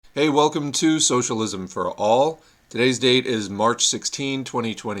Hey, welcome to Socialism for All. Today's date is March 16,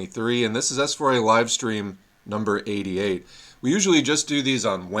 2023, and this is S4A Livestream number 88. We usually just do these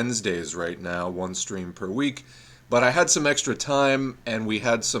on Wednesdays right now, one stream per week, but I had some extra time and we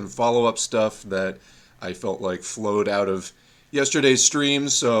had some follow-up stuff that I felt like flowed out of yesterday's stream,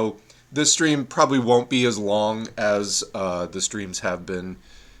 so this stream probably won't be as long as the streams have been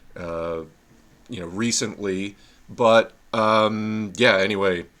recently. But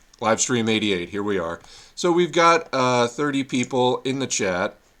anyway, live stream 88, here we are. So we've got 30 people in the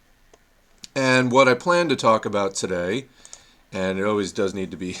chat, and what I plan to talk about today, and it always does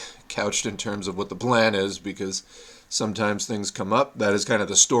need to be couched in terms of what the plan is, because sometimes things come up. That is kind of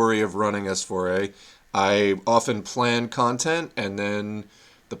the story of running S4A. I often plan content, and then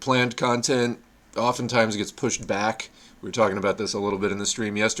the planned content oftentimes gets pushed back. We were talking about this a little bit in the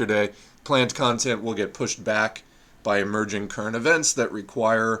stream yesterday. Planned content will get pushed back by emerging current events that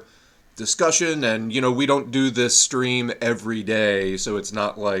require discussion, and we don't do this stream every day, so it's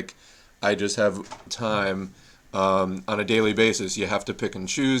not like I just have time on a daily basis. You have to pick and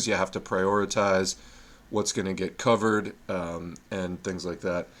choose, you have to prioritize what's going to get covered, and things like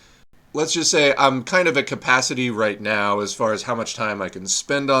that. Let's just say I'm kind of at capacity right now as far as how much time I can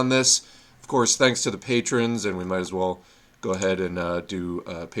spend on this. Of course, thanks to the patrons, and we might as well go ahead and do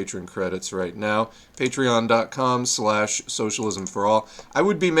patron credits right now. Patreon.com/socialismforall. I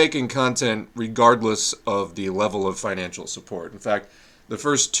would be making content regardless of the level of financial support. In fact, the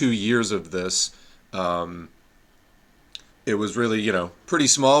first 2 years of this, it was really, pretty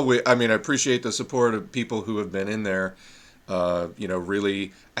small. I appreciate the support of people who have been in there.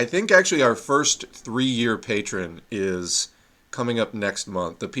 Really, I think actually our first 3-year patron is coming up next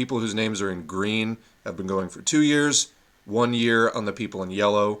month. The people whose names are in green have been going for 2 years. 1 year on the people in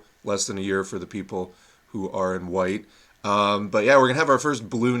yellow, less than a year for the people who are in white. But yeah, we're going to have our first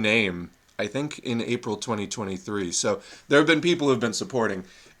blue name, I think, in April 2023. So there have been people who have been supporting.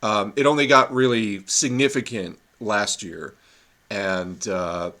 It only got really significant last year, and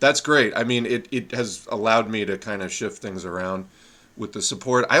that's great. I mean, it has allowed me to kind of shift things around with the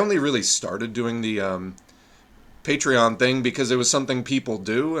support. I only really started doing the Patreon thing because it was something people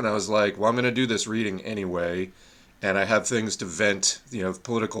do, and I was like, well, I'm going to do this reading anyway. And I have things to vent,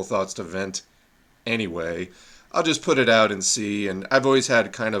 political thoughts to vent anyway. I'll just put it out and see. And I've always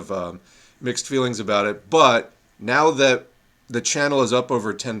had kind of mixed feelings about it. But now that the channel is up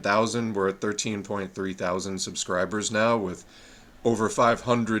over 10,000, we're at 13.3 thousand subscribers now with over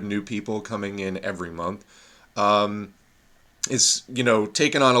 500 new people coming in every month. It's,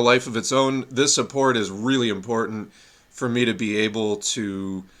 taken on a life of its own. This support is really important for me to be able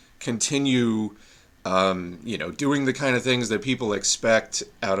to continue doing the kind of things that people expect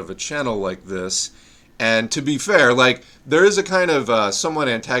out of a channel like this. And to be fair, there is a kind of somewhat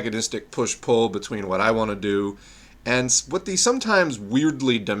antagonistic push-pull between what I want to do and what the sometimes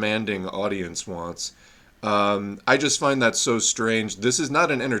weirdly demanding audience wants. I just find that so strange. This is not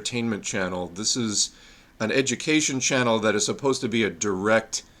an entertainment channel. This is an education channel that is supposed to be a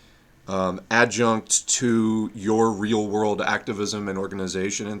direct adjunct to your real-world activism and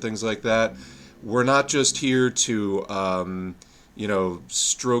organization and things like that. We're not just here to,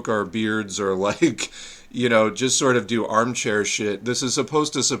 stroke our beards or just sort of do armchair shit. This is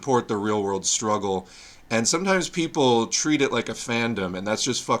supposed to support the real world struggle. And sometimes people treat it like a fandom, and that's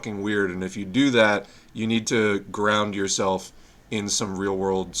just fucking weird. And if you do that, you need to ground yourself in some real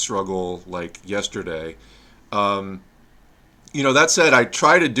world struggle like yesterday. That said, I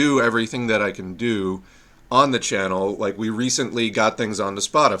try to do everything that I can do on the channel. Like, we recently got things onto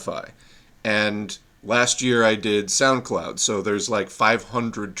Spotify. And last year I did SoundCloud, so there's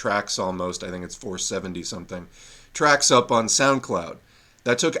 500 tracks almost, I think it's 470 something, tracks up on SoundCloud.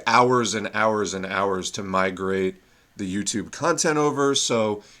 That took hours and hours and hours to migrate the YouTube content over,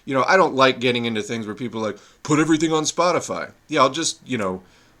 so, I don't like getting into things where people are like, put everything on Spotify. Yeah, I'll just,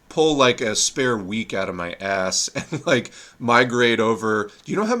 pull a spare week out of my ass and migrate over.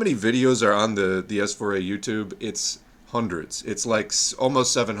 Do you know how many videos are on the S4A YouTube? It's hundreds. It's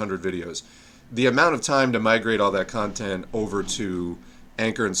almost 700 videos. The amount of time to migrate all that content over to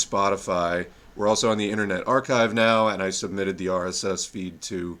Anchor and Spotify. We're also on the Internet Archive now, and I submitted the RSS feed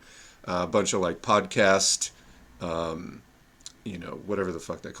to a bunch of podcast, whatever the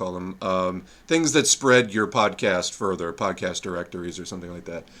fuck they call them, things that spread your podcast further, podcast directories or something like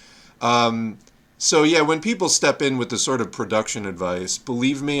that. So yeah, when people step in with the sort of production advice,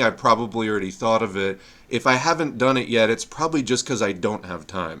 believe me, I probably already thought of it. If I haven't done it yet, it's probably just because I don't have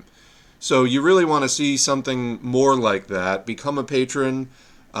time. So you really want to see something more like that, become a patron.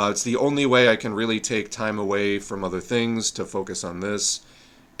 It's the only way I can really take time away from other things to focus on this.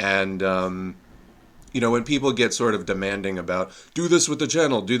 And, when people get sort of demanding about, do this with the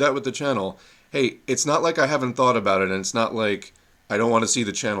channel, do that with the channel, hey, it's not like I haven't thought about it, and it's not like I don't want to see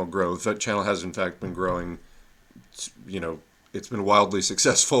the channel grow. The channel has, in fact, been growing. It's been wildly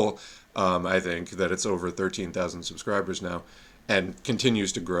successful. I think that it's over 13,000 subscribers now and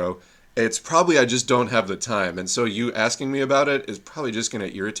continues to grow. It's probably I just don't have the time. And so you asking me about it is probably just going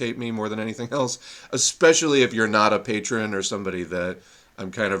to irritate me more than anything else, especially if you're not a patron or somebody that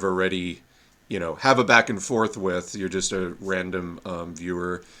I'm kind of already, have a back and forth with. You're just a random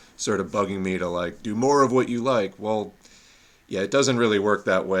viewer sort of bugging me to like do more of what you like. Well, yeah, it doesn't really work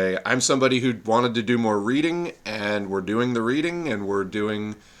that way. I'm somebody who wanted to do more reading, and we're doing the reading, and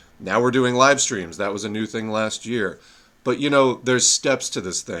now we're doing live streams. That was a new thing last year. But, there's steps to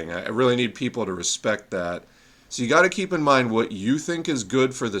this thing. I really need people to respect that. So you got to keep in mind what you think is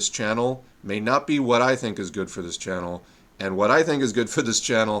good for this channel may not be what I think is good for this channel. And what I think is good for this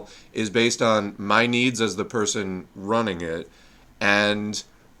channel is based on my needs as the person running it, and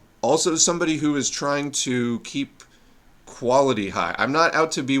also somebody who is trying to keep quality high. I'm not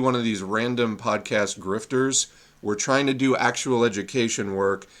out to be one of these random podcast grifters. We're trying to do actual education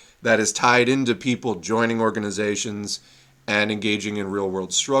work that is tied into people joining organizations and engaging in real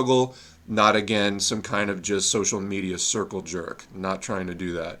world struggle, not again some kind of just social media circle jerk. Not trying to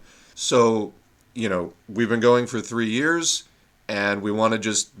do that. So, we've been going for 3 years, and we want to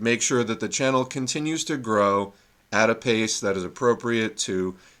just make sure that the channel continues to grow at a pace that is appropriate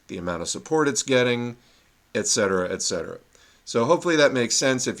to the amount of support it's getting, etc., etc. So hopefully that makes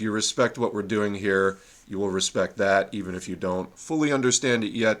sense. If you respect what we're doing here, you will respect that, even if you don't fully understand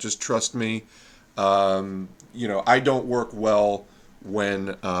it yet. Just trust me. I don't work well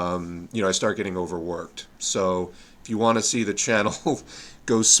when, I start getting overworked. So if you want to see the channel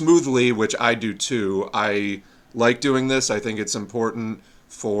go smoothly, which I do too, I like doing this. I think it's important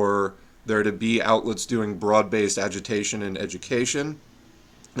for there to be outlets doing broad-based agitation and education.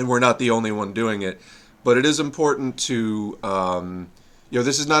 And we're not the only one doing it. But it is important to,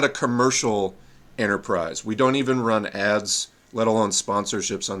 this is not a commercial enterprise. We don't even run ads, let alone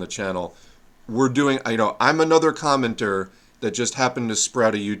sponsorships on the channel. We're doing, I'm another commenter that just happened to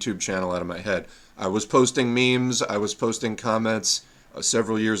sprout a YouTube channel out of my head. I was posting memes, I was posting comments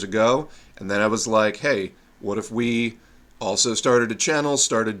several years ago, and then I was like, hey, what if we also started a channel,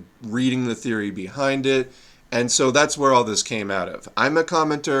 started reading the theory behind it? And so that's where all this came out of. I'm a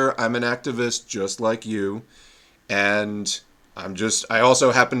commenter, I'm an activist just like you, and I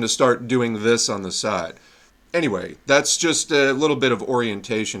also happen to start doing this on the side. Anyway, that's just a little bit of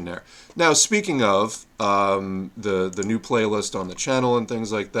orientation there. Now, speaking of the new playlist on the channel and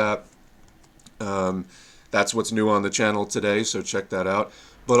things like that, that's what's new on the channel today, so check that out.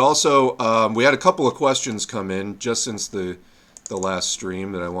 But also, we had a couple of questions come in just since the last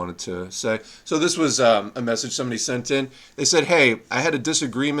stream that I wanted to say. So this was a message somebody sent in. They said, hey, I had a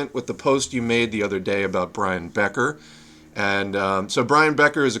disagreement with the post you made the other day about Brian Becker. And so Brian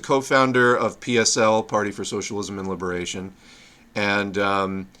Becker is a co-founder of PSL, Party for Socialism and Liberation.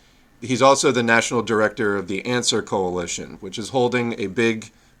 And he's also the national director of the Answer Coalition, which is holding a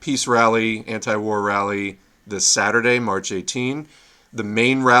big peace rally, anti-war rally, this Saturday, March 18. The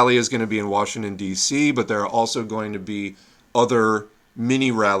main rally is going to be in Washington, D.C., but there are also going to be other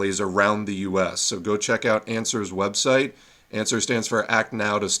mini rallies around the U.S. So go check out Answer's website. Answer stands for Act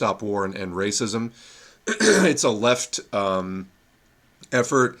Now to Stop War and End Racism. It's a left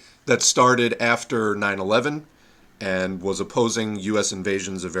effort that started after 9/11 and was opposing U.S.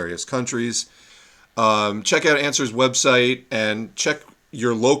 invasions of various countries. Check out Answer's website and check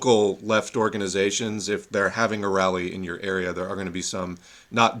your local left organizations. If they're having a rally in your area, there are going to be some,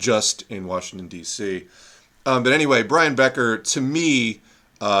 not just in Washington, D.C. But anyway, Brian Becker, to me,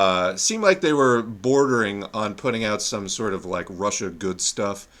 seemed like they were bordering on putting out some sort of like Russia good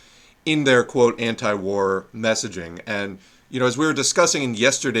stuff in their, quote, anti-war messaging. And, as we were discussing in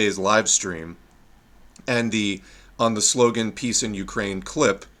yesterday's live stream and on the slogan Peace in Ukraine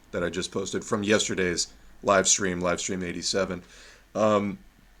clip that I just posted from yesterday's live stream 87, our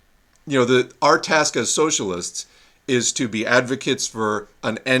task as socialists is to be advocates for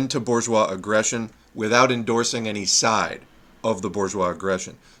an end to bourgeois aggression without endorsing any side of the bourgeois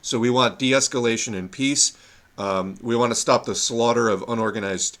aggression. So we want de-escalation and peace. We want to stop the slaughter of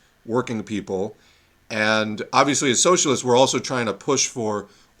unorganized working people. And obviously as socialists, we're also trying to push for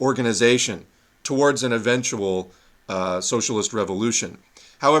organization towards an eventual socialist revolution.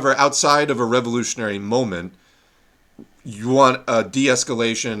 However, outside of a revolutionary moment, you want a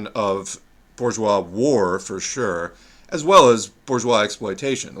de-escalation of bourgeois war for sure, as well as bourgeois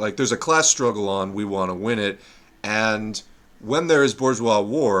exploitation. Like there's a class struggle on, we want to win it, and when there is bourgeois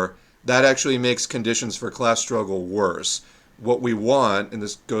war, that actually makes conditions for class struggle worse. What we want, and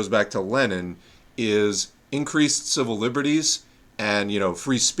this goes back to Lenin, is increased civil liberties and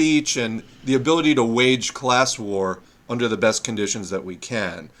free speech and the ability to wage class war under the best conditions that we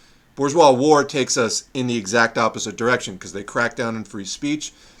can. Bourgeois war takes us in the exact opposite direction because they crack down on free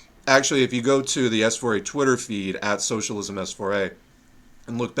speech. Actually, if you go to the S4A Twitter feed at Socialism S4A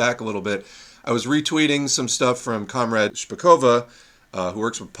and look back a little bit, I was retweeting some stuff from Comrade Shpakova, who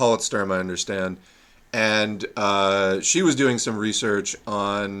works with Politsturm, I understand, and she was doing some research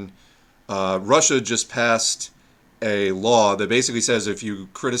on Russia just passed a law that basically says if you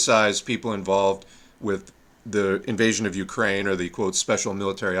criticize people involved with the invasion of Ukraine, or the, quote, special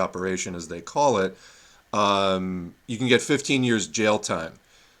military operation, as they call it, you can get 15 years jail time.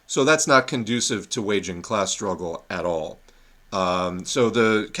 So that's not conducive to waging class struggle at all. So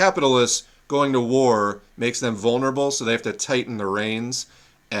the capitalists going to war makes them vulnerable, so they have to tighten the reins,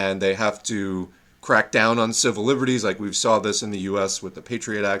 and they have to crack down on civil liberties, like we've saw this in the U.S. with the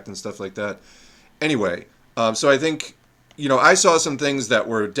Patriot Act and stuff like that. Anyway, so I think, I saw some things that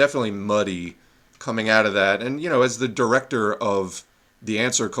were definitely muddy coming out of that. And, as the director of the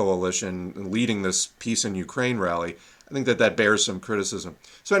Answer Coalition leading this Peace in Ukraine rally, I think that bears some criticism.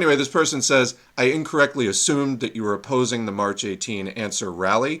 So anyway, this person says, I incorrectly assumed that you were opposing the March 18 Answer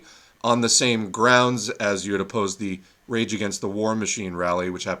rally on the same grounds as you had opposed the Rage Against the War Machine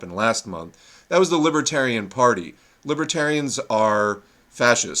rally, which happened last month. That was the Libertarian Party. Libertarians are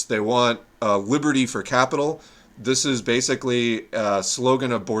fascists. They want liberty for capital. This is basically a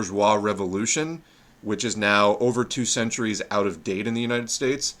slogan of bourgeois revolution, which is now over 2 centuries out of date in the United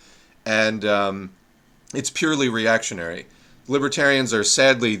States. And it's purely reactionary. Libertarians are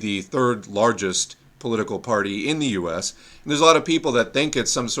sadly the third largest political party in the U.S. And there's a lot of people that think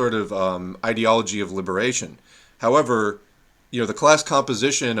it's some sort of ideology of liberation. However, the class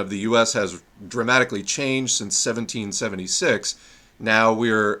composition of the U.S. has dramatically changed since 1776. Now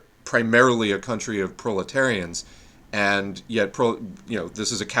we're primarily a country of proletarians, and yet,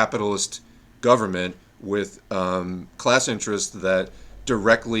 this is a capitalist government with class interests that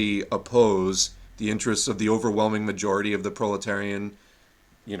directly oppose the interests of the overwhelming majority of the proletarian,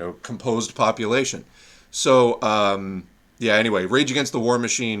 composed population. So, anyway, Rage Against the War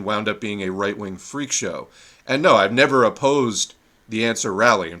Machine wound up being a right-wing freak show. And no, I've never opposed the Answer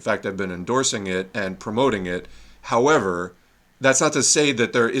rally. In fact, I've been endorsing it and promoting it. However, that's not to say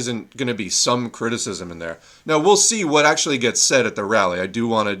that there isn't going to be some criticism in there. Now, we'll see what actually gets said at the rally. I do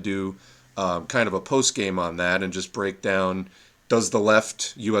want to do kind of a post-game on that and just break down, does the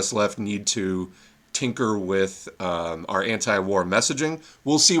left, U.S. left, need to tinker with our anti-war messaging?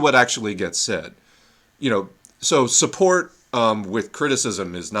 We'll see what actually gets said. So support with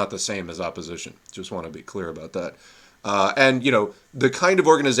criticism is not the same as opposition. Just want to be clear about that. And the kind of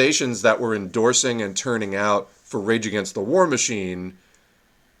organizations that were endorsing and turning out for Rage Against the War Machine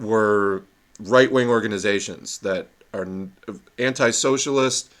were right-wing organizations that are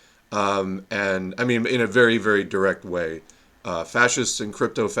anti-socialist, and I mean in a very, very direct way. Fascists and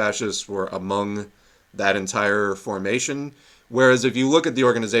crypto-fascists were among that entire formation. Whereas if you look at the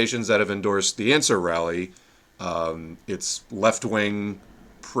organizations that have endorsed the Answer rally, it's left-wing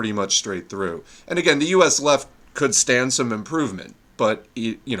pretty much straight through. And again, the U.S. left could stand some improvement, but,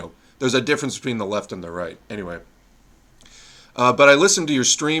 there's a difference between the left and the right. Anyway. But I listened to your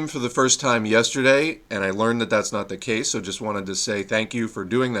stream for the first time yesterday, and I learned that that's not the case, so just wanted to say thank you for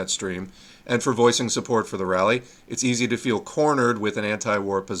doing that stream and for voicing support for the rally. It's easy to feel cornered with an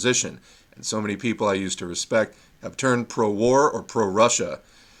anti-war position, and so many people I used to respect have turned pro-war or pro-Russia.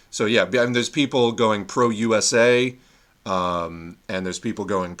 So yeah, I mean, there's people going pro-USA, and there's people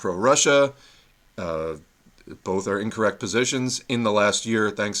going pro-Russia. Both are incorrect positions in the last year.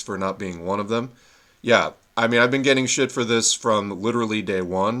 Thanks for not being one of them. Yeah, I mean, I've been getting shit for this from literally day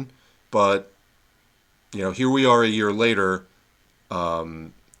one, but, here we are a year later,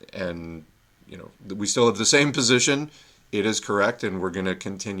 and, we still have the same position. It is correct, and we're going to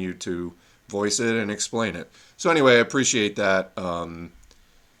continue to voice it and explain it. So anyway, I appreciate that.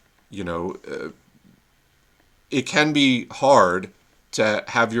 It can be hard to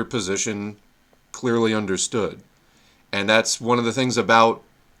have your position clearly understood. And that's one of the things about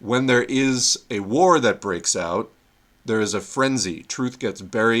when there is a war that breaks out, there is a frenzy. Truth gets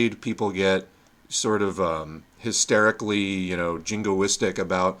buried. People get sort of hysterically, jingoistic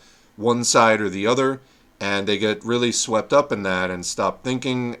about one side or the other. And they get really swept up in that and stop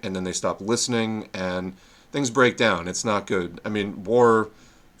thinking, and then they stop listening, and things break down. It's not good. I mean, war,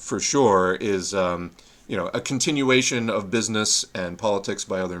 for sure, is, a continuation of business and politics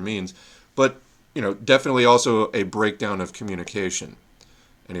by other means. But definitely also a breakdown of communication.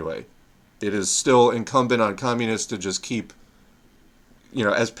 Anyway, it is still incumbent on communists to just keep,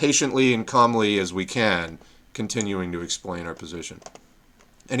 as patiently and calmly as we can, continuing to explain our position.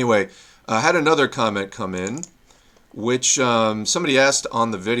 Anyway, I had another comment come in, which somebody asked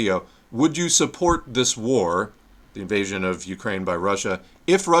on the video, would you support this war, the invasion of Ukraine by Russia,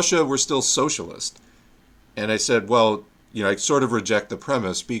 if Russia were still socialist? And I said, well, I sort of reject the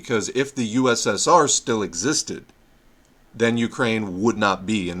premise, because if the USSR still existed, then Ukraine would not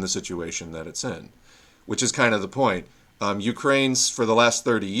be in the situation that it's in, which is kind of the point. Ukraine's, for the last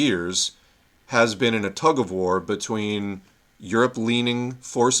 30 years, has been in a tug of war between Europe-leaning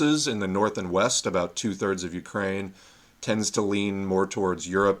forces in the north and west. About two-thirds of Ukraine tends to lean more towards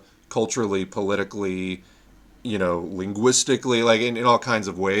Europe, culturally, politically, linguistically, like in all kinds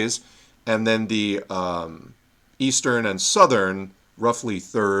of ways. And then the eastern and southern, roughly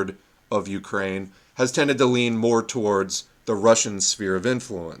third of Ukraine, has tended to lean more towards the Russian sphere of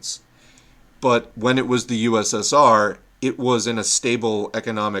influence. But when it was the USSR, it was in a stable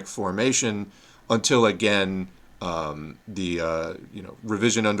economic formation until, again, the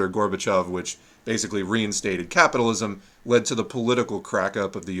revision under Gorbachev, which basically reinstated capitalism, led to the political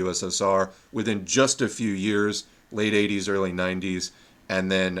crack-up of the USSR within just a few years, late 80s, early 90s.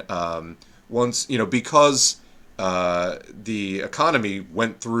 And then once, because the economy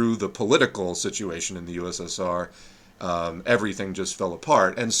went through the political situation in the USSR, everything just fell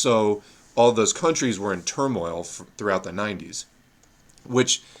apart. And so all those countries were in turmoil throughout the 90s,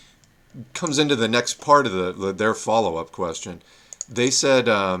 which comes into the next part of their follow-up question. They said,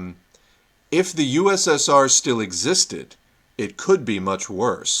 if the USSR still existed, it could be much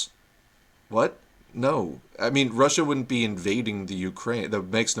worse. What? No. I mean, Russia wouldn't be invading the Ukraine. That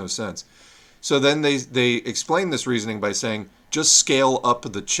makes no sense. So then they explain this reasoning by saying, just scale up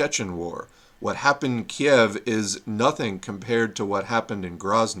the Chechen War. What happened in Kiev is nothing compared to what happened in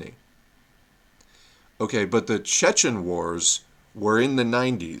Grozny. Okay, but the Chechen Wars were in the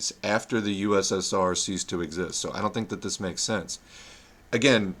 90s, after the USSR ceased to exist. So I don't think that this makes sense.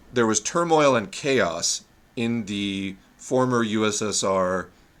 Again, there was turmoil and chaos in the former USSR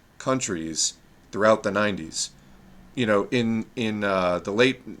countries throughout the 90s. In the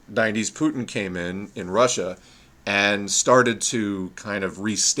late 90s, Putin came in Russia and started to kind of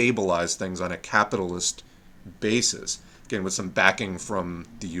restabilize things on a capitalist basis, again, with some backing from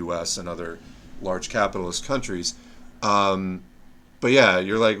the US and other large capitalist countries. But yeah,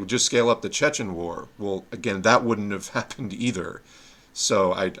 you're like, just scale up the Chechen War. Well, again, that wouldn't have happened either.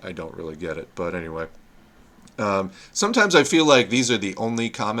 So I don't really get it. But anyway, sometimes I feel like these are the only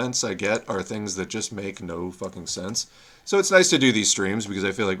comments I get are things that just make no fucking sense. So it's nice to do these streams, because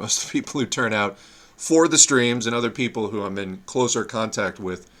I feel like most of the people who turn out for the streams and other people who I'm in closer contact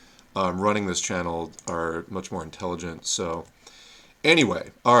with running this channel are much more intelligent. So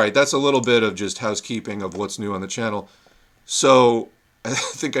anyway, all right, that's a little bit of just housekeeping of what's new on the channel. So I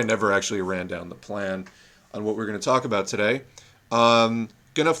think I never actually ran down the plan on what we're going to talk about today.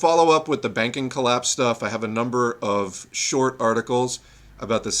 Going to follow up with the banking collapse stuff. I have a number of short articles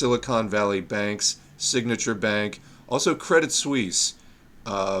about the Silicon Valley banks, Signature Bank, also Credit Suisse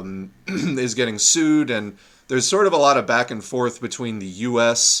is getting sued, and there's sort of a lot of back and forth between the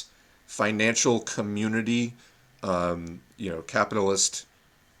U.S. financial community, capitalist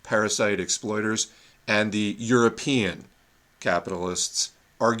parasite exploiters, and the European capitalists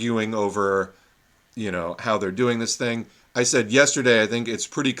arguing over, how they're doing this thing. I said yesterday, I think it's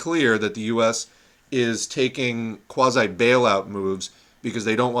pretty clear that the U.S. is taking quasi-bailout moves because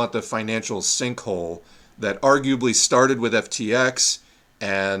they don't want the financial sinkhole that arguably started with FTX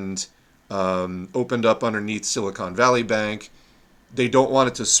and opened up underneath Silicon Valley Bank. They don't want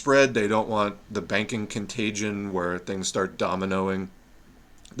it to spread. They don't want the banking contagion where things start dominoing.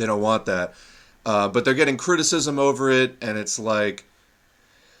 They don't want that. But they're getting criticism over it, and it's like,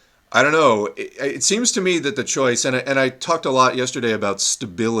 I don't know. It seems to me that the choice, and I talked a lot yesterday about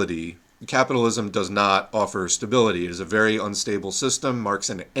stability. Capitalism does not offer stability. It is a very unstable system. Marx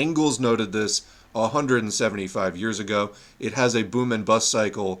and Engels noted this 175 years ago. It has a boom and bust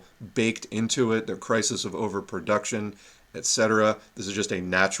cycle baked into it, the crisis of overproduction, etc. This is just a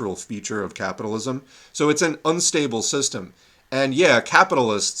natural feature of capitalism. So it's an unstable system. And yeah,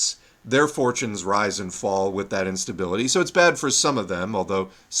 capitalists, their fortunes rise and fall with that instability. So it's bad for some of them, although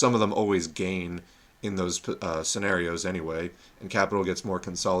some of them always gain in those scenarios anyway, and capital gets more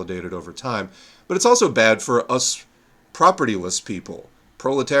consolidated over time. But it's also bad for us propertyless people,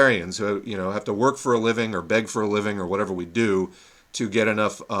 proletarians who have to work for a living or beg for a living or whatever we do to get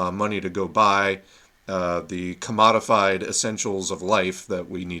enough money to go buy the commodified essentials of life that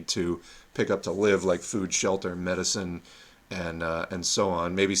we need to pick up to live, like food, shelter, medicine, and so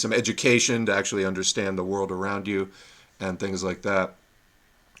on. Maybe some education to actually understand the world around you, and things like that.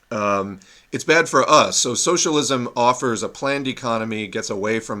 It's bad for us. So socialism offers a planned economy, gets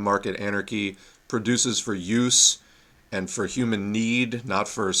away from market anarchy, produces for use and for human need, not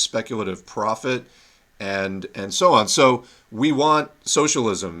for speculative profit, and so on. So we want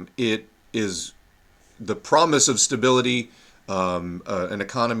socialism. It is the promise of stability, an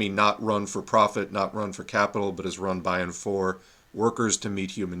economy not run for profit, not run for capital, but is run by and for workers to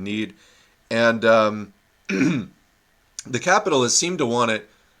meet human need. And the capitalists seem to want it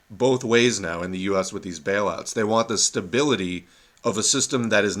both ways now in the U.S. with these bailouts. They want the stability of a system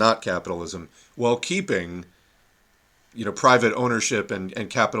that is not capitalism while keeping, private ownership and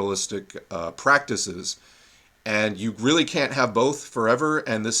capitalistic practices. And you really can't have both forever.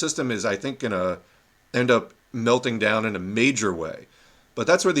 And the system is, I think, going to end up melting down in a major way. But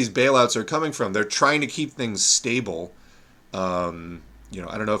that's where these bailouts are coming from. They're trying to keep things stable. I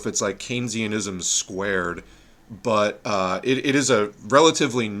don't know if it's like Keynesianism squared, but it is a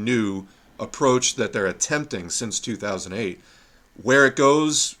relatively new approach that they're attempting since 2008. Where it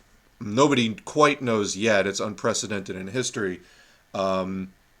goes, nobody quite knows yet. It's unprecedented in history.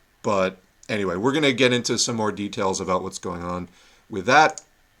 But anyway, we're going to get into some more details about what's going on with that.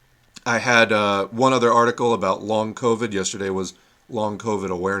 I had one other article about long COVID. Yesterday was Long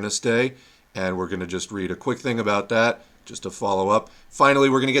COVID Awareness Day, and we're going to just read a quick thing about that, just to follow up. Finally,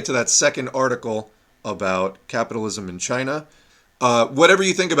 we're going to get to that second article about capitalism in China. Whatever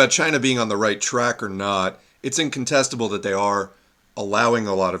you think about China being on the right track or not, it's incontestable that they are allowing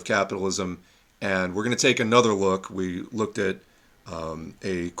a lot of capitalism, and we're going to take another look. We looked at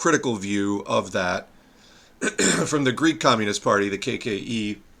a critical view of that from the Greek Communist Party, the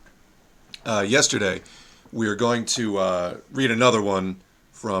KKE, yesterday. We are going to read another one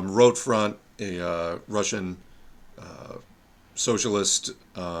from Rotfront, a Russian socialist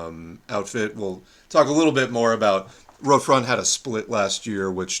outfit. We'll talk a little bit more about Rotfront had a split last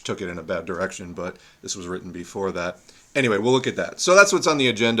year, which took it in a bad direction, but this was written before that. Anyway, we'll look at that. So that's what's on the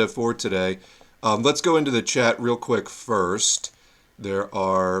agenda for today. Let's go into the chat real quick first. There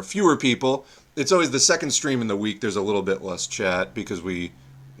are fewer people. It's always the second stream in the week. There's a little bit less chat because we,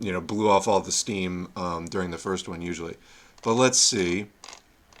 blew off all the steam during the first one usually. But let's see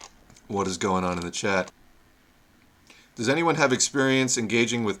what is going on in the chat. Does anyone have experience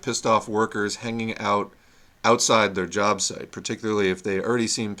engaging with pissed off workers hanging out outside their job site, particularly if they already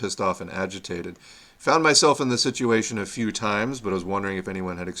seem pissed off and agitated? Found myself in this situation a few times, but I was wondering if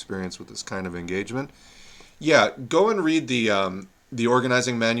anyone had experience with this kind of engagement. Yeah, go and read the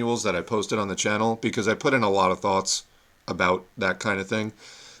organizing manuals that I posted on the channel, because I put in a lot of thoughts about that kind of thing.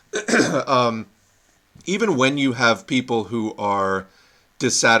 Even when you have people who are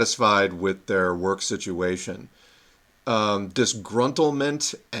dissatisfied with their work situation,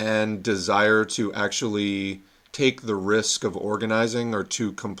 disgruntlement and desire to actually take the risk of organizing are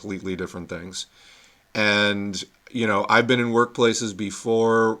two completely different things. And, I've been in workplaces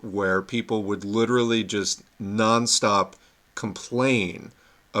before where people would literally just nonstop complain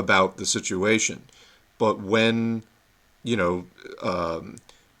about the situation. But when,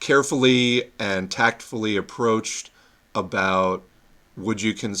 carefully and tactfully approached about, would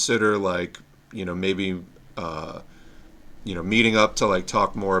you consider maybe meeting up to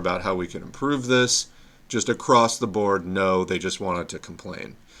talk more about how we can improve this, just across the board, no, they just wanted to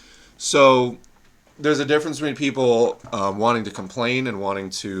complain. So there's a difference between people wanting to complain and wanting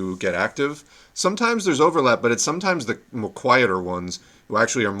to get active. Sometimes there's overlap, but it's sometimes the more quieter ones who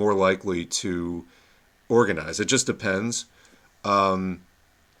actually are more likely to organize. It just depends.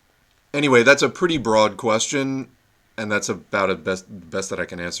 Anyway, that's a pretty broad question, and that's about it best that I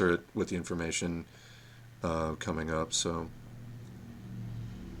can answer it with the information coming up. So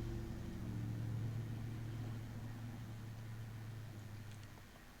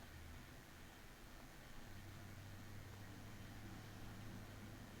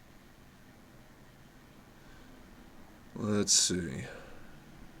let's see.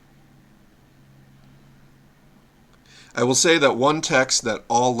 I will say that one text that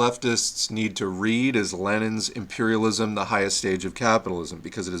all leftists need to read is Lenin's Imperialism, the Highest Stage of Capitalism,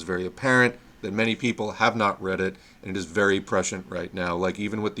 because it is very apparent that many people have not read it, and it is very prescient right now. Like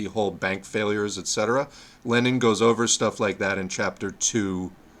even with the whole bank failures, etc., Lenin goes over stuff like that in chapter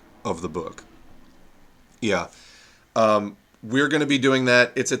 2 of the book. Yeah. We're going to be doing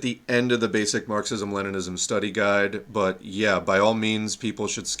that. It's at the end of the Basic Marxism-Leninism Study Guide, but yeah, by all means, people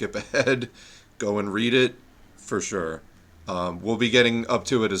should skip ahead, go and read it. For sure. We'll be getting up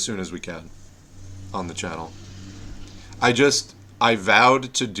to it as soon as we can on the channel. I just I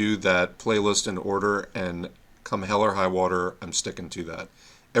vowed to do that playlist in order, and come hell or high water, I'm sticking to that.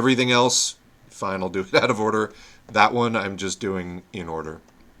 Everything else, fine, I'll do it out of order. That one, I'm just doing in order.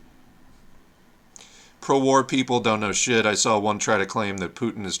 Pro-war people don't know shit. I saw one try to claim that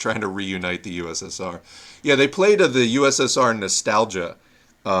Putin is trying to reunite the USSR. Yeah, they play to the USSR nostalgia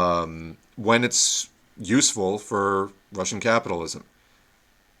when it's useful for Russian capitalism.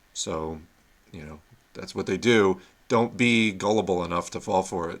 So, that's what they do. Don't be gullible enough to fall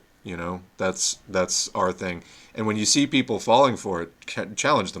for it. That's our thing. And when you see people falling for it,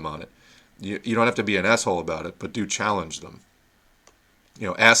 challenge them on it. You don't have to be an asshole about it, but do challenge them.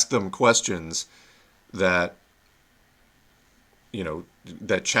 Ask them questions that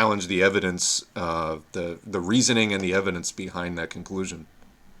that challenge the evidence, the reasoning and the evidence behind that conclusion.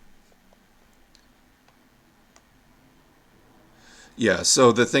 Yeah.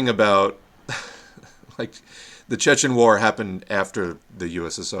 So the thing about like the Chechen War happened after the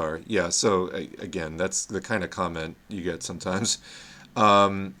USSR. Yeah. So again, that's the kind of comment you get sometimes.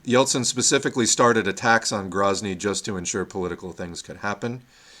 Yeltsin specifically started attacks on Grozny just to ensure political things could happen.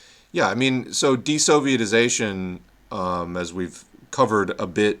 Yeah, I mean, so desovietization, as we've covered a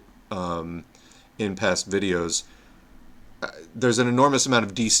bit in past videos, there's an enormous amount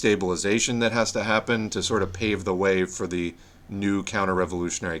of destabilization that has to happen to sort of pave the way for the new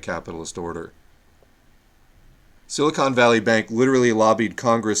counter-revolutionary capitalist order. Silicon Valley Bank literally lobbied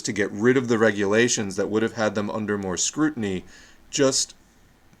Congress to get rid of the regulations that would have had them under more scrutiny just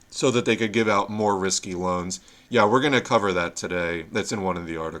so that they could give out more risky loans. Yeah, we're going to cover that today. That's in one of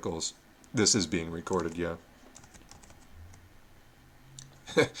the articles. This is being recorded, yeah.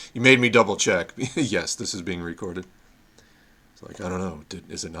 You made me double check. Yes, this is being recorded. It's like, I don't know.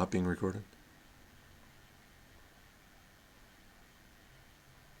 Is it not being recorded?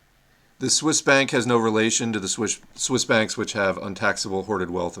 The Swiss bank has no relation to the Swiss banks which have untaxable hoarded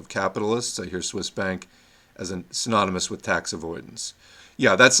wealth of capitalists. I hear Swiss bank as synonymous with tax avoidance.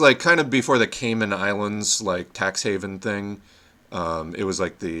 Yeah, that's like kind of before the Cayman Islands, like tax haven thing. It was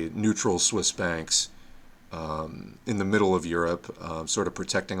like the neutral Swiss banks in the middle of Europe, sort of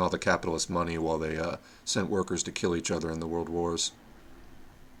protecting all the capitalist money while they sent workers to kill each other in the world wars.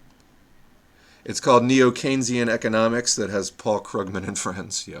 It's called Neo-Keynesian economics that has Paul Krugman and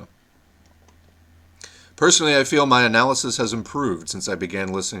friends, yeah. Personally, I feel my analysis has improved since I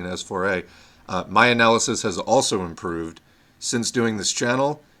began listening to S4A. My analysis has also improved since doing this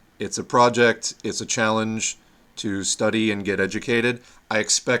channel. It's a project, it's a challenge to study and get educated. I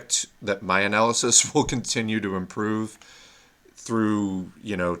expect that my analysis will continue to improve through,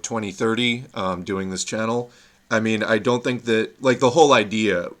 2030, doing this channel. I mean, I don't think that, like, the whole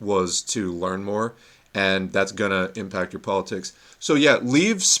idea was to learn more, and that's going to impact your politics. So, yeah,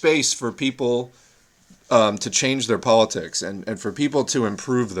 leave space for people to change their politics and for people to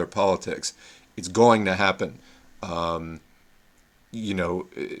improve their politics. It's going to happen.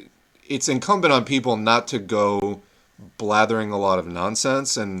 It's incumbent on people not to go blathering a lot of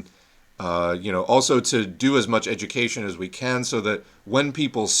nonsense and, also to do as much education as we can so that when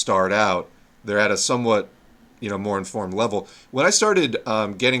people start out, they're at a somewhat, more informed level. When I started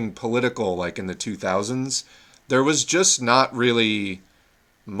getting political, like in the 2000s, there was just not really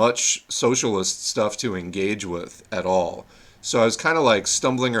much socialist stuff to engage with at all. So I was kind of like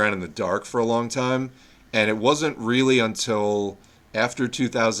stumbling around in the dark for a long time. And it wasn't really until after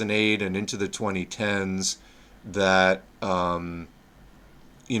 2008 and into the 2010s that,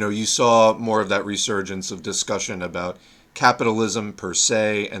 you saw more of that resurgence of discussion about capitalism per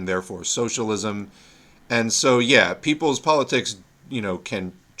se and therefore socialism. And so, yeah, people's politics,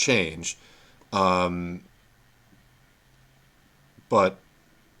 can change. But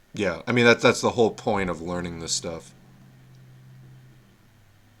yeah, I mean, that's the whole point of learning this stuff.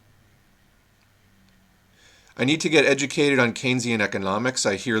 I need to get educated on Keynesian economics.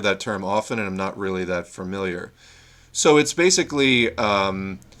 I hear that term often, and I'm not really that familiar. So it's basically,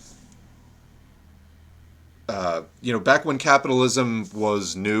 back when capitalism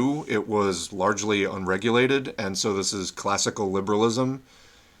was new, it was largely unregulated, and so this is classical liberalism.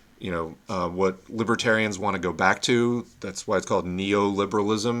 What libertarians want to go back to. That's why it's called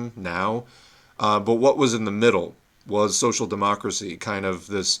neoliberalism now. But what was in the middle was social democracy, kind of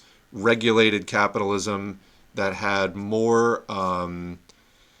this regulated capitalism that had more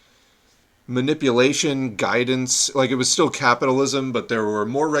manipulation, guidance. Like, it was still capitalism, but there were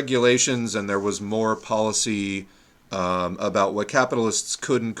more regulations and there was more policy about what capitalists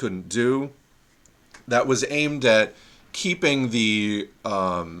could and couldn't do. That was aimed at keeping the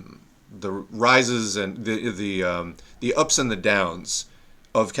rises and the ups and the downs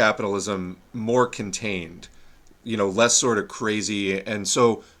of capitalism more contained. less sort of crazy. And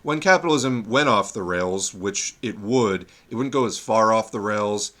so when capitalism went off the rails, which it wouldn't go as far off the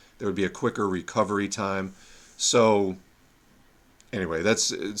rails. There would be a quicker recovery time. So anyway,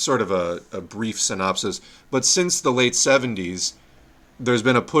 that's sort of a brief synopsis. But since the late 70s, there's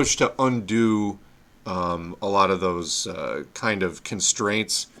been a push to undo a lot of those kind of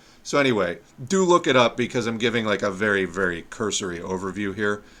constraints. So anyway, do look it up because I'm giving like a very, very cursory overview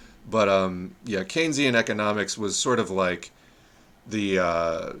here. But yeah, Keynesian economics was sort of like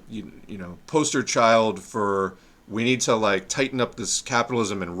the poster child for we need to like tighten up this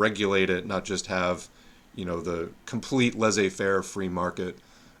capitalism and regulate it, not just have the complete laissez-faire free market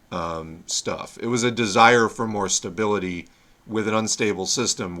stuff. It was a desire for more stability with an unstable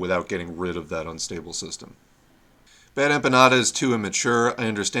system without getting rid of that unstable system. Bad empanada is too immature. I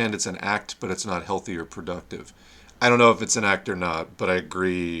understand it's an act, but it's not healthy or productive. I don't know if it's an act or not, but I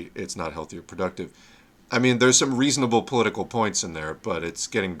agree it's not healthy or productive. I mean, there's some reasonable political points in there, but it's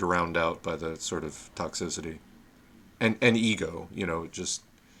getting drowned out by the sort of toxicity and ego, just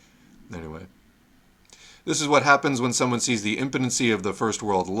anyway. This is what happens when someone sees the impotency of the first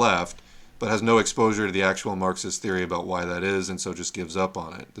world left, but has no exposure to the actual Marxist theory about why that is, and so just gives up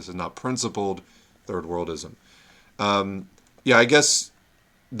on it. This is not principled third worldism. Yeah, I guess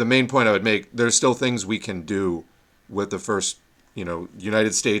the main point I would make, there's still things we can do with the first,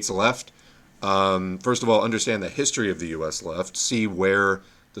 United States left. First of all, understand the history of the U.S. left, see where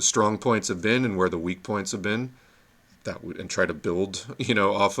the strong points have been and where the weak points have been, and try to build,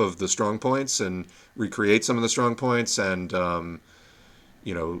 off of the strong points and recreate some of the strong points and,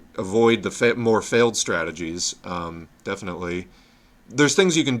 avoid the more failed strategies. Definitely, there's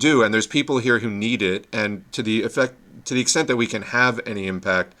things you can do, and there's people here who need it, and to the extent that we can have any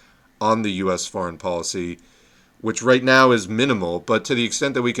impact on the U.S. foreign policy, which right now is minimal, but to the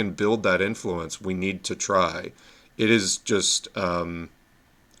extent that we can build that influence, we need to try. It is just, I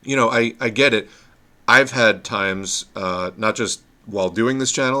get it. I've had times, not just while doing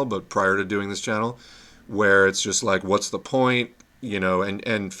this channel, but prior to doing this channel, where it's just like, what's the point?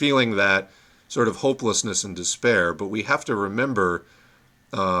 And feeling that sort of hopelessness and despair. But we have to remember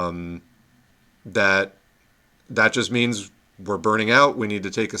that just means we're burning out. We need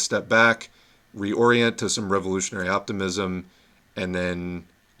to take a step back, reorient to some revolutionary optimism, and then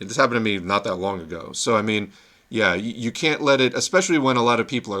this happened to me not that long ago. So I mean, yeah, you can't let it, especially when a lot of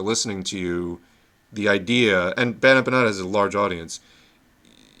people are listening to you. The idea, and Bad Empanada has a large audience.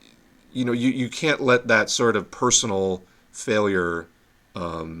 You can't let that sort of personal failure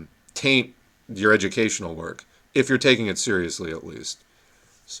taint your educational work if you're taking it seriously, at least.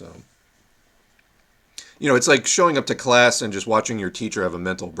 So. It's like showing up to class and just watching your teacher have a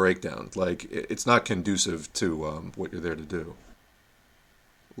mental breakdown. Like, it's not conducive to what you're there to do.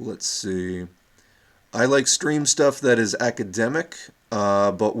 Let's see. I like stream stuff that is academic,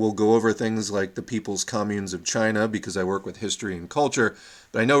 but we'll go over things like the People's Communes of China because I work with history and culture,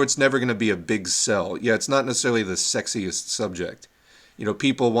 but I know it's never going to be a big sell. Yeah, it's not necessarily the sexiest subject.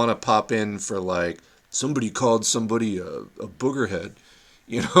 People want to pop in for like, somebody called somebody a boogerhead,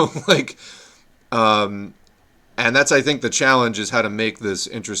 like... And that's, I think, the challenge is how to make this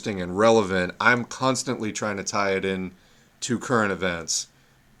interesting and relevant. I'm constantly trying to tie it in to current events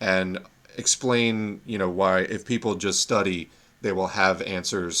and explain, why if people just study, they will have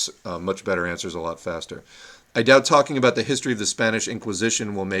answers, much better answers a lot faster. I doubt talking about the history of the Spanish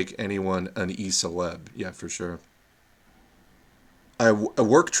Inquisition will make anyone an e-celeb. Yeah, for sure. A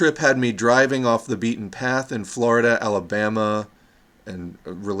work trip had me driving off the beaten path in Florida, Alabama, and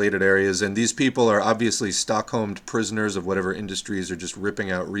related areas, and these people are obviously Stockholmed prisoners of whatever industries are just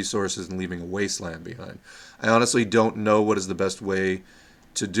ripping out resources and leaving a wasteland behind. I honestly don't know what is the best way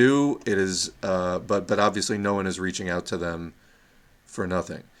to do. It is, but obviously no one is reaching out to them for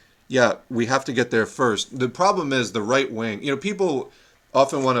nothing. Yeah, we have to get there first. The problem is the right wing. People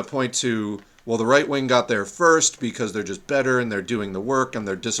often want to point to, well, the right wing got there first because they're just better and they're doing the work and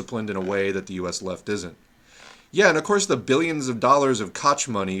they're disciplined in a way that the U.S. left isn't. Yeah, and of course the billions of dollars of Koch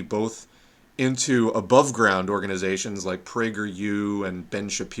money, both into above ground organizations like PragerU and Ben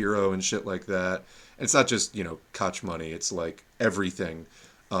Shapiro and shit like that. And it's not just, Koch money. It's like everything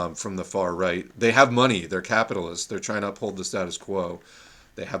from the far right. They have money. They're capitalists. They're trying to uphold the status quo.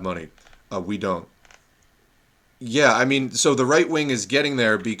 They have money. We don't. Yeah, I mean, so the right wing is getting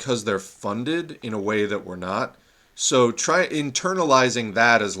there because they're funded in a way that we're not. So try internalizing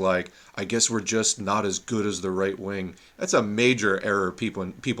that as like, I guess we're just not as good as the right wing. That's a major error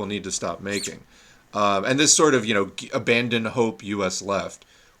people need to stop making. And this sort of, abandon hope U.S. left.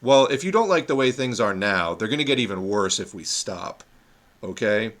 Well, if you don't like the way things are now, they're going to get even worse if we stop.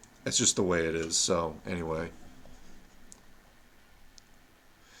 Okay? That's just the way it is. So anyway.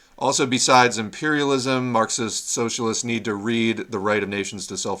 Also, besides imperialism, Marxist socialists need to read The Right of Nations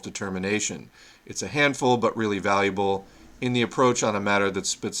to Self-Determination. It's a handful, but really valuable in the approach on a matter that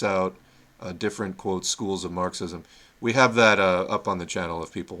spits out different, quote, schools of Marxism. We have that up on the channel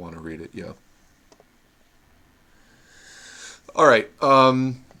if people want to read it, yeah. All right.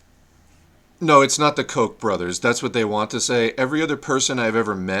 No, it's not the Koch brothers. That's what they want to say. Every other person I've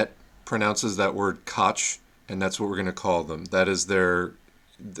ever met pronounces that word Koch, and that's what we're going to call them. That is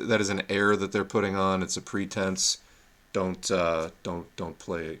an air that they're putting on. It's a pretense. Don't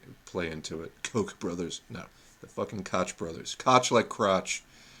play into it. Koch brothers. No, the fucking Koch brothers. Koch like crotch.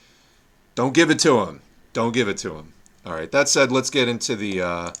 Don't give it to them. Don't give it to them. All right. That said, let's get into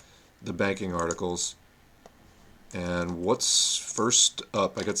the banking articles. And what's first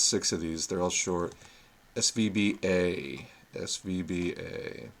up? I got 6 of these. They're all short. SVBA.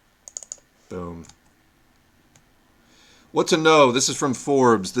 SVBA. Boom. What to know? This is from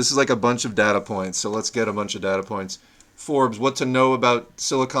Forbes. This is like a bunch of data points. So let's get a bunch of data points. Forbes, what to know about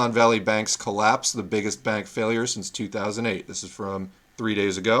Silicon Valley Bank's collapse, the biggest bank failure since 2008. This is from 3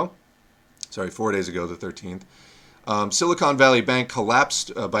 days ago. Sorry, 4 days ago, the 13th. Silicon Valley Bank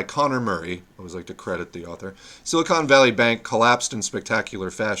collapsed by Connor Murray. I always like to credit the author. Silicon Valley Bank collapsed in spectacular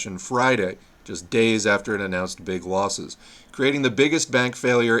fashion Friday, just days after it announced big losses, creating the biggest bank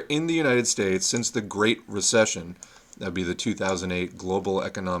failure in the United States since the Great Recession. That would be the 2008 global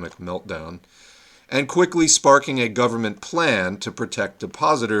economic meltdown. And quickly sparking a government plan to protect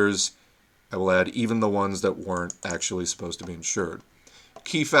depositors, I will add even the ones that weren't actually supposed to be insured.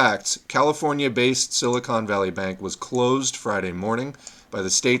 Key facts. California-based Silicon Valley Bank was closed Friday morning by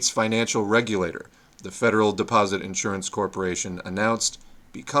the state's financial regulator. The Federal Deposit Insurance Corporation announced,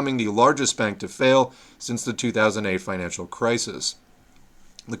 becoming the largest bank to fail since the 2008 financial crisis.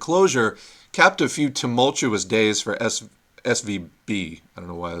 The closure capped a few tumultuous days for SVB, I don't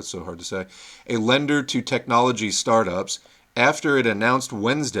know why that's so hard to say, a lender to technology startups, after it announced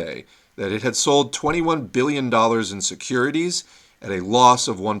Wednesday that it had sold $21 billion in securities at a loss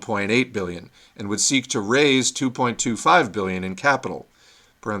of $1.8 billion and would seek to raise $2.25 billion in capital.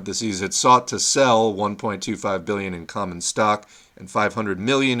 Parentheses, it sought to sell $1.25 billion in common stock and $500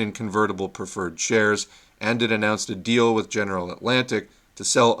 million in convertible preferred shares, and it announced a deal with General Atlantic to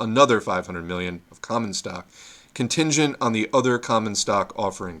sell another $500 million of common stock, contingent on the other common stock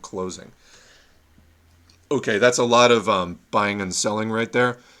offering closing. Okay, that's a lot of buying and selling right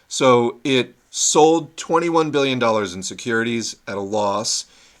there. So it sold $21 billion in securities at a loss,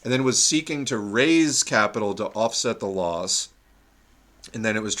 and then was seeking to raise capital to offset the loss, and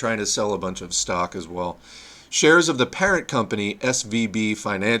then it was trying to sell a bunch of stock as well. Shares of the parent company, SVB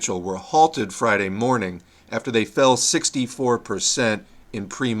Financial, were halted Friday morning after they fell 64% in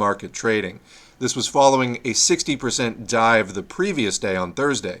pre-market trading. This was following a 60% dive the previous day on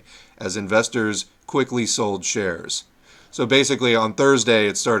Thursday, as investors quickly sold shares. So basically on Thursday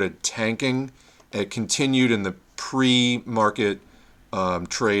it started tanking. It continued in the pre-market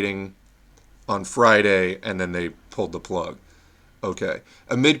trading on Friday, and then they pulled the plug. Okay.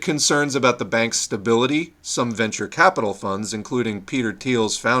 Amid concerns about the bank's stability, some venture capital funds, including Peter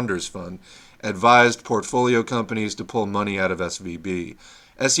Thiel's Founders Fund, advised portfolio companies to pull money out of SVB.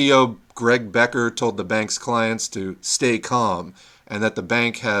 SEO Greg Becker told the bank's clients to stay calm and that the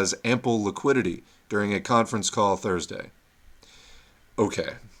bank has ample liquidity during a conference call Thursday.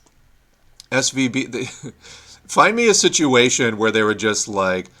 Okay. SVB, find me a situation where they were just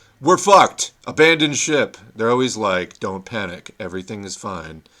like, we're fucked, abandon ship. They're always like, don't panic, everything is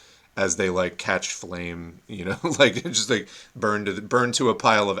fine, as they like catch flame, you know, like just like burn to a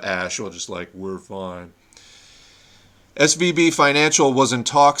pile of ash, or just like, we're fine. SVB Financial was in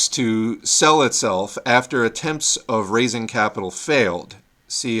talks to sell itself after attempts of raising capital failed,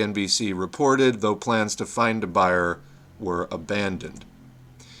 CNBC reported, though plans to find a buyer were abandoned.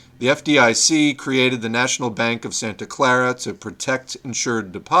 The FDIC created the National Bank of Santa Clara to protect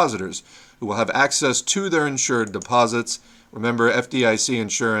insured depositors who will have access to their insured deposits. Remember, FDIC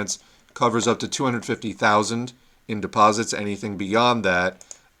insurance covers up to $250,000 in deposits. Anything beyond that,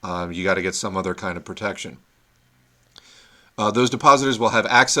 you got to get some other kind of protection. Those depositors will have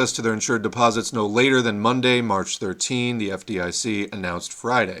access to their insured deposits no later than Monday, March 13, the FDIC announced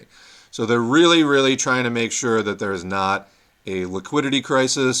Friday. So they're really, really trying to make sure that there is not a liquidity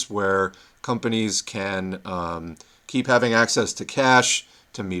crisis where companies can keep having access to cash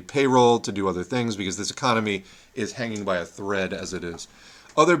to meet payroll, to do other things, because this economy is hanging by a thread as it is.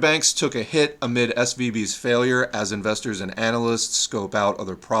 Other banks took a hit amid SVB's failure as investors and analysts scope out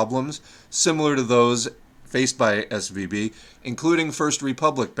other problems similar to those faced by SVB, including First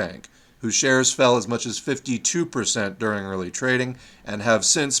Republic Bank, whose shares fell as much as 52% during early trading and have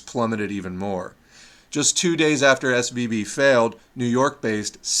since plummeted even more. Just 2 days after SVB failed, New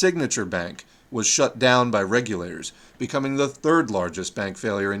York-based Signature Bank was shut down by regulators, becoming the third largest bank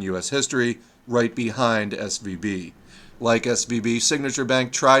failure in U.S. history, right behind SVB. Like SVB, Signature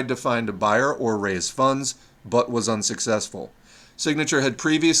Bank tried to find a buyer or raise funds, but was unsuccessful. Signature had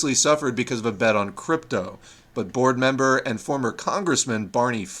previously suffered because of a bet on crypto, but board member and former Congressman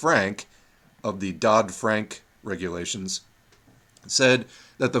Barney Frank of the Dodd-Frank regulations said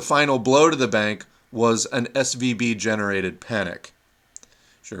that the final blow to the bank was an SVB-generated panic.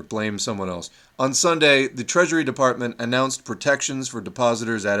 Sure, blame someone else. On Sunday, the Treasury Department announced protections for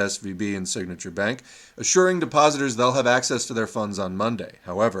depositors at SVB and Signature Bank, assuring depositors they'll have access to their funds on Monday.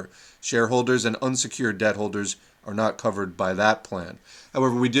 However, shareholders and unsecured debt holders are not covered by that plan.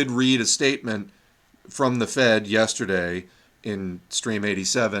 However, we did read a statement from the Fed yesterday in Stream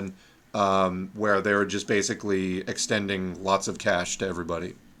 87 where they were just basically extending lots of cash to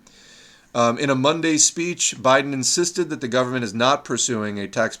everybody. In a Monday speech, Biden insisted that the government is not pursuing a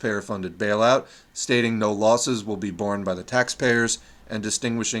taxpayer-funded bailout, stating no losses will be borne by the taxpayers and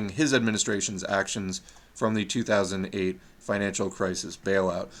distinguishing his administration's actions from the 2008 financial crisis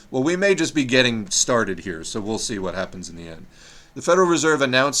bailout. Well, we may just be getting started here, so we'll see what happens in the end. The Federal Reserve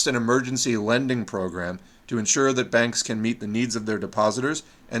announced an emergency lending program to ensure that banks can meet the needs of their depositors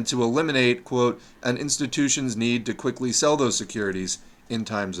and to eliminate, quote, an institution's need to quickly sell those securities in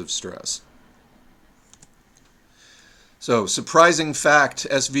times of stress. So, surprising fact,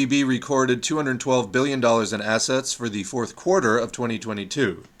 SVB recorded $212 billion in assets for the fourth quarter of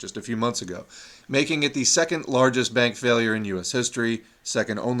 2022, just a few months ago, making it the second largest bank failure in U.S. history,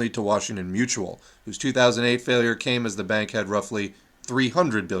 second only to Washington Mutual, whose 2008 failure came as the bank had roughly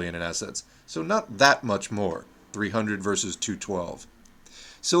 $300 billion in assets. So not that much more, 300 versus 212.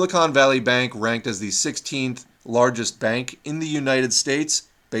 Silicon Valley Bank ranked as the 16th largest bank in the United States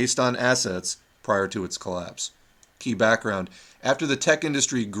based on assets prior to its collapse. Key background: after the tech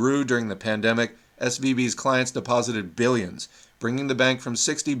industry grew during the pandemic, SVB's clients deposited billions, bringing the bank from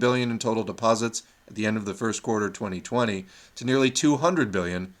 $60 billion in total deposits at the end of the first quarter 2020 to nearly $200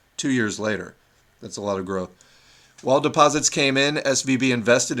 billion 2 years later. That's a lot of growth. While deposits came in, SVB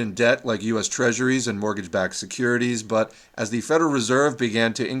invested in debt like U.S. Treasuries and mortgage-backed securities, but as the Federal Reserve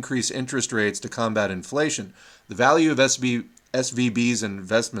began to increase interest rates to combat inflation, the value of SVB's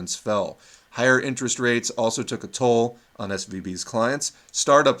investments fell. Higher interest rates also took a toll on SVB's clients.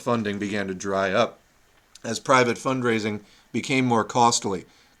 Startup funding began to dry up as private fundraising became more costly,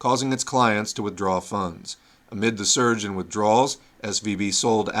 causing its clients to withdraw funds. Amid the surge in withdrawals, SVB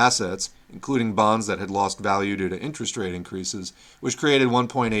sold assets, including bonds that had lost value due to interest rate increases, which created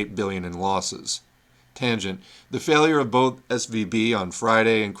 $1.8 billion in losses. Tangent: the failure of both SVB on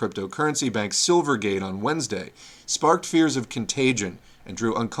Friday and cryptocurrency bank Silvergate on Wednesday sparked fears of contagion and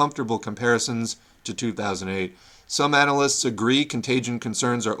drew uncomfortable comparisons to 2008. Some analysts agree contagion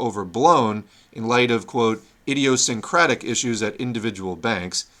concerns are overblown in light of, quote, idiosyncratic issues at individual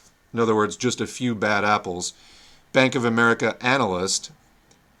banks. In other words, just a few bad apples. Bank of America analyst.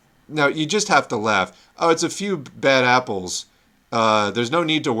 Now, you just have to laugh. Oh, it's a few bad apples. There's no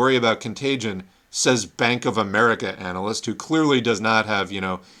need to worry about contagion, says Bank of America analyst, who clearly does not have,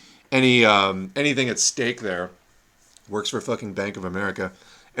 anything at stake there. Works for fucking Bank of America.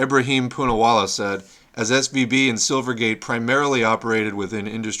 Ibrahim Poonawala said, as SVB and Silvergate primarily operated within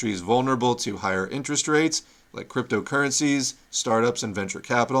industries vulnerable to higher interest rates, like cryptocurrencies, startups, and venture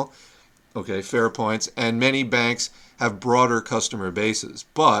capital. Okay, fair points. And many banks have broader customer bases.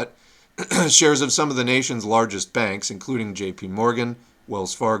 But shares of some of the nation's largest banks, including JP Morgan,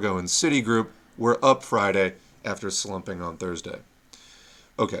 Wells Fargo, and Citigroup, were up Friday after slumping on Thursday.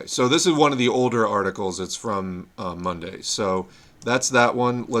 Okay, so this is one of the older articles. It's from Monday. So that's that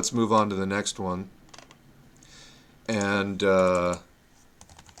one. Let's move on to the next one. And, all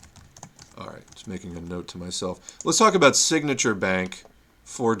right, just making a note to myself. Let's talk about Signature Bank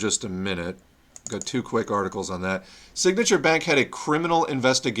for just a minute. Got two quick articles on that. Signature Bank had a criminal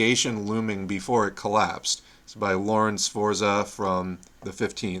investigation looming before it collapsed. It's by Lauren Sforza from the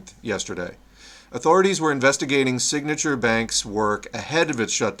 15th, yesterday. Authorities were investigating Signature Bank's work ahead of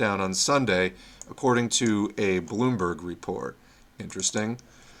its shutdown on Sunday, according to a Bloomberg report. Interesting.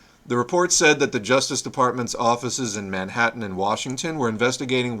 The report said that the Justice Department's offices in Manhattan and Washington were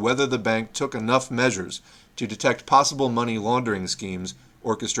investigating whether the bank took enough measures to detect possible money laundering schemes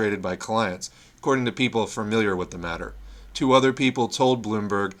orchestrated by clients, according to people familiar with the matter. Two other people told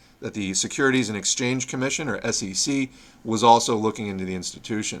Bloomberg that the Securities and Exchange Commission, or SEC, was also looking into the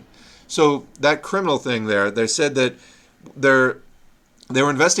institution. So that criminal thing there, they said that They were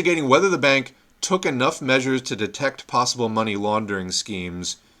investigating whether the bank took enough measures to detect possible money laundering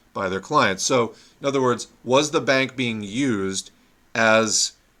schemes by their clients. So, in other words, was the bank being used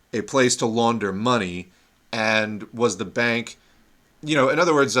as a place to launder money? And was the bank, in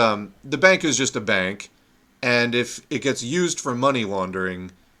other words, the bank is just a bank. And if it gets used for money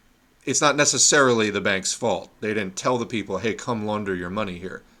laundering, it's not necessarily the bank's fault. They didn't tell the people, hey, come launder your money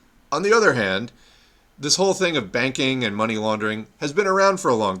here. On the other hand, this whole thing of banking and money laundering has been around for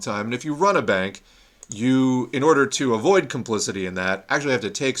a long time. And if you run a bank, you, in order to avoid complicity in that, actually have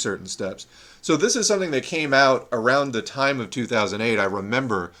to take certain steps. So this is something that came out around the time of 2008. I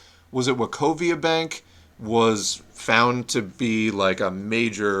remember, was it Wachovia Bank was found to be like a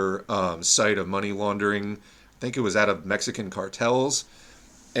major site of money laundering. I think it was out of Mexican cartels.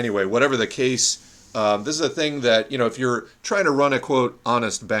 Anyway, whatever the case, this is a thing that, if you're trying to run a, quote,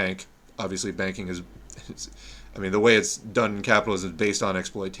 honest bank, obviously banking is, the way it's done in capitalism is based on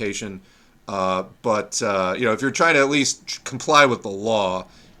exploitation. But if you're trying to at least comply with the law,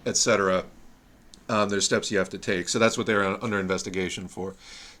 etc., there's steps you have to take. So that's what they're under investigation for.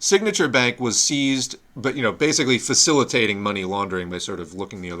 Signature Bank was seized, but basically facilitating money laundering by sort of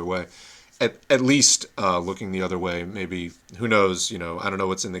looking the other way. At least looking the other way. Maybe, who knows? I don't know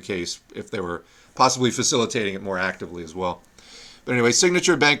what's in the case, if they were possibly facilitating it more actively as well. But anyway,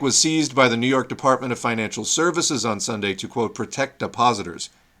 Signature Bank was seized by the New York Department of Financial Services on Sunday to, quote, protect depositors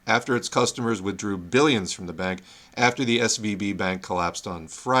after its customers withdrew billions from the bank after the SVB Bank collapsed on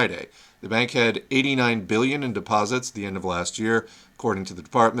Friday. The bank had $89 billion in deposits at the end of last year, according to the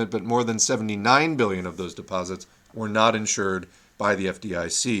department, but more than $79 billion of those deposits were not insured by the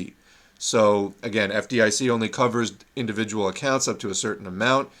FDIC. So, again, FDIC only covers individual accounts up to a certain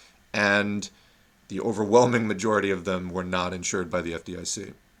amount, and the overwhelming majority of them were not insured by the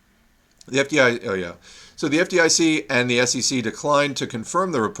FDIC. So the FDIC and the SEC declined to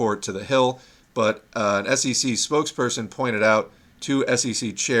confirm the report to The Hill, but an SEC spokesperson pointed to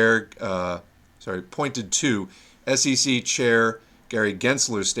SEC Chair Gary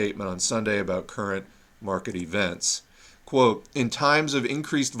Gensler's statement on Sunday about current market events. Quote, in times of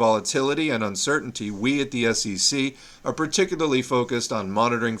increased volatility and uncertainty, we at the SEC are particularly focused on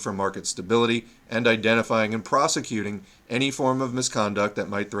monitoring for market stability and identifying and prosecuting any form of misconduct that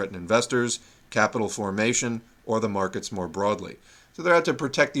might threaten investors, capital formation, or the markets more broadly. So they're out to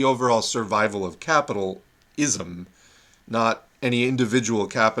protect the overall survival of capitalism, not any individual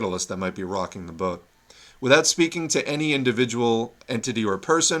capitalist that might be rocking the boat. Without speaking to any individual entity or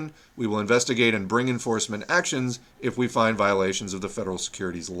person, we will investigate and bring enforcement actions if we find violations of the federal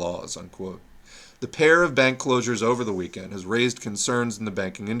securities laws, unquote. The pair of bank closures over the weekend has raised concerns in the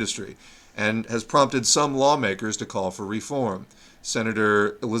banking industry and has prompted some lawmakers to call for reform.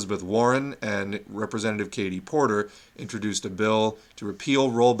 Senator Elizabeth Warren and Representative Katie Porter introduced a bill to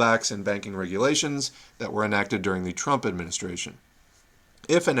repeal rollbacks in banking regulations that were enacted during the Trump administration.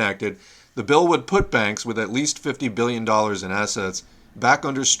 If enacted, the bill would put banks with at least $50 billion in assets back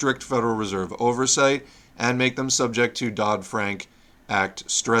under strict Federal Reserve oversight and make them subject to Dodd-Frank Act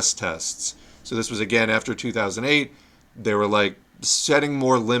stress tests. So this was again after 2008. They were setting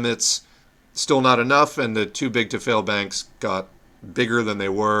more limits, still not enough, and the too big to fail banks got bigger than they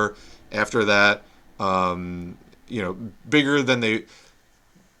were after that. Bigger than they...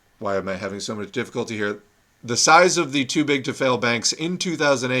 Why am I having so much difficulty here? The size of the too big to fail banks in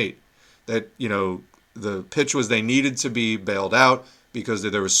 2008, that, the pitch was they needed to be bailed out because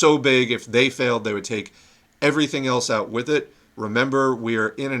they were so big, if they failed, they would take everything else out with it. Remember, we are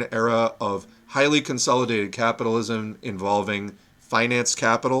in an era of highly consolidated capitalism involving finance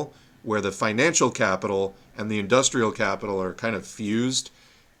capital, where the financial capital and the industrial capital are kind of fused.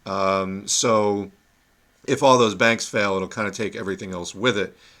 So if all those banks fail, it'll kind of take everything else with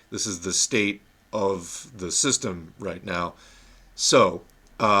it. This is the state of the system right now. So,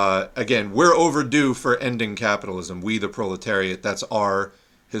 again, we're overdue for ending capitalism. We, the proletariat, that's our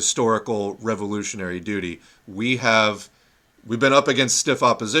historical revolutionary duty. We've been up against stiff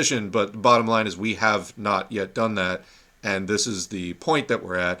opposition, but the bottom line is we have not yet done that. And this is the point that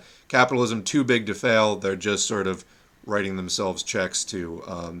we're at. Capitalism too big to fail. They're just sort of writing themselves checks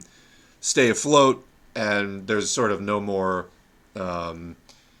to stay afloat. And there's sort of no more...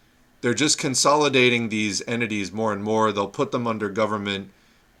 they're just consolidating these entities more and more. They'll put them under government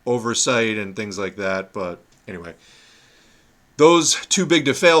oversight and things like that. But anyway, those too big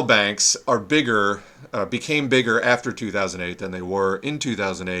to fail banks are became bigger after 2008 than they were in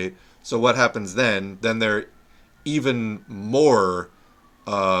 2008. So what happens then? Then they're even more,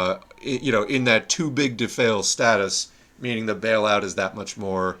 in that too big to fail status, meaning the bailout is that much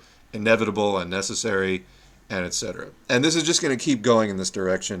more inevitable and necessary. and etc. And this is just going to keep going in this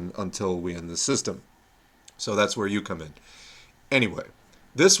direction until we end the system. So that's where you come in. Anyway,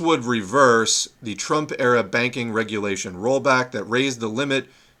 this would reverse the Trump-era banking regulation rollback that raised the limit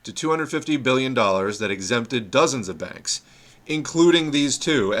to $250 billion that exempted dozens of banks, including these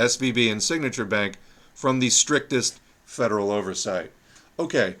two, SVB and Signature Bank, from the strictest federal oversight.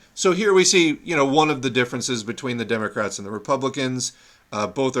 Okay, so here we see, one of the differences between the Democrats and the Republicans.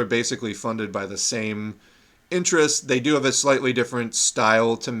 Both are basically funded by the same interests. They do have a slightly different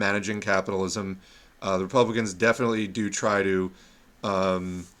style to managing capitalism. The Republicans definitely do try to,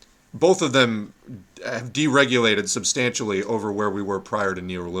 both of them have deregulated substantially over where we were prior to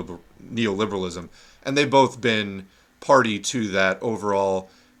neoliberalism. And they've both been party to that overall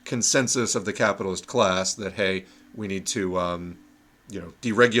consensus of the capitalist class that, hey, we need to,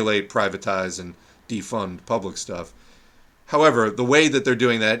 deregulate, privatize, and defund public stuff. However, the way that they're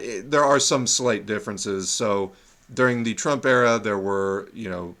doing that, there are some slight differences. So during the Trump era, there were,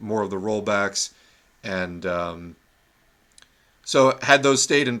 more of the rollbacks. And so had those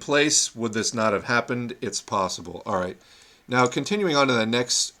stayed in place, would this not have happened? It's possible. All right. Now, continuing on to the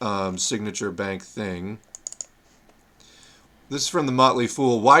next Signature Bank thing. This is from the Motley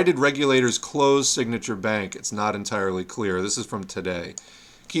Fool. Why did regulators close Signature Bank? It's not entirely clear. This is from today.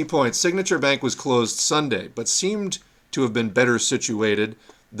 Key points. Signature Bank was closed Sunday, but seemed to have been better situated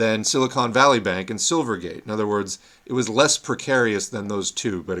than Silicon Valley Bank and Silvergate. In other words, it was less precarious than those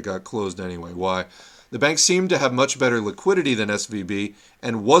two, but it got closed anyway. Why? The bank seemed to have much better liquidity than SVB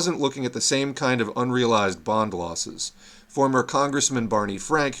and wasn't looking at the same kind of unrealized bond losses. Former Congressman Barney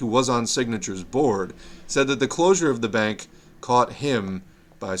Frank, who was on Signature's board, said that the closure of the bank caught him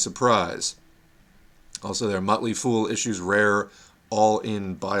by surprise. Also, their Motley Fool issues rare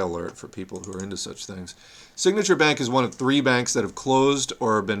all-in buy alert for people who are into such things. Signature Bank is one of 3 banks that have closed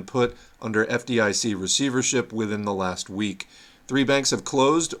or been put under FDIC receivership within the last week. 3 banks have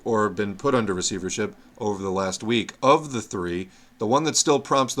closed or been put under receivership over the last week. Of the 3, the one that still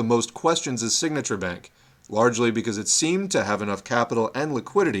prompts the most questions is Signature Bank, largely because it seemed to have enough capital and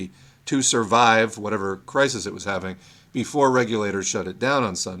liquidity to survive whatever crisis it was having before regulators shut it down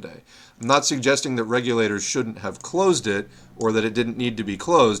on Sunday. I'm not suggesting that regulators shouldn't have closed it or that it didn't need to be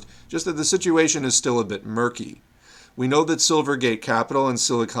closed, just that the situation is still a bit murky. We know that Silvergate Capital and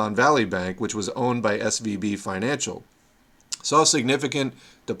Silicon Valley Bank, which was owned by SVB Financial, saw significant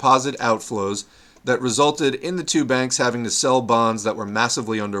deposit outflows that resulted in the 2 banks having to sell bonds that were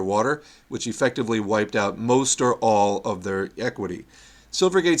massively underwater, which effectively wiped out most or all of their equity.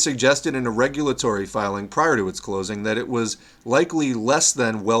 Silvergate suggested in a regulatory filing prior to its closing that it was likely less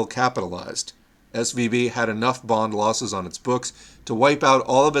than well capitalized. SVB had enough bond losses on its books to wipe out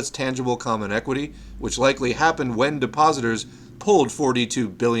all of its tangible common equity, which likely happened when depositors pulled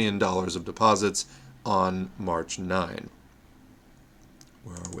 $42 billion of deposits on March 9.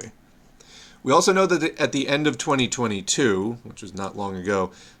 Where are we? We also know that at the end of 2022, which was not long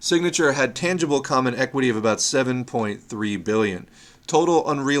ago, Signature had tangible common equity of about $7.3 billion. Total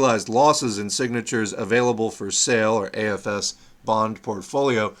unrealized losses in Signature's available for sale, or AFS, bond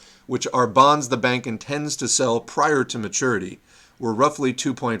portfolio, which are bonds the bank intends to sell prior to maturity, were roughly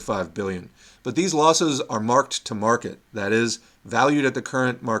 $2.5 billion. But these losses are marked to market, that is, valued at the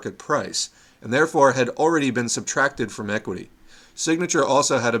current market price, and therefore had already been subtracted from equity. Signature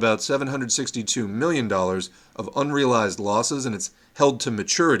also had about $762 million of unrealized losses in its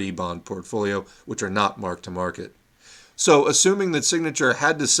held-to-maturity bond portfolio, which are not marked to market. So, assuming that Signature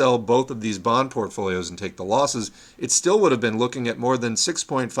had to sell both of these bond portfolios and take the losses, it still would have been looking at more than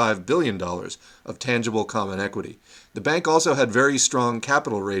 $6.5 billion of tangible common equity. The bank also had very strong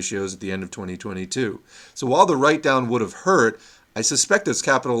capital ratios at the end of 2022. So while the write-down would have hurt, I suspect its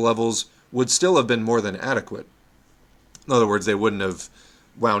capital levels would still have been more than adequate. In other words, they wouldn't have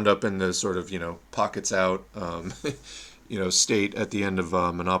wound up in the sort of, pockets out, state at the end of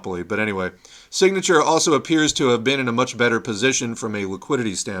Monopoly. But anyway, Signature also appears to have been in a much better position from a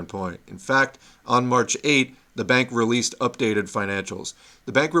liquidity standpoint. In fact, on March 8, the bank released updated financials.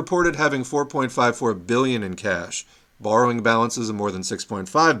 The bank reported having $4.54 billion in cash, borrowing balances of more than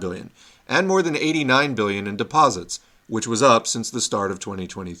 $6.5 billion, and more than $89 billion in deposits, which was up since the start of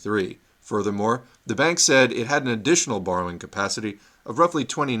 2023. Furthermore, the bank said it had an additional borrowing capacity of roughly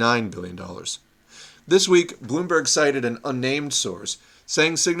 $29 billion. This week, Bloomberg cited an unnamed source,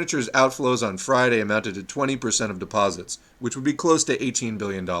 saying Signature's outflows on Friday amounted to 20% of deposits, which would be close to $18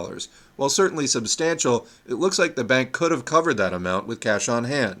 billion. While certainly substantial, it looks like the bank could have covered that amount with cash on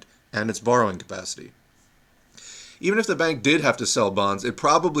hand and its borrowing capacity. Even if the bank did have to sell bonds, it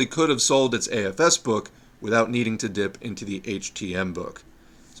probably could have sold its AFS book without needing to dip into the HTM book.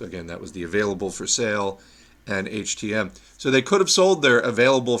 So again, that was the available for sale and HTM. So they could have sold their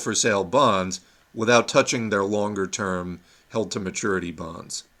available for sale bonds without touching their longer term held to maturity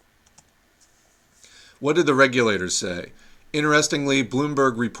bonds. What did the regulators say? Interestingly,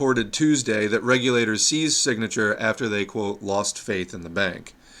 Bloomberg reported Tuesday that regulators seized Signature after they, quote, lost faith in the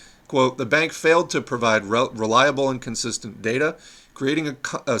bank. Quote, the bank failed to provide reliable and consistent data, creating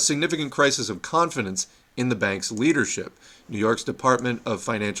a significant crisis of confidence in the bank's leadership, New York's Department of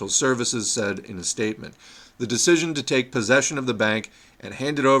Financial Services said in a statement. The decision to take possession of the bank and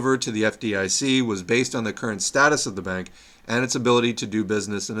hand it over to the FDIC was based on the current status of the bank and its ability to do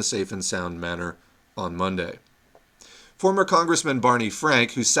business in a safe and sound manner on Monday. Former Congressman Barney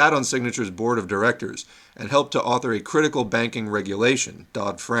Frank, who sat on Signature's board of directors and helped to author a critical banking regulation,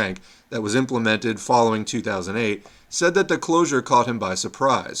 Dodd-Frank, that was implemented following 2008, said that the closure caught him by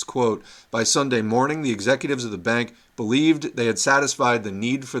surprise. Quote, by Sunday morning, the executives of the bank believed they had satisfied the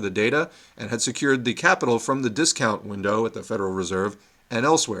need for the data and had secured the capital from the discount window at the Federal Reserve and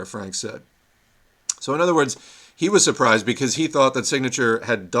elsewhere, Frank said. So in other words, he was surprised because he thought that Signature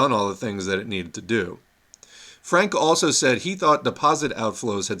had done all the things that it needed to do. Frank also said he thought deposit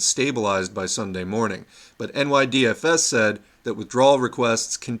outflows had stabilized by Sunday morning, but NYDFS said that withdrawal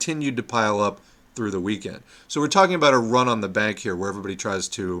requests continued to pile up through the weekend. So we're talking about a run on the bank here where everybody tries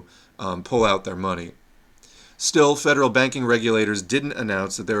to pull out their money. Still, federal banking regulators didn't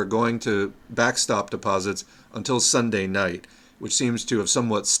announce that they were going to backstop deposits until Sunday night, which seems to have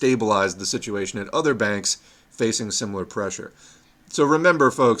somewhat stabilized the situation at other banks facing similar pressure. So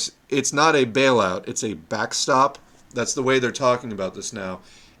remember, folks, it's not a bailout, it's a backstop. That's the way they're talking about this now.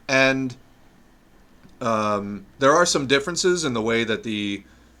 And there are some differences in the way that the,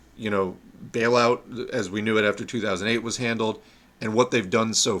 bailout, as we knew it after 2008, was handled and what they've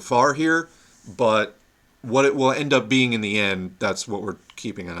done so far here. But what it will end up being in the end, that's what we're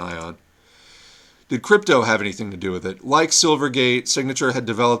keeping an eye on. Did crypto have anything to do with it? Like Silvergate, Signature had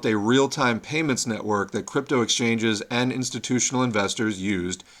developed a real-time payments network that crypto exchanges and institutional investors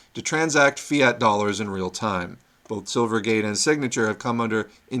used to transact fiat dollars in real time. Both Silvergate and Signature have come under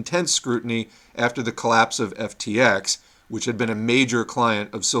intense scrutiny after the collapse of FTX, which had been a major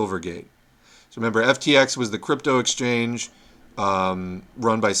client of Silvergate. So remember, FTX was the crypto exchange run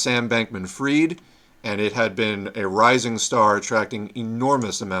by Sam Bankman-Fried, and it had been a rising star attracting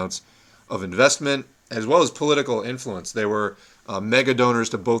enormous amounts of investment as well as political influence. They were mega donors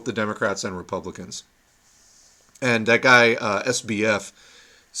to both the Democrats and Republicans. And that guy, SBF,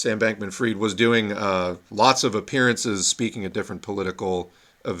 Sam Bankman-Fried, was doing lots of appearances speaking at different political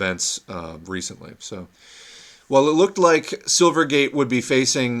events recently. So while it looked like Silvergate would be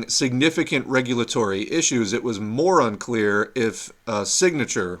facing significant regulatory issues, it was more unclear if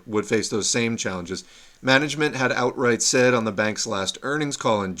Signature would face those same challenges. Management had outright said on the bank's last earnings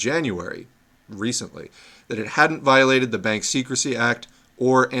call in January, recently, that it hadn't violated the Bank Secrecy Act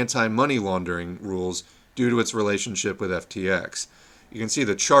or anti-money laundering rules due to its relationship with FTX. You can see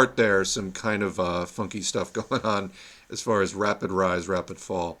the chart there, some kind of funky stuff going on as far as rapid rise, rapid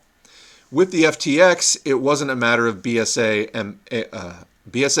fall. With the FTX, it wasn't a matter of BSA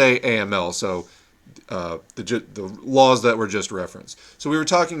AML, so the laws that were just referenced. So we were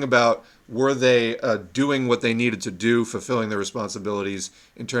talking about, were they doing what they needed to do, fulfilling their responsibilities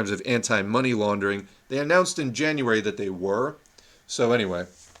in terms of anti-money laundering? They announced in January that they were. So anyway,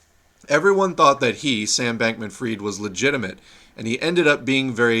 everyone thought that he, Sam Bankman-Fried, was legitimate, and he ended up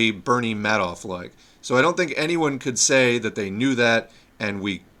being very Bernie Madoff-like. So I don't think anyone could say that they knew that and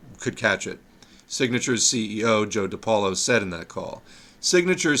we could catch it. Signature's CEO, Joe DiPaolo, said in that call.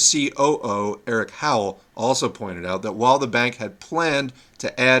 Signature's COO, Eric Howell, also pointed out that while the bank had planned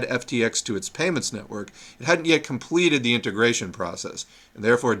to add FTX to its payments network, it hadn't yet completed the integration process, and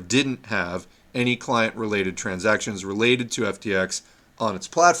therefore didn't have any client-related transactions related to FTX on its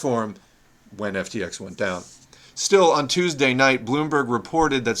platform when FTX went down. Still, on Tuesday night, Bloomberg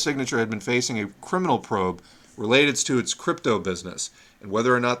reported that Signature had been facing a criminal probe related to its crypto business and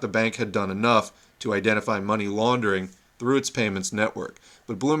whether or not the bank had done enough to identify money laundering through its payments network.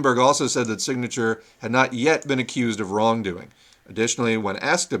 But Bloomberg also said that Signature had not yet been accused of wrongdoing. Additionally, when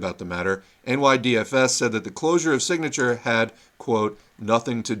asked about the matter, NYDFS said that the closure of Signature had, quote,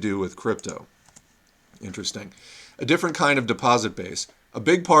 nothing to do with crypto. Interesting. A different kind of deposit base. A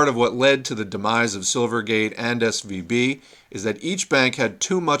big part of what led to the demise of Silvergate and SVB is that each bank had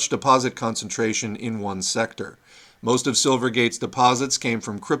too much deposit concentration in one sector. Most of Silvergate's deposits came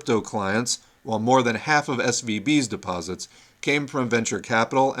from crypto clients, while more than half of SVB's deposits came from venture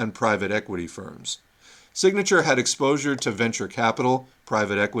capital and private equity firms. Signature had exposure to venture capital,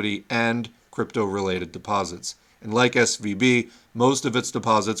 private equity, and crypto-related deposits. and like SVB, most of its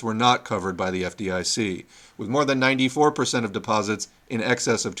deposits were not covered by the FDIC, with more than 94% of deposits in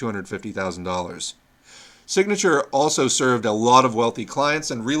excess of $250,000. Signature also served a lot of wealthy clients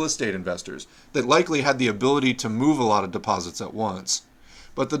and real estate investors that likely had the ability to move a lot of deposits at once.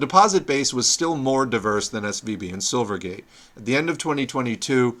 But the deposit base was still more diverse than SVB and Silvergate. At the end of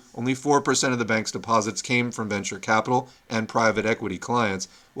 2022, only 4% of the bank's deposits came from venture capital and private equity clients,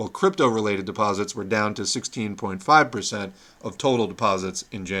 while crypto-related deposits were down to 16.5% of total deposits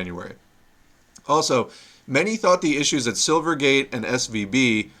in January. Also, many thought the issues at Silvergate and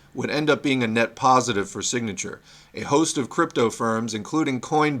SVB would end up being a net positive for Signature. A host of crypto firms, including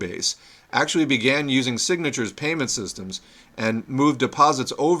Coinbase, actually began using Signature's payment systems and moved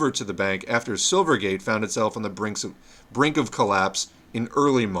deposits over to the bank after Silvergate found itself on the brink of collapse in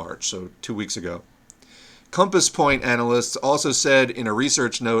early March, so 2 weeks ago. Compass Point analysts also said in a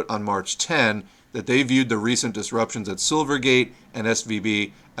research note on March 10 that they viewed the recent disruptions at Silvergate and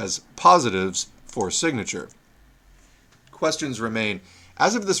SVB as positives for Signature. Questions remain.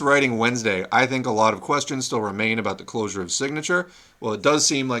 As of this writing Wednesday, I think a lot of questions still remain about the closure of Signature. Well, it does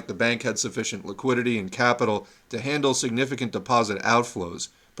seem like the bank had sufficient liquidity and capital to handle significant deposit outflows.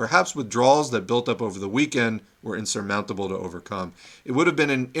 Perhaps withdrawals that built up over the weekend were insurmountable to overcome. It would have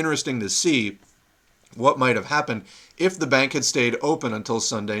been interesting to see what might have happened if the bank had stayed open until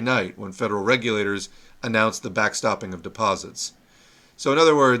Sunday night, when federal regulators announced the backstopping of deposits. So in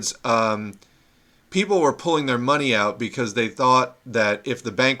other words, people were pulling their money out because they thought that if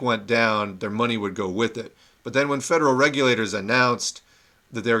the bank went down, their money would go with it. But then when federal regulators announced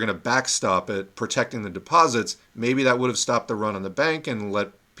that they were going to backstop it, protecting the deposits, maybe that would have stopped the run on the bank and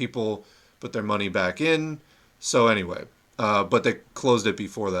let people put their money back in. So anyway, but they closed it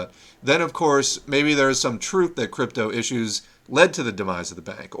before that. Then, of course, maybe there is some truth that crypto issues led to the demise of the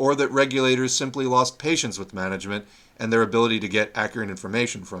bank, or that regulators simply lost patience with management and their ability to get accurate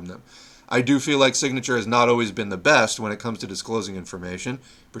information from them. I do feel like Signature has not always been the best when it comes to disclosing information,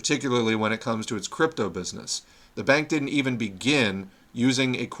 particularly when it comes to its crypto business. The bank didn't even begin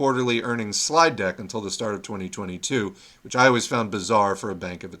using a quarterly earnings slide deck until the start of 2022, which I always found bizarre for a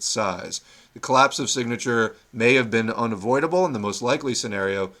bank of its size. The collapse of Signature may have been unavoidable, and the most likely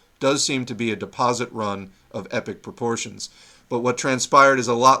scenario does seem to be a deposit run of epic proportions. But what transpired is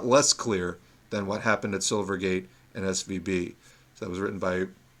a lot less clear than what happened at Silvergate and SVB. So that was written by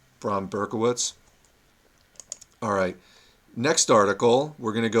Bram Berkowitz. All right, next article,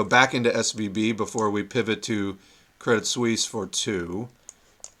 we're going to go back into SVB before we pivot to Credit Suisse for 2.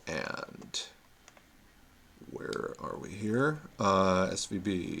 And where are we here?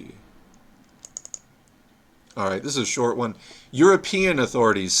 SVB. All right, this is a short one. European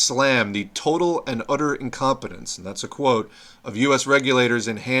authorities slam the total and utter incompetence, and that's a quote, of U.S. regulators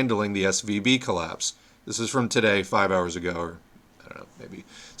in handling the SVB collapse. This is from today, 5 hours ago, or I don't know, maybe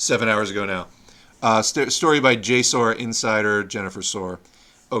 7 hours ago now. Story by JSOR insider Jennifer Soar.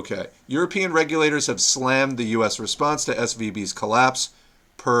 Okay, European regulators have slammed the U.S. response to SVB's collapse,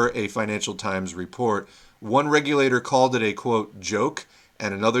 per a Financial Times report. One regulator called it a, quote, joke,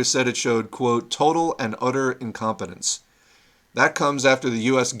 and another said it showed, quote, total and utter incompetence. That comes after the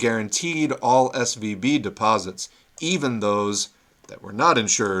U.S. guaranteed all SVB deposits, even those that were not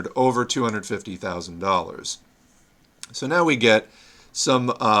insured over $250,000. So now we get some,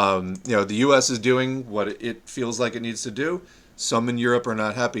 the U.S. is doing what it feels like it needs to do. Some in Europe are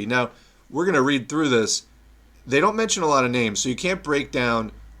not happy. Now, we're going to read through this. They don't mention a lot of names, so you can't break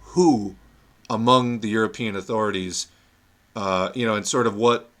down who among the European authorities, and sort of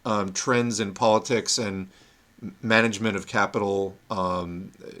what trends in politics and management of capital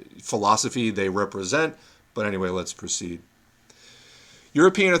philosophy they represent. But anyway, let's proceed.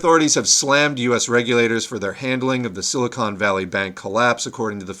 European authorities have slammed U.S. regulators for their handling of the Silicon Valley Bank collapse,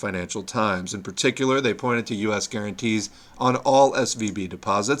 according to the Financial Times. In particular, they pointed to U.S. guarantees on all SVB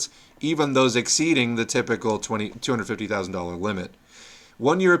deposits, even those exceeding the typical $250,000 limit.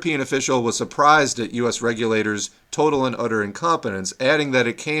 One European official was surprised at U.S. regulators' total and utter incompetence, adding that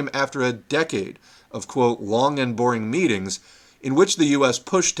it came after a decade of, quote, long and boring meetings in which the U.S.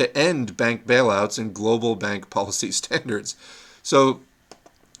 pushed to end bank bailouts and global bank policy standards. So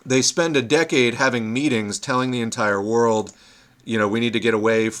they spend a decade having meetings telling the entire world, we need to get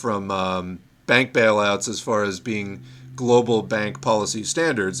away from bank bailouts as far as being global bank policy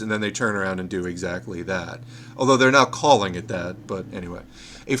standards, and then they turn around and do exactly that. Although they're not calling it that, but anyway.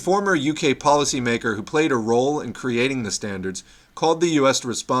 A former UK policymaker who played a role in creating the standards called the U.S.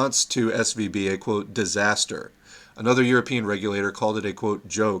 response to SVB a, quote, disaster. Another European regulator called it a, quote,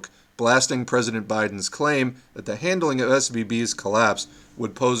 joke, blasting President Biden's claim that the handling of SVB's collapse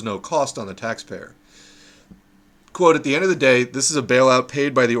would pose no cost on the taxpayer. quote, "At the end of the day, this is a bailout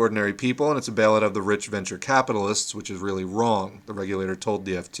paid by the ordinary people, and it's a bailout of the rich venture capitalists, which is really wrong," the regulator told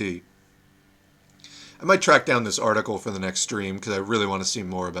the FT. I might track down this article for the next stream because I really want to see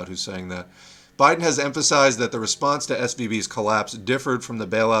more about who's saying that. Biden has emphasized that the response to SVB's collapse differed from the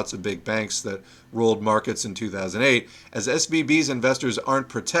bailouts of big banks that ruled markets in 2008, as SVB's investors aren't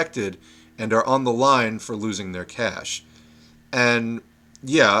protected and are on the line for losing their cash. And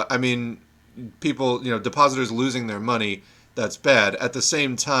yeah, I mean, people, depositors losing their money, that's bad. At the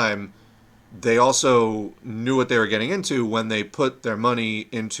same time, they also knew what they were getting into when they put their money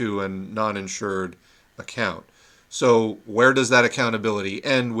into a non-insured account. So where does that accountability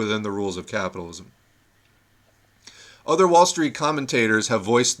end within the rules of capitalism? Other Wall Street commentators have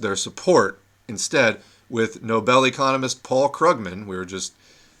voiced their support instead, with Nobel economist Paul Krugman, we were just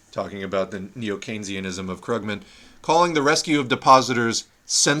talking about the neo-Keynesianism of Krugman, calling the rescue of depositors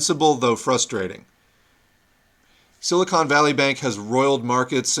sensible though frustrating. Silicon Valley Bank has roiled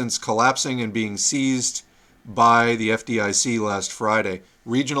markets since collapsing and being seized by the FDIC last Friday.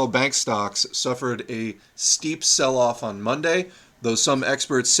 Regional bank stocks suffered a steep sell-off on Monday, though some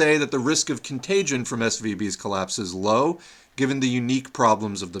experts say that the risk of contagion from SVB's collapse is low, given the unique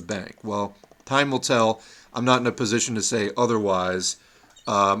problems of the bank. Well, time will tell. I'm not in a position to say otherwise.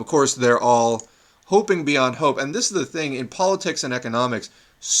 Of course, they're all hoping beyond hope. And this is the thing, in politics and economics,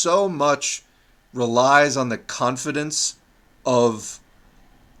 so much relies on the confidence of,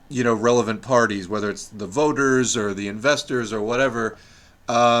 relevant parties, whether it's the voters or the investors or whatever.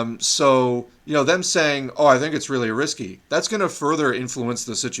 So, them saying, oh, I think it's really risky, that's going to further influence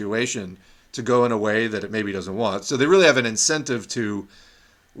the situation to go in a way that it maybe doesn't want. So they really have an incentive to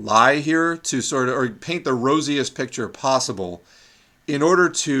lie here, to sort of, or paint the rosiest picture possible in order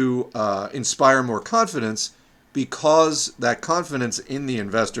to inspire more confidence, because that confidence in the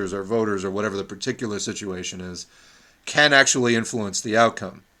investors or voters or whatever the particular situation is can actually influence the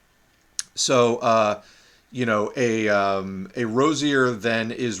outcome. So, a rosier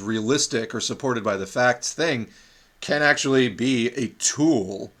than is realistic or supported by the facts thing can actually be a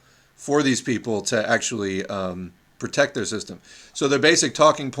tool for these people to actually protect their system. So their basic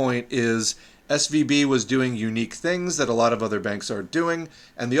talking point is SVB was doing unique things that a lot of other banks aren't doing,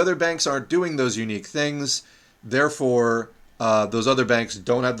 and the other banks aren't doing those unique things. Therefore, those other banks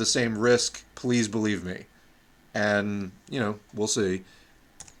don't have the same risk. Please believe me. And, we'll see.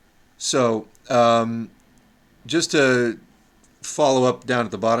 So, just to follow up down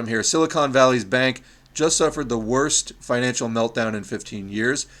at the bottom here, Silicon Valley's bank just suffered the worst financial meltdown in 15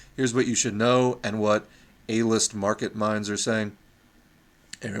 years. Here's what you should know and what A-list market minds are saying.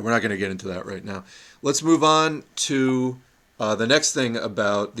 Anyway, we're not going to get into that right now. Let's move on to the next thing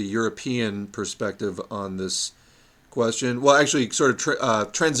about the European perspective on this question. Well, actually, sort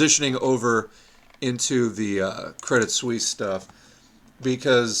of transitioning over into the Credit Suisse stuff.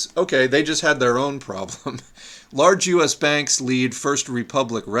 Because, okay, they just had their own problem. Large U.S. banks lead First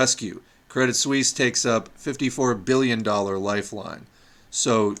Republic rescue. Credit Suisse takes up $54 billion lifeline.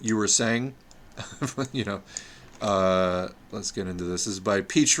 So you were saying, let's get into this. This is by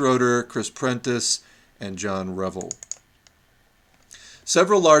Pete Schroeder, Chris Prentice, and John Revel.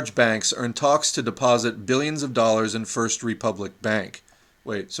 Several large banks are in talks to deposit billions of dollars in First Republic Bank.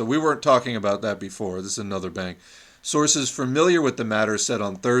 Wait, so we weren't talking about that before. This is another bank. Sources familiar with the matter said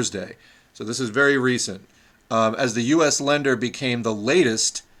on Thursday. So this is very recent. As the U.S. lender became the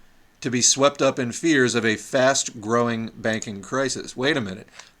latest to be swept up in fears of a fast-growing banking crisis. Wait a minute.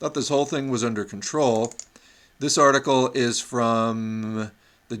 I thought this whole thing was under control. This article is from,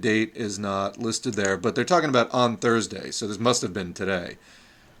 the date is not listed there, but they're talking about on Thursday, so this must have been today.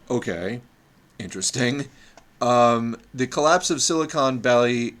 Okay, interesting. The collapse of Silicon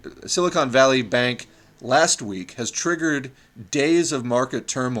Valley Bank last week has triggered days of market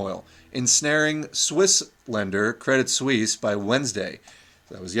turmoil, ensnaring Swiss lender Credit Suisse by Wednesday,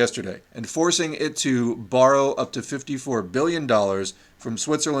 that was yesterday, and forcing it to borrow up to $54 billion from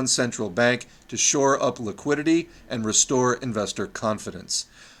Switzerland's central bank to shore up liquidity and restore investor confidence.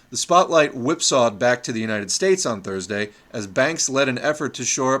 The spotlight whipsawed back to the United States on Thursday as banks led an effort to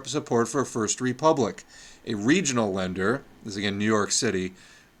shore up support for First Republic, a regional lender, this is again New York City,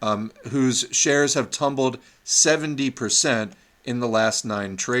 whose shares have tumbled 70% in the last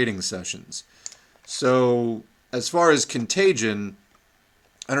 9 trading sessions. So as far as contagion,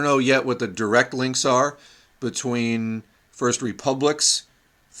 I don't know yet what the direct links are between First Republic's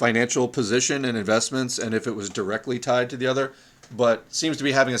financial position and investments and if it was directly tied to the other, but seems to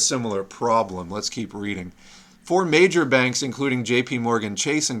be having a similar problem. Let's keep reading. 4 major banks, including J.P. Morgan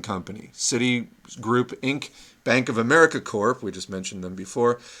Chase & Company, Citigroup Inc., Bank of America Corp., we just mentioned them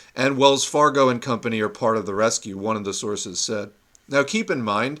before, and Wells Fargo and Company are part of the rescue, one of the sources said. Now keep in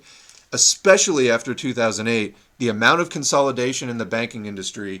mind, especially after 2008, the amount of consolidation in the banking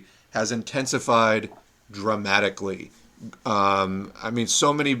industry has intensified dramatically.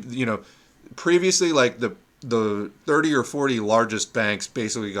 So many, previously, like the 30 or 40 largest banks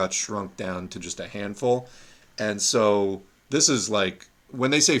basically got shrunk down to just a handful. And so this is like,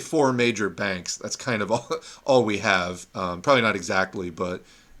 when they say four major banks, that's kind of all we have. Probably not exactly, but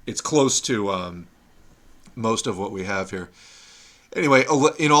it's close to most of what we have here. Anyway,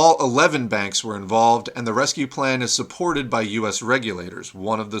 in all, 11 banks were involved, and the rescue plan is supported by U.S. regulators,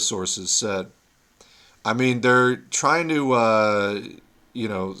 one of the sources said. I mean, they're trying to,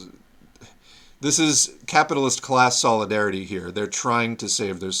 this is capitalist class solidarity here. They're trying to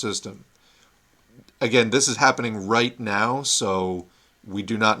save their system. Again, this is happening right now, so we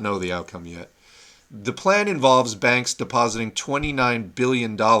do not know the outcome yet. The plan involves banks depositing $29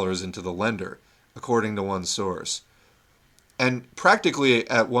 billion into the lender, according to one source. And practically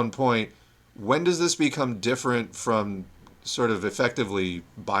at one point, when does this become different from sort of effectively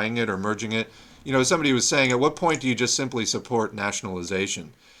buying it or merging it? Somebody was saying, at what point do you just simply support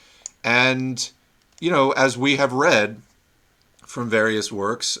nationalization? And, as we have read from various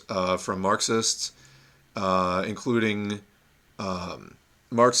works from Marxists, including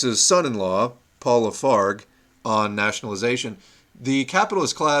Marx's son-in-law, Paul Lafargue, on nationalization, the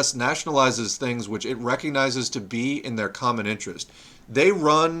capitalist class nationalizes things which it recognizes to be in their common interest. They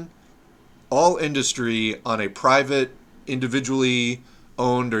run all industry on a private, individually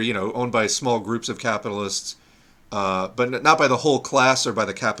owned, or owned by small groups of capitalists, but not by the whole class or by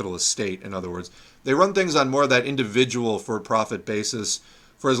the capitalist state. In other words, they run things on more of that individual for-profit basis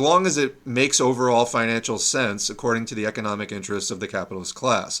for as long as it makes overall financial sense according to the economic interests of the capitalist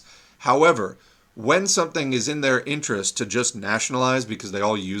class. However, when something is in their interest to just nationalize because they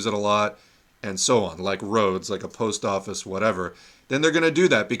all use it a lot and so on, like roads, like a post office, whatever, then they're going to do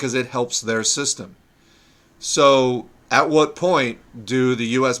that because it helps their system. So at what point do the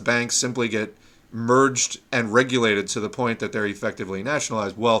U.S. banks simply get merged and regulated to the point that they're effectively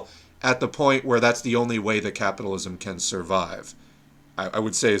nationalized? Well, at the point where that's the only way that capitalism can survive, I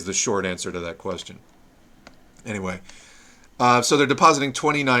would say, is the short answer to that question. Anyway, so they're depositing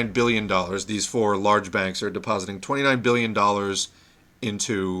 $29 billion. These four large banks are depositing $29 billion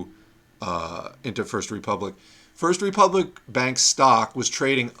into First Republic. First Republic Bank's stock was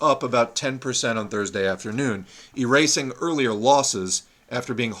trading up about 10% on Thursday afternoon, erasing earlier losses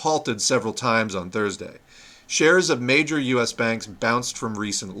after being halted several times on Thursday. Shares of major U.S. banks bounced from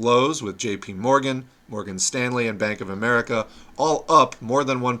recent lows, with J.P. Morgan, Morgan Stanley, and Bank of America all up more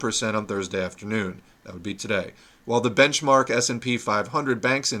than 1% on Thursday afternoon. That would be today. While the benchmark S&P 500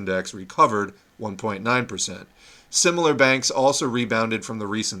 Banks Index recovered 1.9%. Similar banks also rebounded from the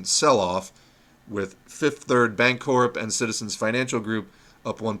recent sell-off, with Fifth Third Bancorp and Citizens Financial Group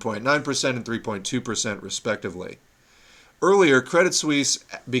up 1.9% and 3.2% respectively. Earlier, Credit Suisse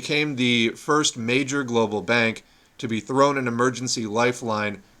became the first major global bank to be thrown an emergency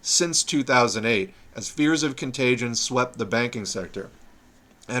lifeline since 2008, as fears of contagion swept the banking sector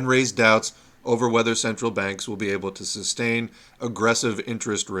and raised doubts over whether central banks will be able to sustain aggressive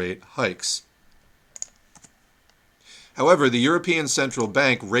interest rate hikes. However, the European Central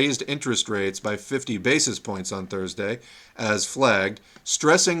Bank raised interest rates by 50 basis points on Thursday, as flagged,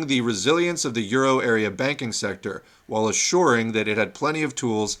 stressing the resilience of the euro area banking sector while assuring that it had plenty of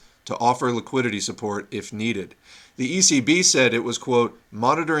tools to offer liquidity support if needed. The ECB said it was, quote,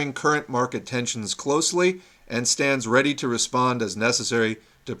 monitoring current market tensions closely and stands ready to respond as necessary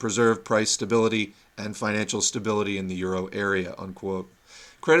to preserve price stability and financial stability in the euro area, unquote.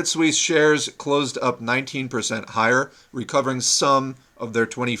 Credit Suisse shares closed up 19% higher, recovering some of their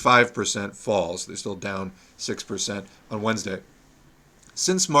 25% falls. They're still down 6% on Wednesday.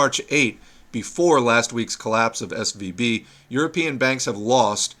 Since March 8, before last week's collapse of SVB, European banks have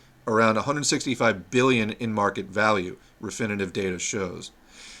lost around $165 billion in market value, Refinitiv data shows.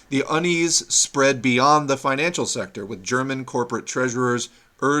 The unease spread beyond the financial sector, with German corporate treasurers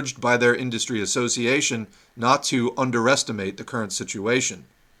urged by their industry association not to underestimate the current situation.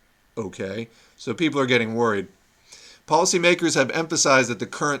 Okay, so people are getting worried. Policymakers have emphasized that the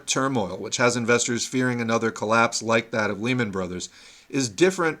current turmoil, which has investors fearing another collapse like that of Lehman Brothers, is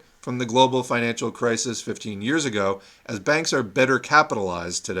different from the global financial crisis 15 years ago, as banks are better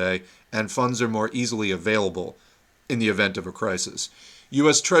capitalized today and funds are more easily available in the event of a crisis.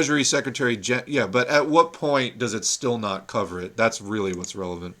 U.S. Treasury Secretary, but at what point does it still not cover it? That's really what's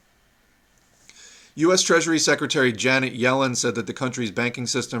relevant. U.S. Treasury Secretary Janet Yellen said that the country's banking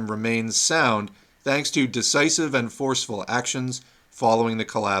system remains sound thanks to decisive and forceful actions following the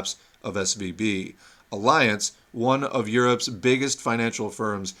collapse of SVB. Alliance, one of Europe's biggest financial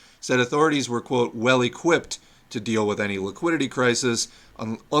firms, said authorities were, quote, well equipped to deal with any liquidity crisis,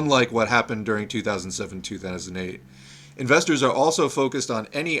 unlike what happened during 2007-2008. Investors are also focused on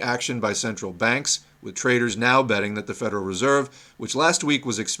any action by central banks, with traders now betting that the Federal Reserve, which last week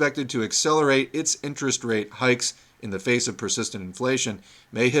was expected to accelerate its interest rate hikes in the face of persistent inflation,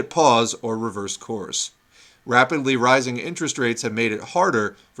 may hit pause or reverse course. Rapidly rising interest rates have made it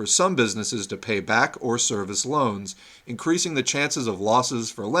harder for some businesses to pay back or service loans, increasing the chances of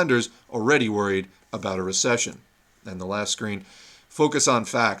losses for lenders already worried about a recession. And the last screen, focus on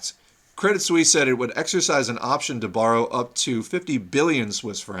facts. Credit Suisse said it would exercise an option to borrow up to 50 billion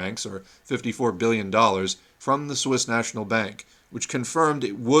Swiss francs, or $54 billion, from the Swiss National Bank, which confirmed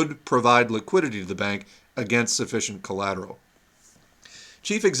it would provide liquidity to the bank against sufficient collateral.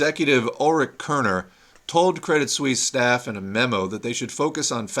 Chief Executive Ulrich Körner told Credit Suisse staff in a memo that they should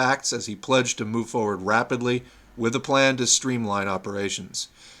focus on facts as he pledged to move forward rapidly with a plan to streamline operations.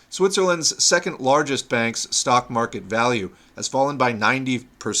 Switzerland's second largest bank's stock market value has fallen by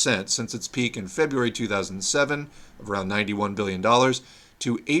 90% since its peak in February 2007 of around $91 billion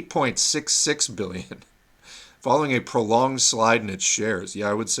to $8.66 billion, following a prolonged slide in its shares. Yeah,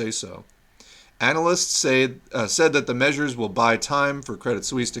 I would say so. Analysts said that the measures will buy time for Credit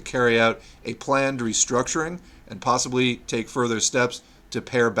Suisse to carry out a planned restructuring and possibly take further steps to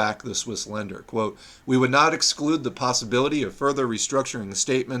pare back the Swiss lender. Quote, we would not exclude the possibility of further restructuring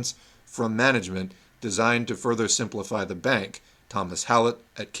statements from management designed to further simplify the bank, Thomas Hallett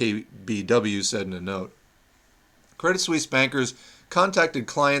at KBW said in a note. Credit Suisse bankers contacted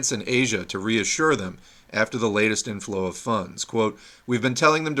clients in Asia to reassure them after the latest inflow of funds. Quote, we've been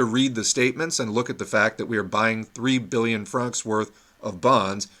telling them to read the statements and look at the fact that we are buying 3 billion francs worth of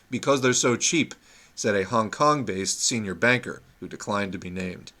bonds because they're so cheap, said a Hong Kong-based senior banker who declined to be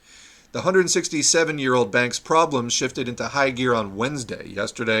named. The 167-year-old bank's problems shifted into high gear on Wednesday,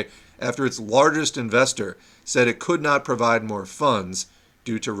 yesterday, after its largest investor said it could not provide more funds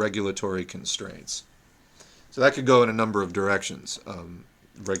due to regulatory constraints. So that could go in a number of directions.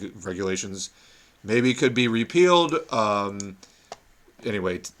 Regulations maybe could be repealed.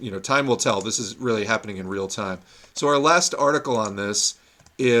 Anyway, time will tell. This is really happening in real time. So our last article on this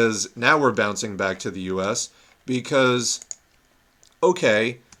is, now we're bouncing back to the U.S. because,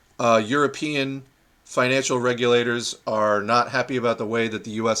 European financial regulators are not happy about the way that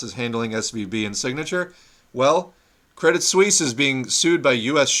the U.S. is handling SVB and Signature. Well, Credit Suisse is being sued by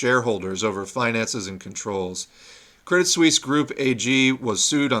U.S. shareholders over finances and controls. Credit Suisse Group AG was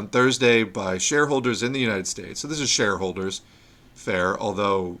sued on Thursday by shareholders in the United States. So this is shareholders, fair,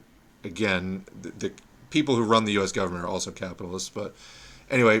 although, again, the people who run the U.S. government are also capitalists. But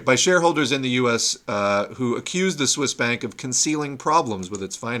anyway, by shareholders in the U.S. Who accused the Swiss bank of concealing problems with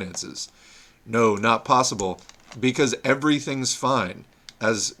its finances. No, not possible, because everything's fine,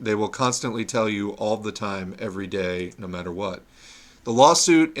 as they will constantly tell you all the time, every day, no matter what. The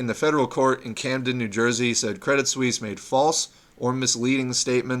lawsuit in the federal court in Camden, New Jersey, said Credit Suisse made false or misleading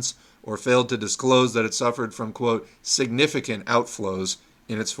statements or failed to disclose that it suffered from, quote, significant outflows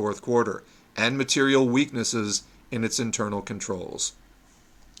in its fourth quarter and material weaknesses in its internal controls.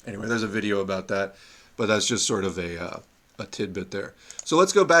 Anyway, there's a video about that, but that's just sort of a tidbit there. So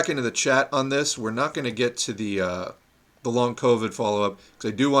let's go back into the chat on this. We're not going to get to the long COVID follow-up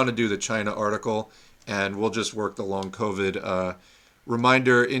because I do want to do the China article, and we'll just work the long COVID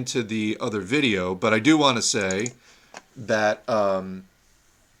reminder into the other video. But I do want to say that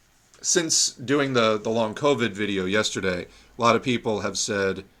since doing the long COVID video yesterday, a lot of people have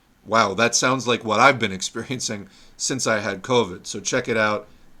said, wow, that sounds like what I've been experiencing since I had COVID. So check it out.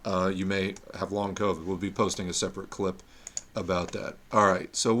 You may have long COVID. We'll be posting a separate clip about that. All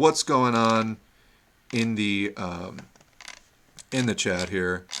right. So what's going on in the chat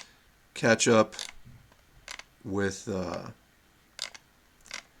here? Catch up with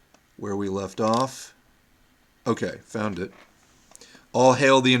where we left off. Okay, found it. All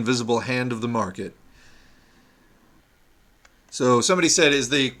hail the invisible hand of the market. So somebody said, is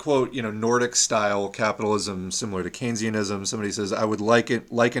the, quote, Nordic style capitalism similar to Keynesianism? Somebody says, I would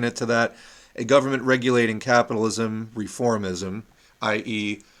liken it to that. A government regulating capitalism, reformism,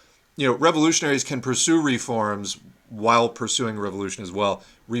 i.e., revolutionaries can pursue reforms while pursuing revolution as well.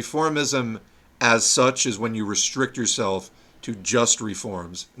 Reformism as such is when you restrict yourself to just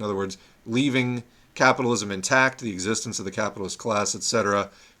reforms. In other words, leaving capitalism intact, the existence of the capitalist class, etc.,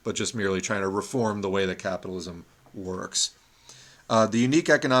 but just merely trying to reform the way that capitalism works. The unique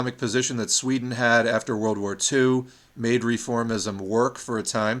economic position that Sweden had after World War II made reformism work for a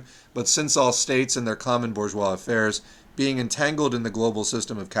time, but since all states and their common bourgeois affairs being entangled in the global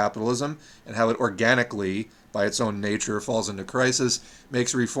system of capitalism and how it organically, by its own nature, falls into crisis,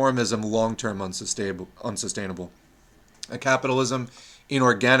 makes reformism long-term unsustainable. A capitalism in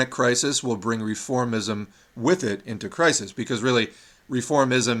organic crisis will bring reformism with it into crisis, because really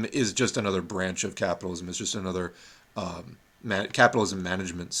reformism is just another branch of capitalism. It's just another capitalism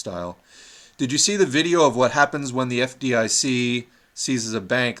management style. Did you see the video of what happens when the FDIC seizes a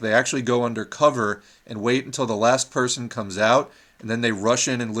bank? They actually go undercover and wait until the last person comes out, and then they rush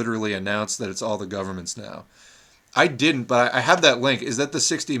in and literally announce that it's all the government's now. I didn't, but I have that link. Is that the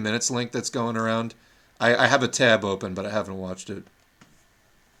 60 Minutes link that's going around? I have a tab open, but I haven't watched it.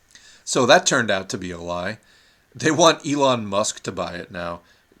 So that turned out to be a lie. They want Elon Musk to buy it now,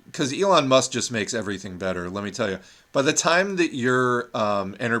 because Elon Musk just makes everything better. Let me tell you, by the time that your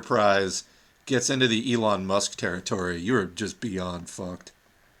enterprise gets into the Elon Musk territory, you're just beyond fucked.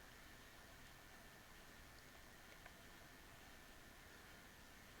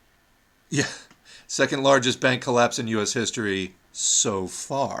 Yeah. Second largest bank collapse in U.S. history so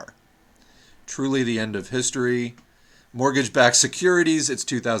far. Truly the end of history. Mortgage-backed securities, it's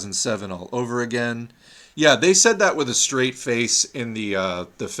 2007 all over again. Yeah, they said that with a straight face in the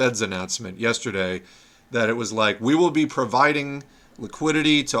Fed's announcement yesterday, that it was like, we will be providing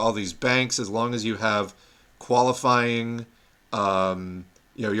liquidity to all these banks as long as you have qualifying,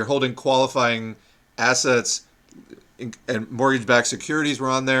 you're holding qualifying assets, and mortgage-backed securities were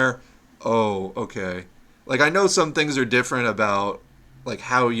on there. Oh, okay. Like, I know some things are different about like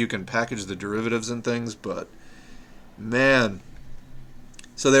how you can package the derivatives and things, but man.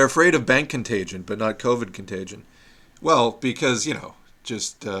 So they're afraid of bank contagion, but not COVID contagion. Well, because,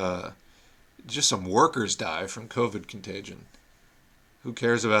 just some workers die from COVID contagion. Who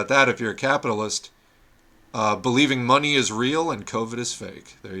cares about that if you're a capitalist? Believing money is real and COVID is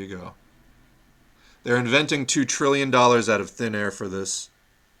fake. There you go. They're inventing $2 trillion out of thin air for this.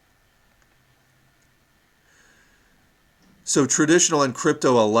 So traditional and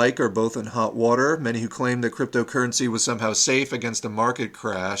crypto alike are both in hot water. Many who claim that cryptocurrency was somehow safe against a market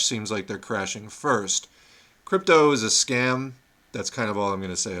crash seems like they're crashing first. Crypto is a scam. That's kind of all I'm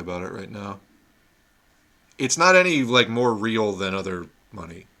going to say about it right now. It's not any more real than other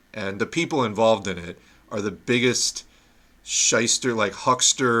money. And the people involved in it are the biggest shyster,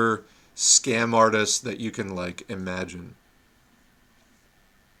 huckster, scam artists that you can imagine.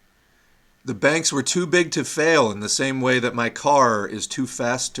 The banks were too big to fail in the same way that my car is too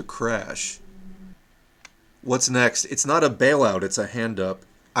fast to crash. What's next? It's not a bailout, it's a hand up.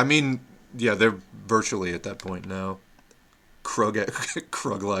 I mean, yeah, they're virtually at that point now. Krug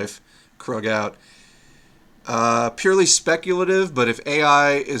life. Krug out. Purely speculative, but if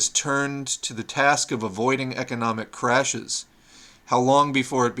AI is turned to the task of avoiding economic crashes, how long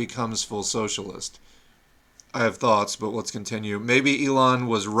before it becomes full socialist? I have thoughts, but let's continue. Maybe Elon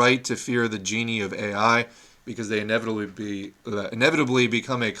was right to fear the genie of AI because they inevitably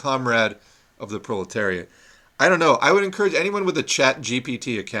become a comrade of the proletariat. I don't know. I would encourage anyone with a Chat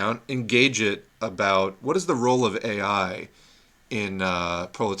GPT account, engage it about what is the role of AI in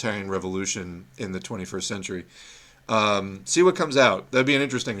proletarian revolution in the 21st century. See what comes out. That'd be an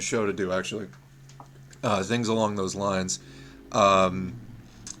interesting show to do, actually. Things along those lines.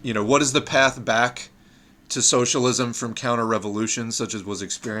 What is the path back to socialism from counter-revolution such as was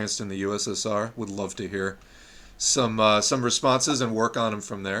experienced in the USSR? Would love to hear some responses and work on them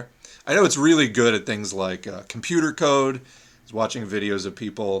from there. I know it's really good at things like computer code. I was watching videos of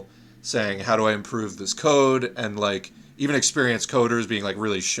people saying, how do I improve this code? And even experienced coders being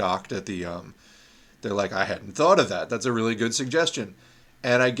really shocked at the, they're like, I hadn't thought of that. That's a really good suggestion.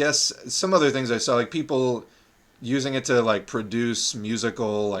 And I guess some other things I saw, people using it to produce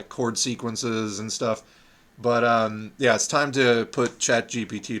musical chord sequences and stuff. But yeah, it's time to put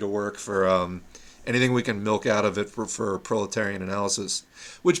ChatGPT to work for anything we can milk out of it for proletarian analysis.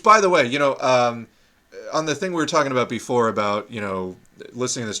 Which, by the way, on the thing we were talking about before about,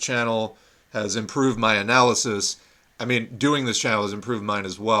 listening to this channel has improved my analysis. I mean, doing this channel has improved mine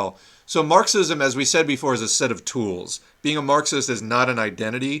as well. So Marxism, as we said before, is a set of tools. Being a Marxist is not an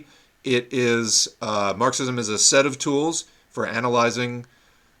identity. It is, Marxism is a set of tools for analyzing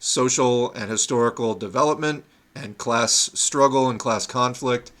social and historical development and class struggle and class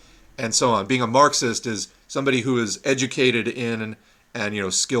conflict and so on. Being a Marxist is somebody who is educated in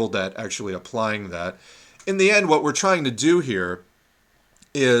and skilled at actually applying that. In the end, what we're trying to do here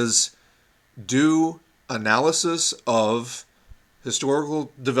is do analysis of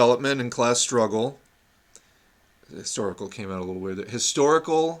historical development and class struggle, Historical came out a little weird.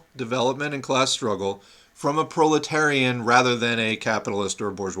 Historical development and class struggle from a proletarian rather than a capitalist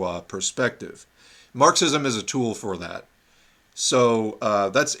or bourgeois perspective. Marxism is a tool for that. So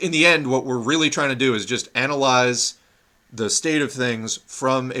that's, in the end, what we're really trying to do is just analyze the state of things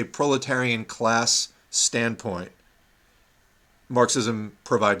from a proletarian class standpoint. Marxism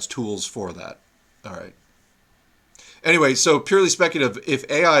provides tools for that. All right. Anyway, so purely speculative, if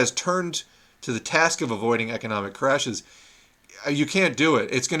AI is turned to the task of avoiding economic crashes, you can't do it.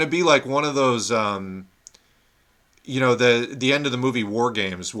 It's going to be like one of those, the end of the movie War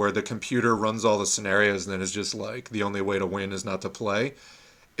Games, where the computer runs all the scenarios and then is just like, the only way to win is not to play.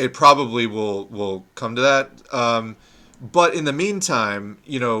 It probably will come to that. But in the meantime,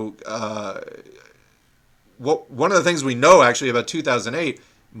 one of the things we know actually about 2008,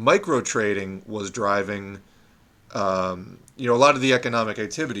 micro trading was driving a lot of the economic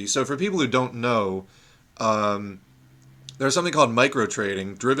activity. So for people who don't know, there's something called micro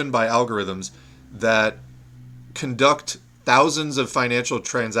trading driven by algorithms that conduct thousands of financial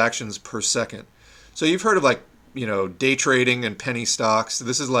transactions per second. So you've heard of day trading and penny stocks.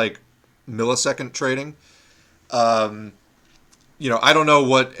 This is like millisecond trading. I don't know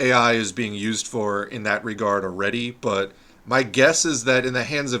what AI is being used for in that regard already, but my guess is that in the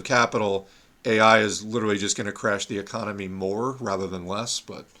hands of capital, AI is literally just going to crash the economy more rather than less,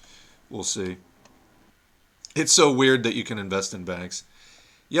 but we'll see. It's so weird that you can invest in banks.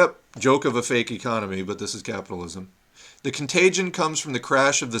 Yep, joke of a fake economy, but this is capitalism. The contagion comes from the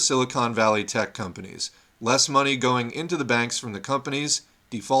crash of the Silicon Valley tech companies. Less money going into the banks from the companies,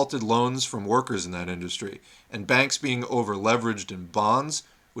 defaulted loans from workers in that industry, and banks being over-leveraged in bonds,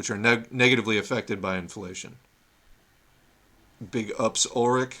 which are negatively affected by inflation. Big ups,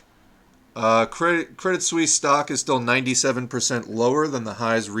 Ulrich. Credit Suisse stock is still 97% lower than the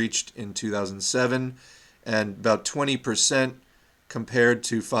highs reached in 2007, and about 20% compared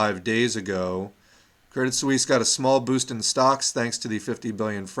to 5 days ago. Credit Suisse got a small boost in stocks thanks to the 50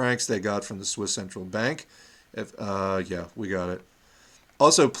 billion francs they got from the Swiss Central Bank. Yeah, we got it.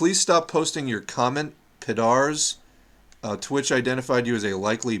 Also, please stop posting your comment, Pidars. Twitch identified you as a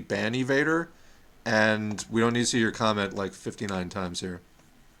likely ban evader, and we don't need to see your comment like 59 times here.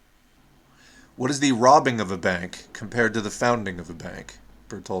 What is the robbing of a bank compared to the founding of a bank?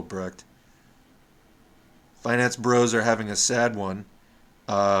 Bertolt Brecht. Finance bros are having a sad one.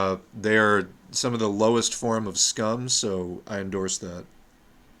 They are some of the lowest form of scum, so I endorse that.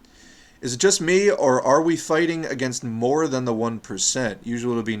 Is it just me, or are we fighting against more than the 1%?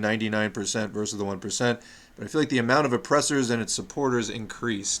 Usually it'll be 99% versus the 1%, but I feel like the amount of oppressors and its supporters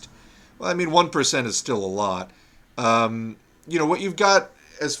increased. Well, I mean, 1% is still a lot. What you've got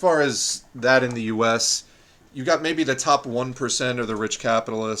as far as that in the U.S., you've got maybe the top 1% are the rich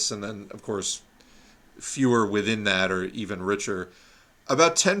capitalists, and then, of course, fewer within that are even richer.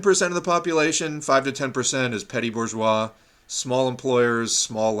 About 10% of the population, 5 to 10%, is petty bourgeois, small employers,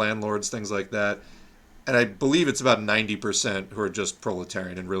 small landlords, things like that. And I believe it's about 90% who are just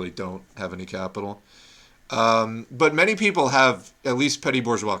proletarian and really don't have any capital. But many people have at least petty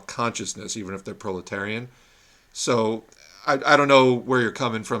bourgeois consciousness, even if they're proletarian. So I don't know where you're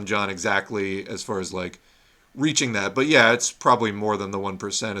coming from, John, exactly as far as like reaching that. But yeah, it's probably more than the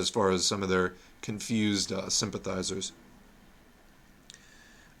 1% as far as some of their confused sympathizers.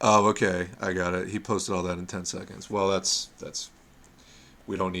 Oh, okay, I got it. He posted all that in 10 seconds. Well, that's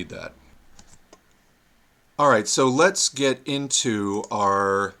we don't need that. All right, so let's get into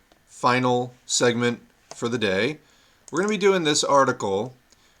our final segment for the day. We're going to be doing this article,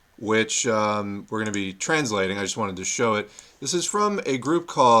 which we're going to be translating. I just wanted to show it. This is from a group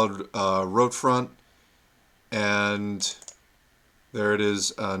called Rotefront, and there it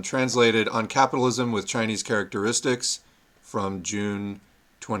is, translated on Capitalism with Chinese Characteristics from June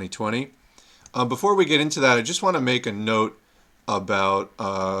 2020. Before we get into that, I just want to make a note about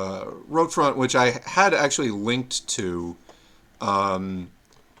Rotefront, which I had actually linked to.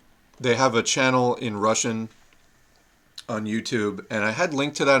 They have a channel in Russian on YouTube, and I had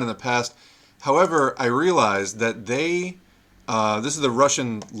linked to that in the past. However, I realized that this is the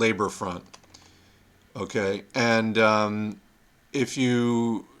Russian Labor Front. Okay, and if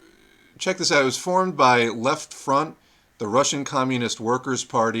you check this out, it was formed by Left Front, the Russian Communist Workers'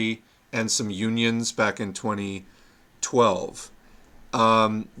 Party, and some unions back in 2012.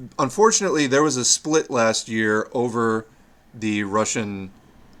 Unfortunately, there was a split last year over the Russian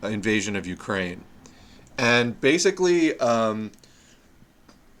invasion of Ukraine. And basically,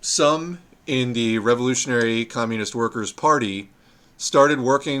 some in the Revolutionary Communist Workers' Party started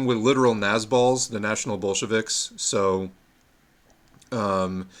working with literal Nazbols, the National Bolsheviks. So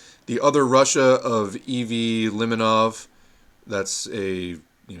The other Russia of Evie Limonov, that's a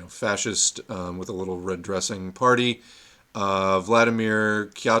fascist with a little red dressing party. Vladimir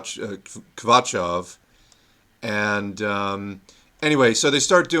Kvachev. And anyway, so they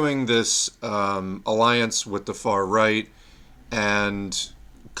start doing this alliance with the far right and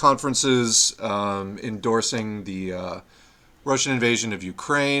conferences endorsing the Russian invasion of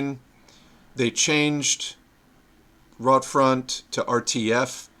Ukraine. They changed Rotfront to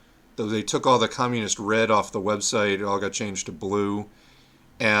RTF, though they took all the communist red off the website. It all got changed to blue.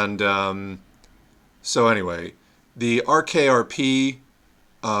 And so anyway, the RKRP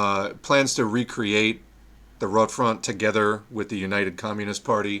plans to recreate the Rotfront together with the United Communist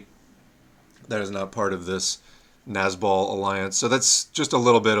Party. That is not part of this Nazbol alliance. So that's just a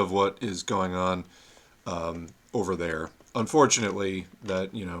little bit of what is going on over there. Unfortunately,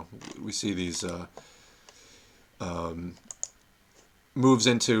 that we see these moves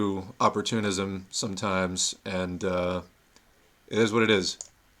into opportunism sometimes, and it is what it is.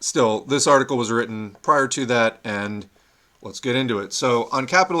 Still, this article was written prior to that, and let's get into it. So, on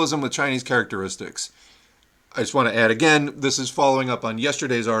capitalism with Chinese characteristics, I just want to add again, this is following up on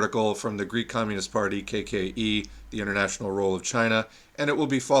yesterday's article from the Greek Communist Party, KKE, the international role of China, and it will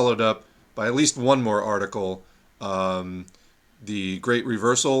be followed up by at least one more article, The Great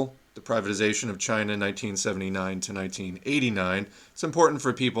Reversal, the Privatization of China, 1979 to 1989. It's important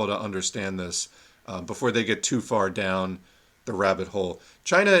for people to understand this before they get too far down the rabbit hole.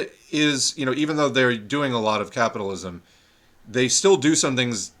 China is, even though they're doing a lot of capitalism, they still do some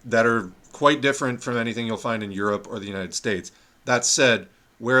things that are quite different from anything you'll find in Europe or the United States. That said,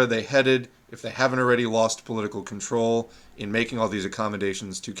 where are they headed? If they haven't already lost political control in making all these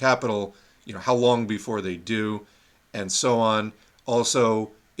accommodations to capital, how long before they do, and so on.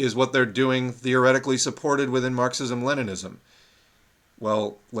 Also, is what they're doing theoretically supported within Marxism-Leninism?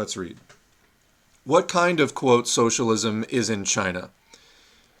 Well, let's read. What kind of, quote, socialism is in China?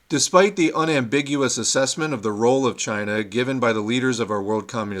 Despite the unambiguous assessment of the role of China given by the leaders of our world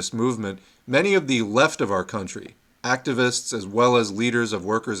communist movement, many of the left of our country, activists as well as leaders of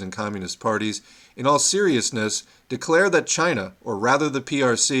workers and communist parties, in all seriousness, declare that China, or rather the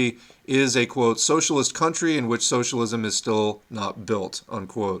PRC, is a, quote, socialist country in which socialism is still not built,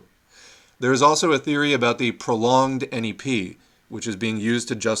 unquote. There is also a theory about the prolonged NEP, which is being used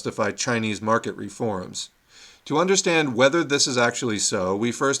to justify Chinese market reforms. To understand whether this is actually so,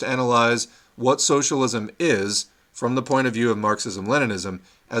 we first analyze what socialism is from the point of view of Marxism-Leninism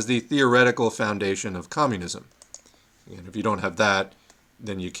as the theoretical foundation of communism. And if you don't have that,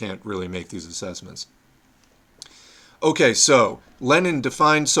 then you can't really make these assessments. Okay, so Lenin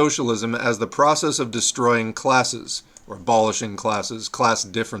defined socialism as the process of destroying classes, or abolishing classes, class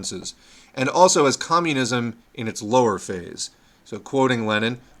differences, and also as communism in its lower phase. So quoting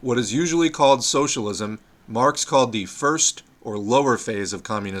Lenin, what is usually called socialism, Marx called the first or lower phase of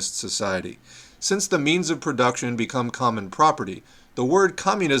communist society. Since the means of production become common property, the word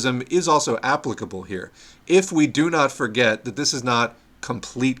communism is also applicable here, if we do not forget that this is not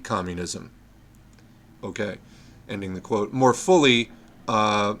complete communism. Okay, ending the quote. More fully,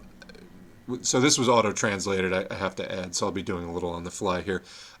 so this was auto-translated, I have to add, so I'll be doing a little on the fly here.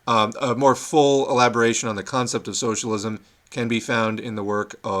 A more full elaboration on the concept of socialism can be found in the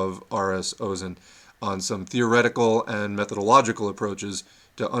work of R.S. Ozen on some theoretical and methodological approaches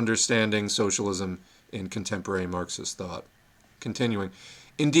to understanding socialism in contemporary Marxist thought. Continuing,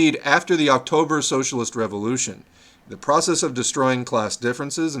 indeed, after the October Socialist Revolution, the process of destroying class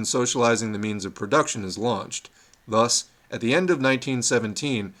differences and socializing the means of production is launched. Thus, at the end of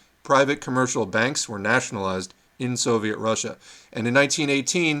 1917, private commercial banks were nationalized in Soviet Russia, and in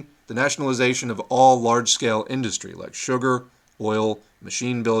 1918, the nationalization of all large-scale industry like sugar, oil,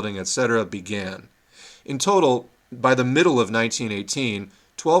 machine building, etc. began. In total, by the middle of 1918,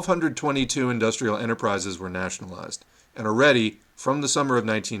 1,222 industrial enterprises were nationalized, and already, from the summer of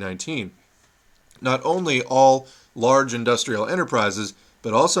 1919, not only all large industrial enterprises,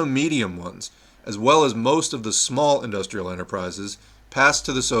 but also medium ones, as well as most of the small industrial enterprises, passed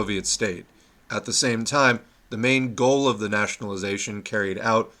to the Soviet state. At the same time, the main goal of the nationalization carried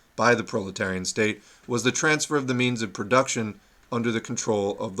out by the proletarian state was the transfer of the means of production under the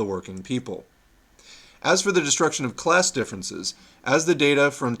control of the working people. As for the destruction of class differences, as the data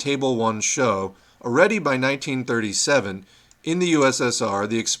from Table 1 show, already by 1937, in the USSR,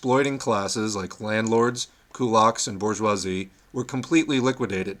 the exploiting classes like landlords, kulaks, and bourgeoisie were completely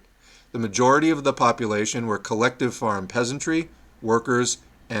liquidated. The majority of the population were collective farm peasantry, workers,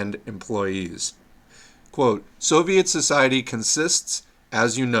 and employees. Quote, Soviet society consists,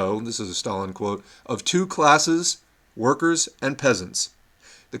 as you know, this is a Stalin quote, of two classes, workers and peasants.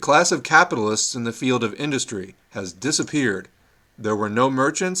 The class of capitalists in the field of industry has disappeared. There were no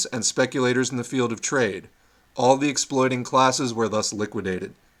merchants and speculators in the field of trade. All the exploiting classes were thus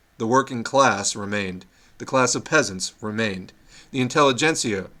liquidated. The working class remained. The class of peasants remained. The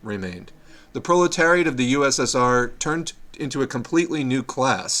intelligentsia remained. The proletariat of the USSR turned into a completely new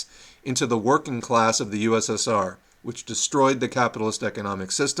class, into the working class of the USSR, which destroyed the capitalist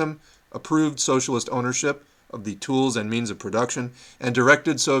economic system, approved socialist ownership of the tools and means of production, and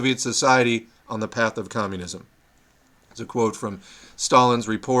directed Soviet society on the path of communism. It's a quote from Stalin's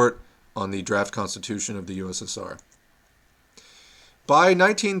report on the draft constitution of the USSR. By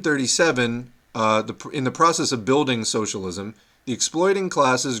 1937, in the process of building socialism, the exploiting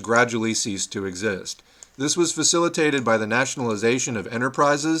classes gradually ceased to exist. This was facilitated by the nationalization of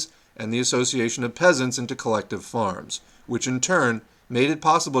enterprises and the association of peasants into collective farms, which in turn made it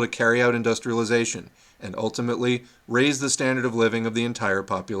possible to carry out industrialization and ultimately raise the standard of living of the entire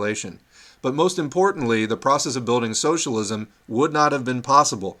population. But most importantly, the process of building socialism would not have been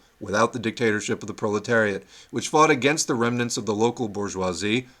possible without the dictatorship of the proletariat, which fought against the remnants of the local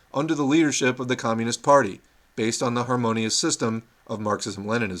bourgeoisie under the leadership of the Communist Party, based on the harmonious system of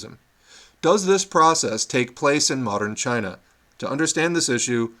Marxism-Leninism. Does this process take place in modern China? To understand this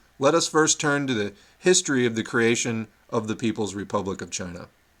issue, let us first turn to the history of the creation of the People's Republic of China.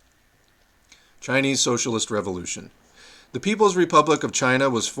 Chinese Socialist Revolution. The People's Republic of China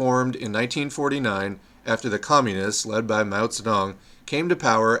was formed in 1949 after the Communists, led by Mao Zedong, came to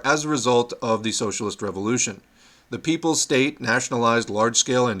power as a result of the Socialist Revolution. The People's State nationalized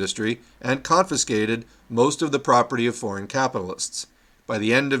large-scale industry and confiscated most of the property of foreign capitalists. By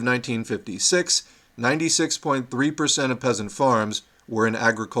the end of 1956, 96.3% of peasant farms were in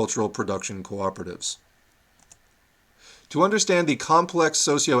agricultural production cooperatives. To understand the complex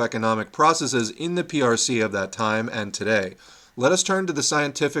socioeconomic processes in the PRC of that time and today, let us turn to the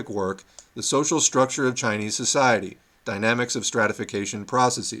scientific work, The Social Structure of Chinese Society, Dynamics of Stratification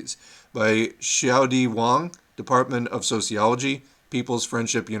Processes, by Xiaodi Wang, Department of Sociology, People's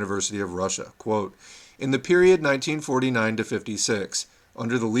Friendship University of Russia. Quote, in the period 1949 to 56,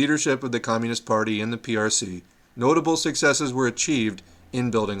 under the leadership of the Communist Party in the PRC, notable successes were achieved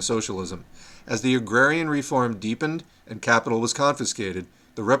in building socialism. As the agrarian reform deepened and capital was confiscated,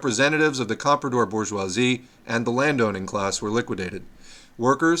 the representatives of the comprador bourgeoisie and the landowning class were liquidated.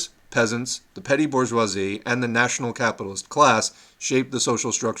 Workers, peasants, the petty bourgeoisie, and the national capitalist class shaped the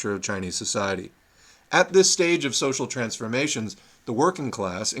social structure of Chinese society. At this stage of social transformations, the working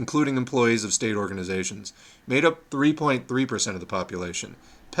class, including employees of state organizations, made up 3.3% of the population.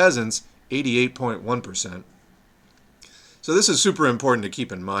 Peasants, 88.1%. So this is super important to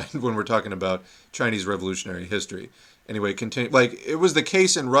keep in mind when we're talking about Chinese revolutionary history. Anyway, it was the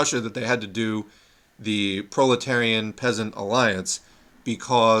case in Russia that they had to do the proletarian-peasant alliance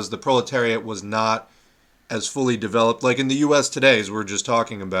because the proletariat was not as fully developed. Like in the U.S. today, as we're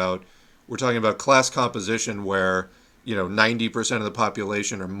talking about class composition where 90% of the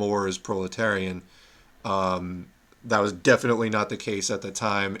population or more is proletarian. That was definitely not the case at the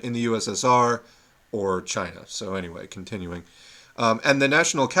time in the USSR or China. So anyway, continuing. And the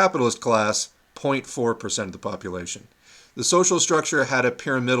national capitalist class, 0.4% of the population. The social structure had a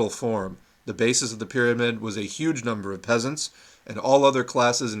pyramidal form. The basis of the pyramid was a huge number of peasants, and all other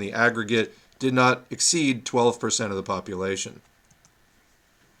classes in the aggregate did not exceed 12% of the population.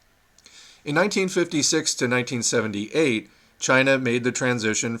 In 1956 to 1978, China made the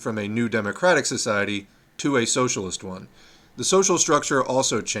transition from a new democratic society to a socialist one. The social structure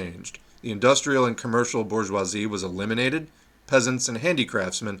also changed. The industrial and commercial bourgeoisie was eliminated. Peasants and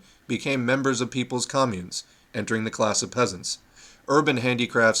handicraftsmen became members of people's communes, entering the class of peasants. Urban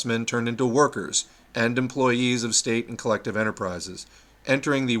handicraftsmen turned into workers and employees of state and collective enterprises,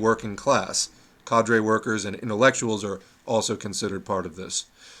 entering the working class. Cadre workers and intellectuals are also considered part of this.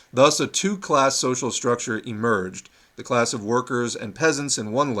 Thus, a two-class social structure emerged, the class of workers and peasants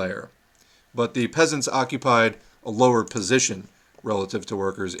in one layer, but the peasants occupied a lower position relative to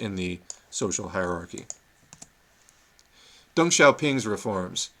workers in the social hierarchy. Deng Xiaoping's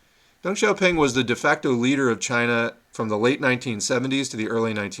reforms. Deng Xiaoping was the de facto leader of China from the late 1970s to the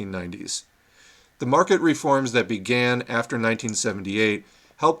early 1990s. The market reforms that began after 1978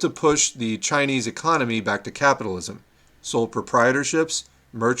 helped to push the Chinese economy back to capitalism. Sole proprietorships,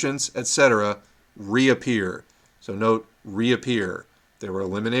 merchants, etc. reappear. So note, reappear. They were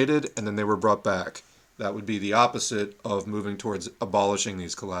eliminated and then they were brought back. That would be the opposite of moving towards abolishing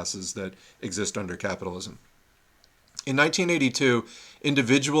these classes that exist under capitalism. In 1982,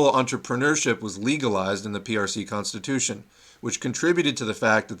 individual entrepreneurship was legalized in the PRC Constitution, which contributed to the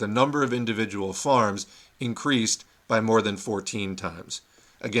fact that the number of individual farms increased by more than 14 times.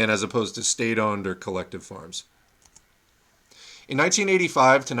 again, as opposed to state-owned or collective farms. In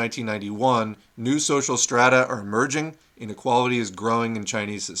 1985 to 1991, new social strata are emerging, inequality is growing in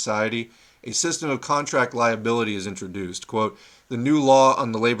Chinese society, a system of contract liability is introduced. Quote, the new law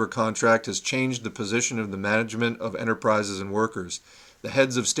on the labor contract has changed the position of the management of enterprises and workers. The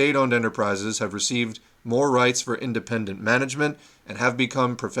heads of state-owned enterprises have received more rights for independent management and have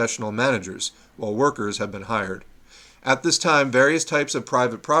become professional managers, while workers have been hired. At this time, various types of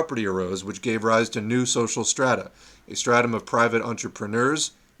private property arose, which gave rise to new social strata, a stratum of private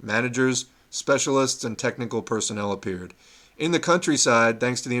entrepreneurs, managers, specialists, and technical personnel appeared. In the countryside,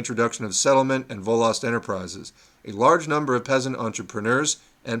 thanks to the introduction of settlement and volost enterprises, a large number of peasant entrepreneurs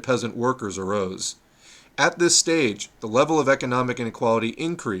and peasant workers arose. At this stage, the level of economic inequality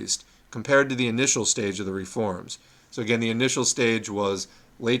increased compared to the initial stage of the reforms. So again, the initial stage was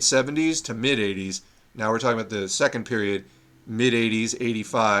late 70s to mid 80s. Now we're talking about the second period, mid 80s,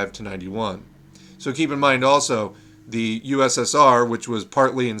 85 to 91. So keep in mind also, the USSR, which was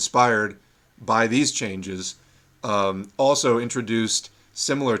partly inspired by these changes, also introduced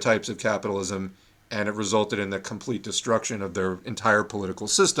similar types of capitalism, and it resulted in the complete destruction of their entire political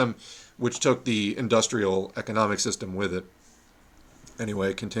system, which took the industrial economic system with it.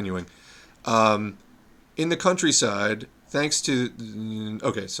 Anyway, continuing. In the countryside, thanks to...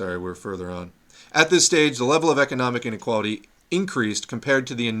 Okay, sorry, we're further on. At this stage, the level of economic inequality increased compared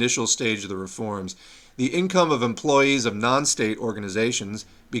to the initial stage of the reforms. The income of employees of non-state organizations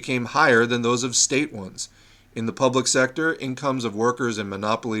became higher than those of state ones. In the public sector, incomes of workers and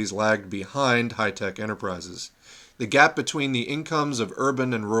monopolies lagged behind high-tech enterprises. The gap between the incomes of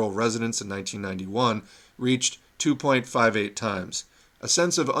urban and rural residents in 1991 reached 2.58 times. A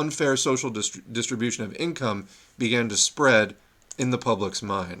sense of unfair social distribution of income began to spread in the public's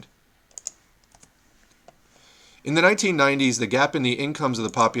mind. In the 1990s, the gap in the incomes of the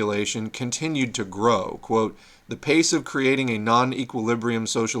population continued to grow. Quote, the pace of creating a non-equilibrium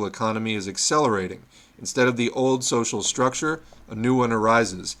social economy is accelerating. Instead of the old social structure, a new one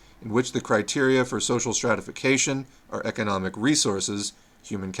arises, in which the criteria for social stratification are economic resources,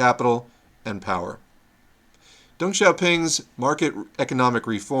 human capital, and power. Deng Xiaoping's market economic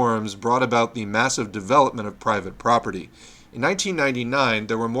reforms brought about the massive development of private property. In 1999,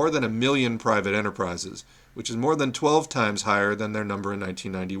 there were more than 1 million private enterprises, which is more than 12 times higher than their number in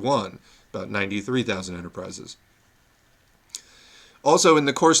 1991, about 93,000 enterprises. Also, in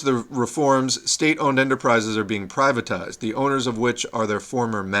the course of the reforms, state-owned enterprises are being privatized, the owners of which are their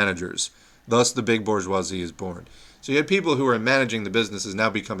former managers. Thus, the big bourgeoisie is born. So you had people who are managing the businesses now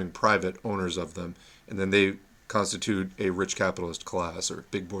becoming private owners of them, and then they constitute a rich capitalist class, or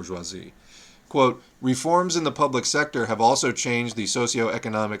big bourgeoisie. Quote, reforms in the public sector have also changed the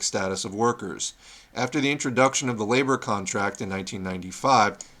socioeconomic status of workers. After the introduction of the labor contract in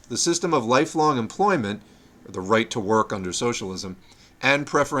 1995, the system of lifelong employment, or the right to work under socialism, and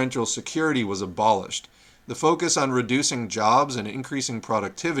preferential security was abolished. The focus on reducing jobs and increasing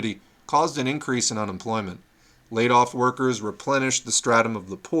productivity caused an increase in unemployment. Laid-off workers replenished the stratum of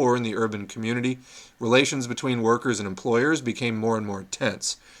the poor in the urban community. Relations between workers and employers became more and more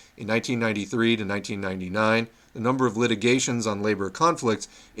tense. In 1993 to 1999, the number of litigations on labor conflicts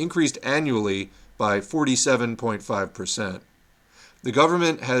increased annually by 47.5%. The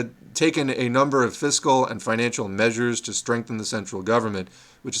government had taken a number of fiscal and financial measures to strengthen the central government,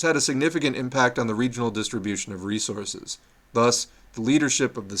 which has had a significant impact on the regional distribution of resources. Thus, the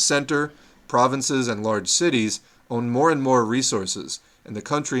leadership of the center, provinces, and large cities own more and more resources, and the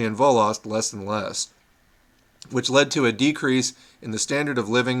country and volost less and less, which led to a decrease in the standard of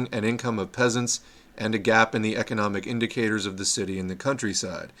living and income of peasants and a gap in the economic indicators of the city and the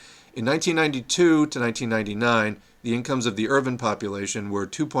countryside. In 1992 to 1999, the incomes of the urban population were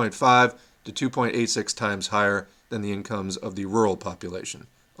 2.5 to 2.86 times higher than the incomes of the rural population,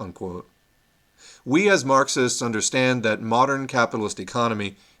 unquote. We as Marxists understand that modern capitalist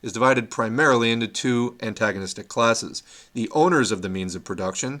economy is divided primarily into two antagonistic classes: the owners of the means of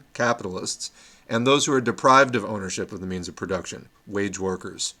production, capitalists, and those who are deprived of ownership of the means of production, wage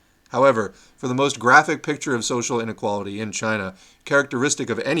workers. However, for the most graphic picture of social inequality in China, characteristic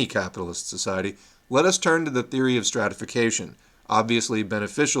of any capitalist society, let us turn to the theory of stratification, obviously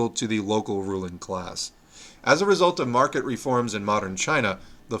beneficial to the local ruling class. As a result of market reforms in modern China,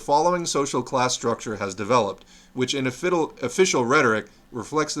 the following social class structure has developed, which in official rhetoric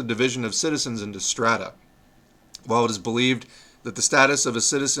reflects the division of citizens into strata. While it is believed that the status of a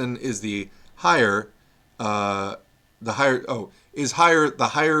citizen is the higher the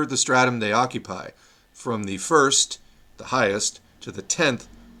higher the stratum they occupy, from the first, the highest, to the 10th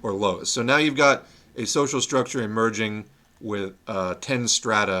or lowest. So now you've got a social structure emerging with 10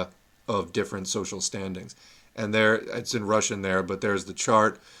 strata of different social standings. And there, it's in Russian there, but there's the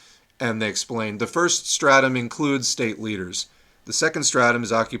chart. And they explain the first stratum includes state leaders. The second stratum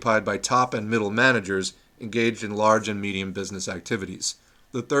is occupied by top and middle managers engaged in large and medium business activities.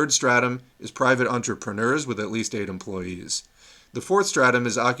 The third stratum is private entrepreneurs with at least 8 employees. The fourth stratum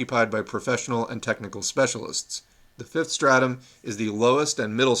is occupied by professional and technical specialists. The fifth stratum is the lowest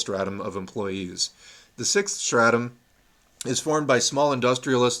and middle stratum of employees. The sixth stratum is formed by small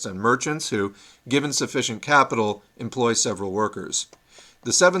industrialists and merchants who, given sufficient capital, employ several workers.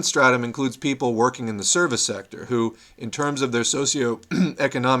 The seventh stratum includes people working in the service sector who, in terms of their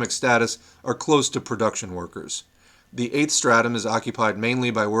socio-economic status, are close to production workers. The eighth stratum is occupied mainly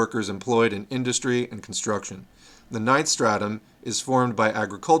by workers employed in industry and construction. The ninth stratum is formed by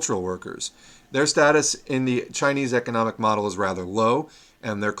agricultural workers. Their status in the Chinese economic model is rather low,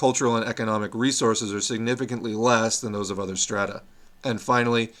 and their cultural and economic resources are significantly less than those of other strata. And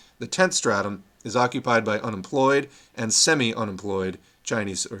finally, the 10th stratum is occupied by unemployed and semi-unemployed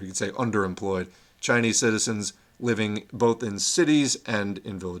Chinese, or you could say underemployed, Chinese citizens living both in cities and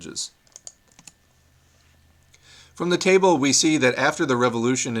in villages. From the table, we see that after the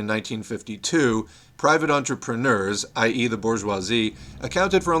revolution in 1952, private entrepreneurs, i.e. the bourgeoisie,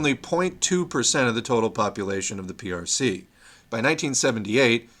 accounted for only 0.2% of the total population of the PRC. By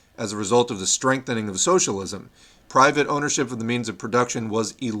 1978, as a result of the strengthening of socialism, private ownership of the means of production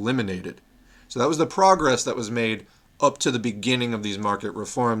was eliminated. So that was the progress that was made up to the beginning of these market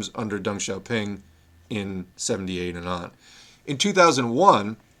reforms under Deng Xiaoping in 78 and on. In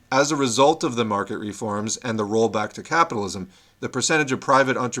 2001, as a result of the market reforms and the rollback to capitalism, the percentage of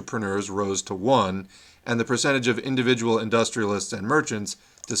private entrepreneurs rose to 1, and the percentage of individual industrialists and merchants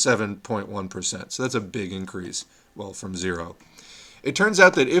to 7.1%. So that's a big increase, well, from 0. It turns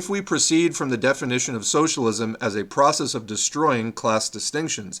out that if we proceed from the definition of socialism as a process of destroying class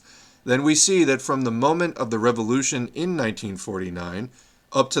distinctions, then we see that from the moment of the revolution in 1949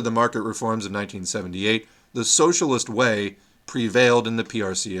 up to the market reforms of 1978, the socialist way prevailed in the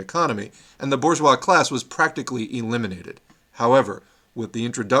PRC economy, and the bourgeois class was practically eliminated. However, with the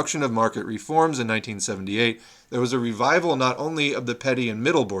introduction of market reforms in 1978, there was a revival not only of the petty and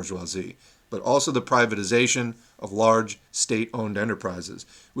middle bourgeoisie, but also the privatization of large state-owned enterprises,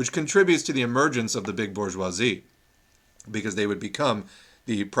 which contributes to the emergence of the big bourgeoisie, because they would become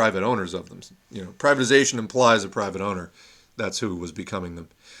the private owners of them. Privatization implies a private owner. That's who was becoming them.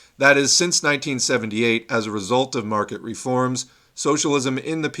 That is, since 1978, as a result of market reforms, socialism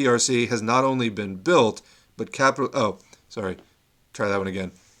in the PRC has not only been built, but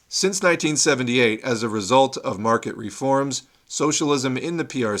Since 1978, as a result of market reforms, socialism in the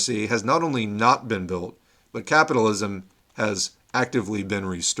PRC has not only not been built, but capitalism has actively been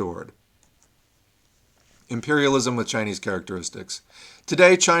restored. Imperialism with Chinese characteristics.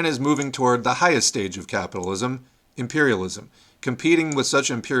 Today, China is moving toward the highest stage of capitalism, imperialism, competing with such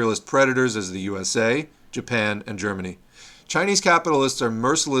imperialist predators as the USA, Japan, and Germany. Chinese capitalists are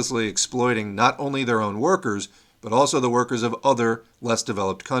mercilessly exploiting not only their own workers, but also the workers of other, less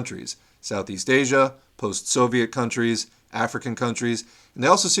developed countries, Southeast Asia, post-Soviet countries, African countries, and they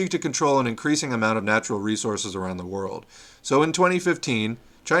also seek to control an increasing amount of natural resources around the world. So in 2015,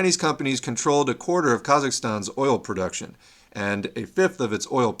 Chinese companies controlled a quarter of Kazakhstan's oil production and a fifth of its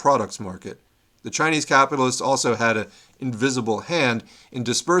oil products market. The Chinese capitalists also had an invisible hand in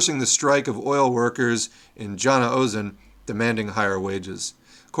dispersing the strike of oil workers in Jana-Ozen, demanding higher wages.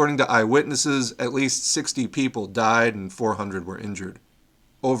 According to eyewitnesses, at least 60 people died and 400 were injured.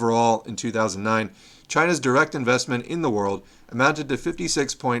 Overall, in 2009, China's direct investment in the world amounted to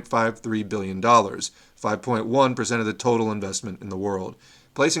 $56.53 billion, 5.1% of the total investment in the world,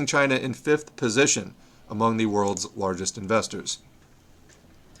 placing China in 5th position among the world's largest investors.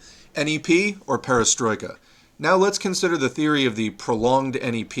 NEP, or perestroika. Now let's consider the theory of the prolonged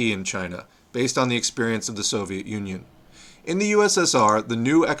NEP in China, based on the experience of the Soviet Union. In the USSR, the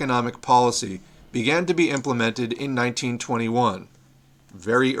new economic policy began to be implemented in 1921,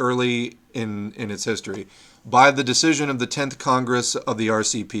 very early in its history, by the decision of the 10th Congress of the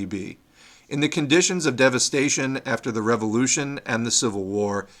RCPB. In the conditions of devastation after the Revolution and the Civil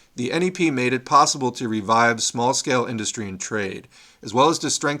War, the NEP made it possible to revive small-scale industry and trade, as well as to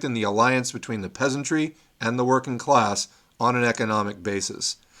strengthen the alliance between the peasantry and the working class on an economic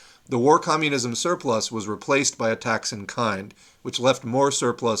basis. The war communism surplus was replaced by a tax in kind, which left more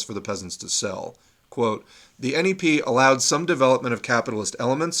surplus for the peasants to sell. Quote, the NEP allowed some development of capitalist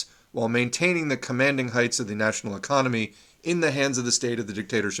elements while maintaining the commanding heights of the national economy in the hands of the state of the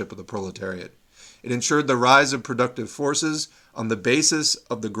dictatorship of the proletariat. It ensured the rise of productive forces on the basis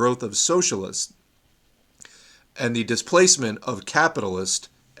of the growth of socialists and the displacement of capitalist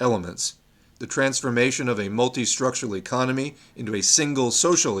elements, the transformation of a multi-structural economy into a single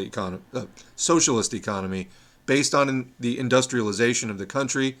socialist economy based on the industrialization of the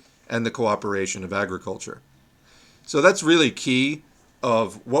country and the cooperation of agriculture. So that's really key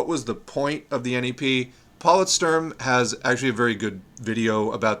of what was the point of the NEP. Paul Sturm has actually a very good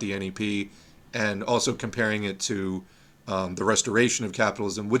video about the NEP and also comparing it to the restoration of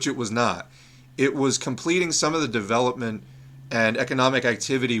capitalism, which it was not. It was completing some of the development and economic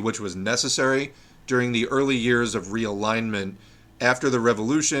activity which was necessary during the early years of realignment after the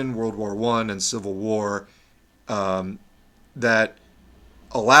Revolution, World War I, and Civil War, that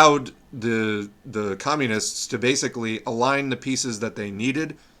allowed the communists to basically align the pieces that they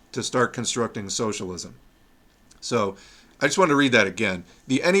needed to start constructing socialism. So I just want to read that again.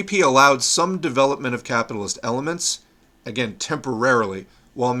 The NEP allowed some development of capitalist elements, again temporarily,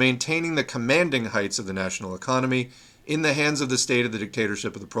 while maintaining the commanding heights of the national economy in the hands of the state of the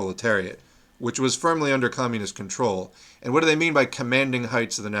dictatorship of the proletariat, which was firmly under communist control. And what do they mean by commanding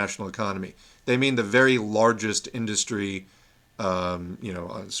heights of the national economy? They mean the very largest industry,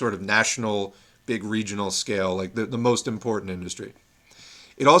 sort of national, big regional scale, like the most important industry.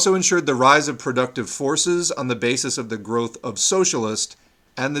 It also ensured the rise of productive forces on the basis of the growth of socialist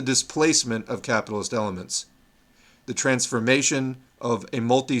and the displacement of capitalist elements. The transformation of a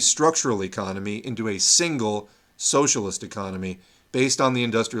multi-structural economy into a single socialist economy based on the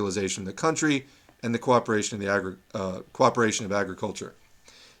industrialization of the country and the cooperation of agriculture.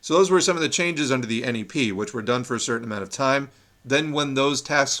 So those were some of the changes under the NEP, which were done for a certain amount of time. Then when those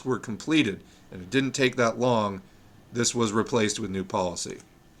tasks were completed, and it didn't take that long, this was replaced with new policy.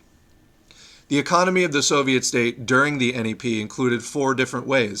 The economy of the Soviet state during the NEP included 4 different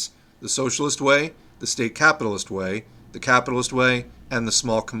ways: the socialist way, the state capitalist way, the capitalist way, and the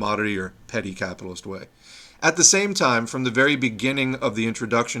small commodity or petty capitalist way. At the same time, from the very beginning of the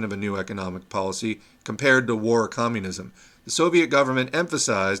introduction of a new economic policy compared to war communism, the Soviet government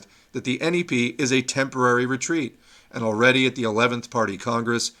emphasized that the NEP is a temporary retreat, and already at the 11th Party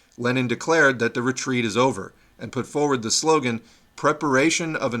Congress, Lenin declared that the retreat is over and put forward the slogan,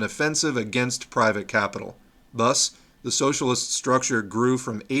 "Preparation of an offensive against private capital." Thus, the socialist structure grew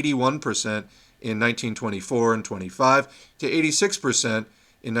from 81% in 1924 and 25 to 86%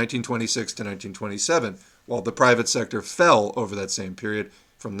 in 1926 to 1927, while the private sector fell over that same period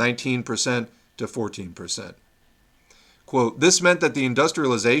from 19% to 14%. Quote, this meant that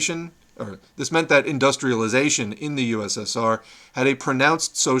industrialization in the USSR had a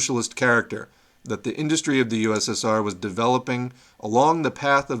pronounced socialist character, that the industry of the USSR was developing along the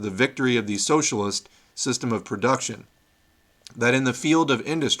path of the victory of the socialist system of production, that in the field of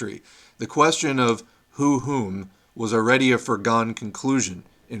industry, the question of whom was already a foregone conclusion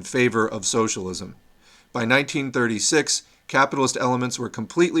in favor of socialism. By 1936, capitalist elements were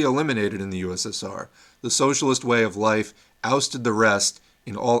completely eliminated in the USSR. The socialist way of life ousted the rest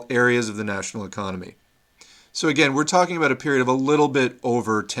in all areas of the national economy. So again, we're talking about a period of a little bit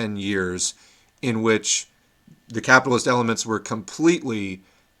over 10 years in which the capitalist elements were completely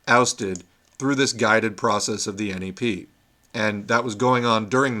ousted through this guided process of the NEP. And that was going on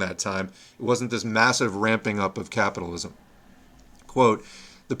during that time. It wasn't this massive ramping up of capitalism. Quote,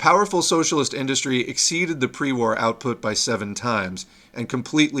 the powerful socialist industry exceeded the pre-war output by 7 times and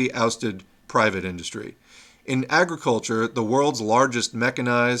completely ousted private industry. In agriculture, the world's largest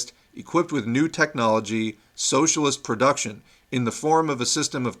mechanized, equipped with new technology, socialist production in the form of a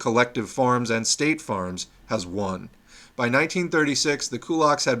system of collective farms and state farms has won. By 1936, the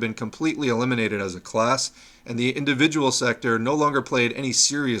kulaks had been completely eliminated as a class, and the individual sector no longer played any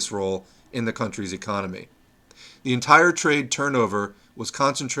serious role in the country's economy. The entire trade turnover was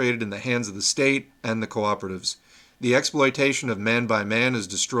concentrated in the hands of the state and the cooperatives. The exploitation of man by man is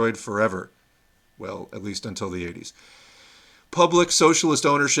destroyed forever. Well, at least until the 80s. Public socialist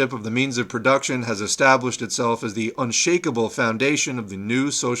ownership of the means of production has established itself as the unshakable foundation of the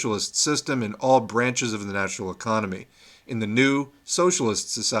new socialist system in all branches of the national economy. In the new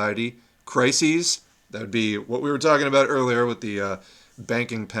socialist society, crises, that would be what we were talking about earlier with the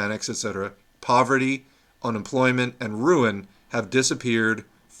banking panics, etc., poverty, unemployment, and ruin have disappeared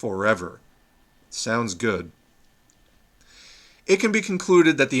forever. Sounds good. It can be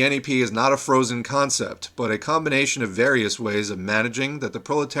concluded that the NEP is not a frozen concept, but a combination of various ways of managing that the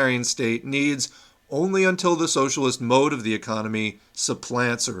proletarian state needs only until the socialist mode of the economy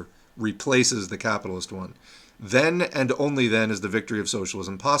supplants or replaces the capitalist one. Then and only then is the victory of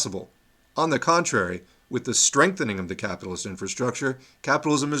socialism possible. On the contrary, with the strengthening of the capitalist infrastructure,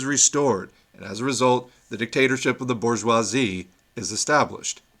 capitalism is restored, and as a result, the dictatorship of the bourgeoisie is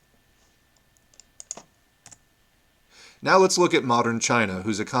established. Now let's look at modern China,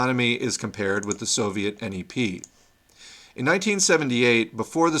 whose economy is compared with the Soviet NEP. In 1978,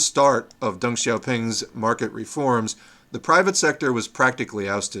 before the start of Deng Xiaoping's market reforms, the private sector was practically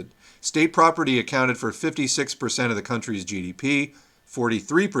ousted. State property accounted for 56% of the country's GDP,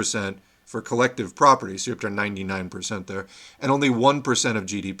 43% for collective property, so you're up to 99% there, and only 1% of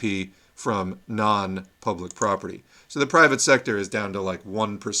GDP from non-public property. So the private sector is down to like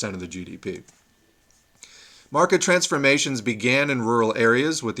 1% of the GDP. Market transformations began in rural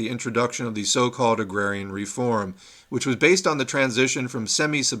areas with the introduction of the so-called agrarian reform, which was based on the transition from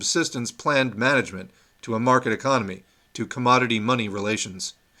semi-subsistence planned management to a market economy, to commodity money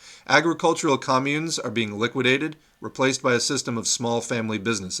relations. Agricultural communes are being liquidated, replaced by a system of small family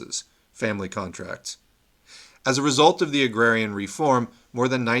businesses, family contracts. As a result of the agrarian reform, more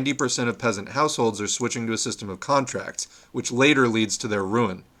than 90% of peasant households are switching to a system of contracts, which later leads to their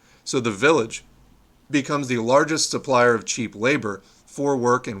ruin. So the village becomes the largest supplier of cheap labor for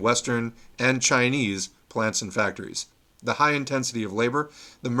work in Western and Chinese plants and factories. The high intensity of labor,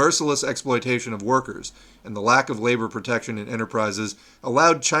 the merciless exploitation of workers, and the lack of labor protection in enterprises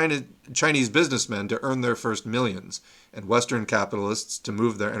allowed Chinese businessmen to earn their first millions, and Western capitalists to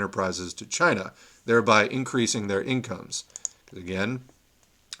move their enterprises to China, thereby increasing their incomes. Again,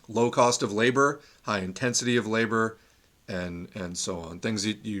 low cost of labor, high intensity of labor, and so on. Things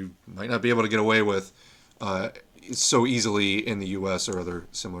that you might not be able to get away with so easily in the U.S. or other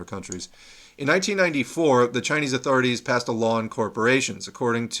similar countries. In 1994, the Chinese authorities passed a law on corporations,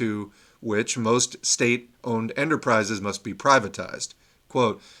 according to which most state-owned enterprises must be privatized.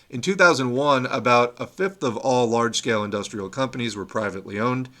 Quote, in 2001, about a fifth of all large-scale industrial companies were privately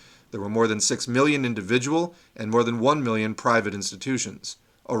owned. There were more than 6 million individual and more than 1 million private institutions.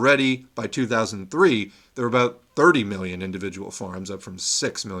 Already, by 2003, there were about 30 million individual farms, up from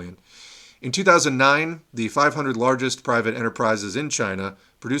 6 million. In 2009, the 500 largest private enterprises in China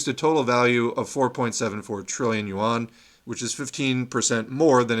produced a total value of 4.74 trillion yuan, which is 15%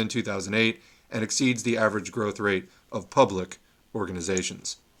 more than in 2008 and exceeds the average growth rate of public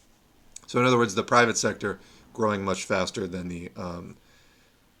organizations. So in other words, the private sector growing much faster than the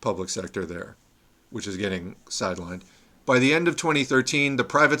public sector there, which is getting sidelined. By the end of 2013, the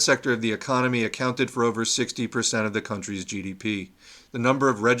private sector of the economy accounted for over 60% of the country's GDP. The number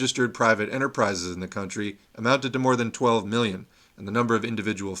of registered private enterprises in the country amounted to more than 12 million, and the number of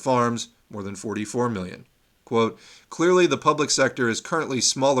individual farms more than 44 million. Quote, clearly the public sector is currently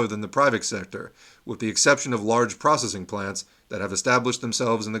smaller than the private sector, with the exception of large processing plants that have established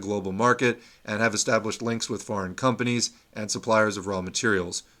themselves in the global market and have established links with foreign companies and suppliers of raw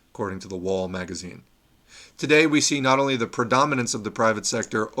materials, according to the Wall magazine. Today, we see not only the predominance of the private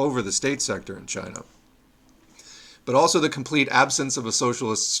sector over the state sector in China, but also the complete absence of a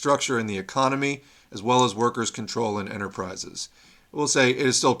socialist structure in the economy, as well as workers' control in enterprises. We'll say it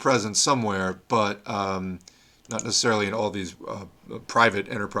is still present somewhere, but not necessarily in all these private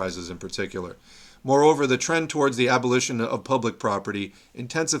enterprises in particular. Moreover, the trend towards the abolition of public property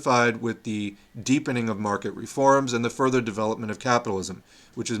intensified with the deepening of market reforms and the further development of capitalism,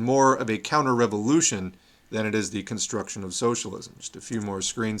 which is more of a counter-revolution than it is the construction of socialism. Just a few more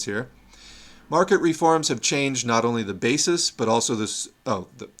screens here. Market reforms have changed not only the basis, but also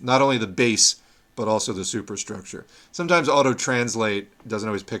not only the base, but also the superstructure. Sometimes auto-translate doesn't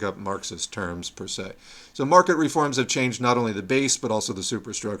always pick up Marxist terms per se. So market reforms have changed not only the base, but also the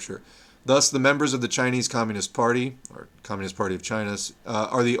superstructure. Thus, the members of the Chinese Communist Party, or Communist Party of China,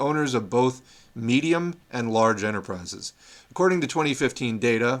 are the owners of both medium and large enterprises. According to 2015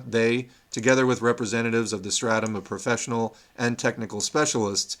 data, they, together with representatives of the stratum of professional and technical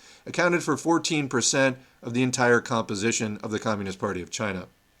specialists, accounted for 14% of the entire composition of the Communist Party of China.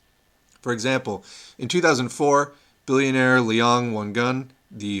 For example, in 2004, billionaire Liang Wengun,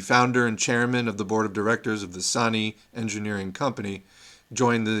 the founder and chairman of the board of directors of the Sany Engineering Company,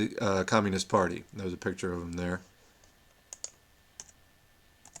 joined the Communist Party. There's a picture of him there.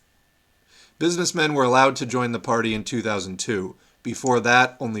 Businessmen were allowed to join the party in 2002. Before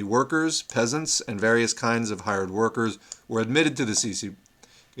that, only workers, peasants, and various kinds of hired workers were admitted to the CC.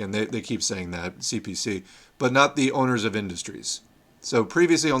 Again, they keep saying that, CPC, but not the owners of industries. So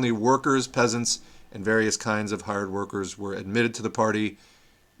previously, only workers, peasants, and various kinds of hired workers were admitted to the party,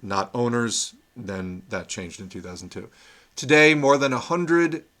 not owners. Then that changed in 2002. Today, more than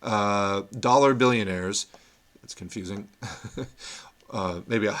 100 dollar billionaires, that's confusing,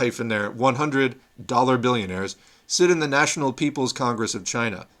 maybe a hyphen there, 100 dollar billionaires sit in the National People's Congress of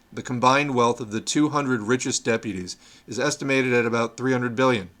China. The combined wealth of the 200 richest deputies is estimated at about 300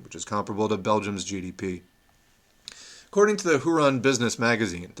 billion, which is comparable to Belgium's GDP. According to the Huron Business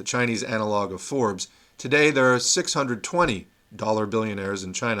magazine, the Chinese analog of Forbes, Today, there are 620 dollar billionaires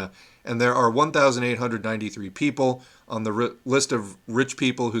in China, and there are 1,893 people on the list of rich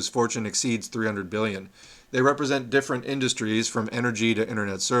people whose fortune exceeds 300 billion. They represent different industries from energy to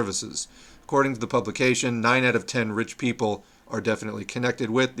internet services. According to the publication, 9 out of 10 rich people are definitely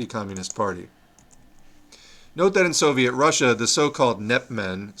connected with the Communist Party. Note that in Soviet Russia, the so-called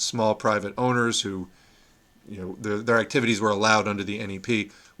NEP-men, small private owners who, their activities were allowed under the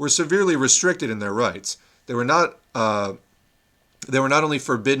NEP, were severely restricted in their rights. They were not only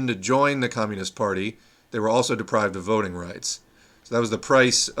forbidden to join the Communist Party, they were also deprived of voting rights. So that was the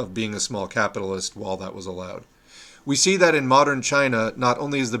price of being a small capitalist while that was allowed. We see that in modern China, not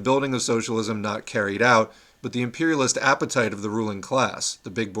only is the building of socialism not carried out, but the imperialist appetite of the ruling class, the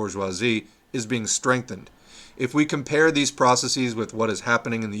big bourgeoisie, is being strengthened. If we compare these processes with what is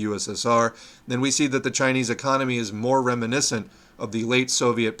happening in the USSR, then we see that the Chinese economy is more reminiscent of the late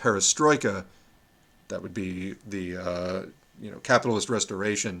Soviet perestroika, that would be the capitalist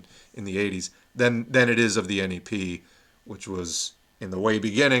restoration in the 80s, than it is of the NEP, which was in the way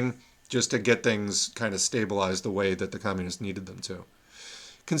beginning just to get things kind of stabilized the way that the communists needed them to.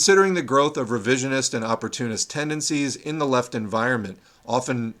 Considering the growth of revisionist and opportunist tendencies in the left environment,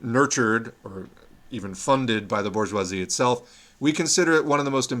 often nurtured or even funded by the bourgeoisie itself, we consider it one of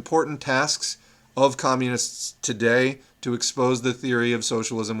the most important tasks of communists today to expose the theory of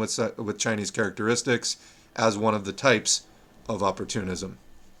socialism with Chinese characteristics as one of the types of opportunism.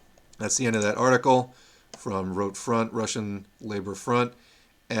 That's the end of that article from Rote Front, Russian Labor Front.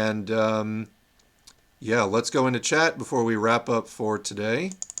 And let's go into chat before we wrap up for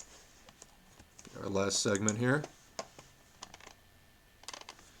today. Our last segment here.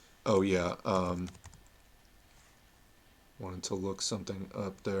 Oh, yeah. Wanted to look something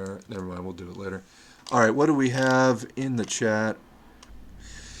up there. Never mind, we'll do it later. All right, what do we have in the chat?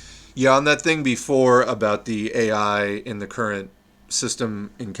 Yeah, on that thing before about the AI in the current system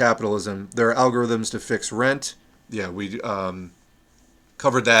in capitalism, there are algorithms to fix rent. Yeah, we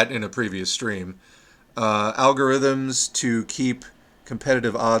covered that in a previous stream. Algorithms to keep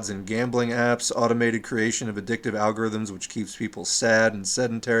competitive odds in gambling apps, automated creation of addictive algorithms which keeps people sad and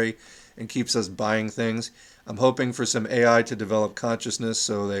sedentary and keeps us buying things. I'm hoping for some AI to develop consciousness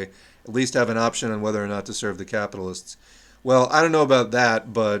so they at least have an option on whether or not to serve the capitalists. Well, I don't know about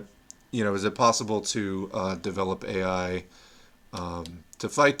that, but is it possible to develop AI to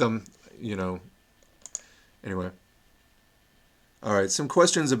fight them? Anyway. All right, some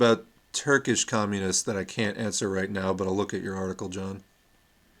questions about Turkish communists that I can't answer right now, but I'll look at your article, John.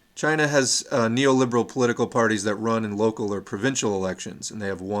 China has neoliberal political parties that run in local or provincial elections, and they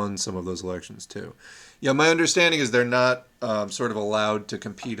have won some of those elections too. Yeah, my understanding is they're not sort of allowed to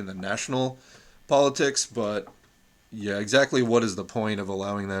compete in the national politics, but yeah, exactly what is the point of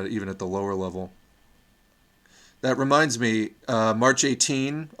allowing that even at the lower level? That reminds me, March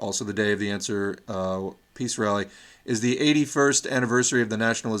 18, also the day of the Answer Peace Rally, is the 81st anniversary of the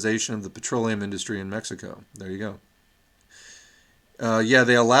nationalization of the petroleum industry in Mexico. There you go.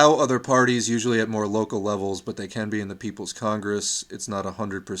 They allow other parties, usually at more local levels, but they can be in the People's Congress. It's not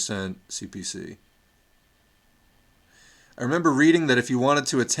 100% CPC. I remember reading that if you wanted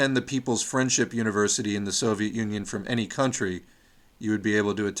to attend the People's Friendship University in the Soviet Union from any country, you would be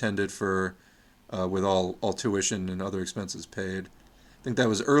able to attend it with all tuition and other expenses paid. I think that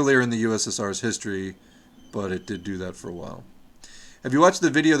was earlier in the USSR's history, but it did do that for a while. Have you watched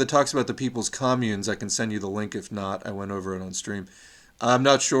the video that talks about the People's Communes? I can send you the link. If not, I went over it on stream. I'm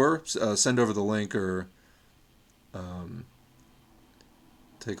not sure. Send over the link or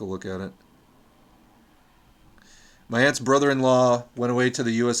take a look at it. My aunt's brother-in-law went away to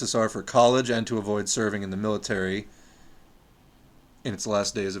the USSR for college and to avoid serving in the military in its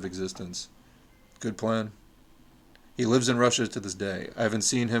last days of existence. Good plan. He lives in Russia to this day. I haven't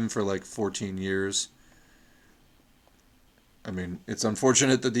seen him for like 14 years. I mean, it's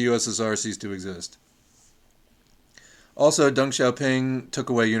unfortunate that the USSR ceased to exist. Also, Deng Xiaoping took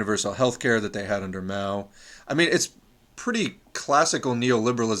away universal health care that they had under Mao. I mean, it's pretty classical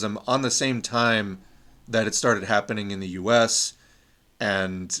neoliberalism on the same time that it started happening in the US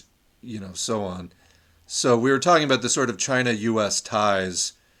and, so on. So we were talking about the sort of China-US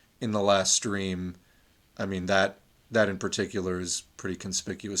ties in the last stream. I mean, that in particular is pretty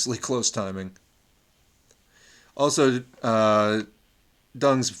conspicuously close timing. Also,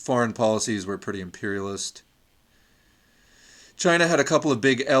 Deng's foreign policies were pretty imperialist. China had a couple of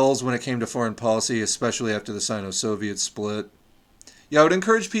big L's when it came to foreign policy, especially after the Sino-Soviet split. Yeah, I would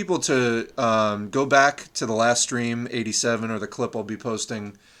encourage people to go back to the last stream, 87, or the clip I'll be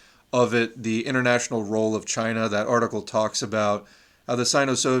posting of it, the international role of China. That article talks about how the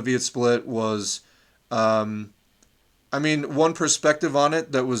Sino-Soviet split was I mean, one perspective on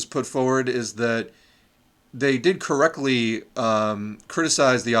it that was put forward is that they did correctly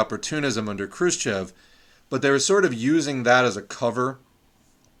criticize the opportunism under Khrushchev, but they were sort of using that as a cover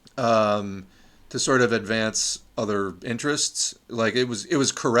um, to sort of advance other interests. Like it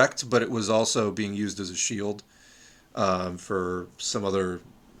was correct, but it was also being used as a shield for some other,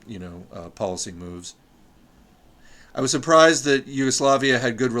 policy moves. I was surprised that Yugoslavia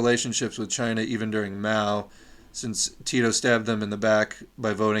had good relationships with China even during Mao, since Tito stabbed them in the back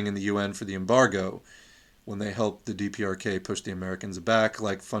by voting in the UN for the embargo when they helped the DPRK push the Americans back,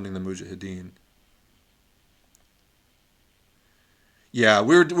 like funding the Mujahideen. Yeah,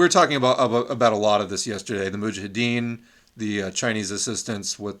 we were talking about a lot of this yesterday. The Mujahideen, the Chinese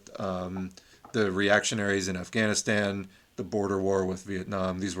assistance with the reactionaries in Afghanistan, the border war with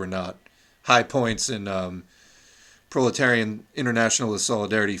Vietnam. These were not high points in proletarian internationalist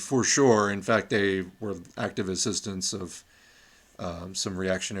solidarity for sure. In fact, they were active assistants of some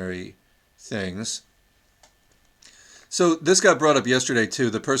reactionary things. So this got brought up yesterday too.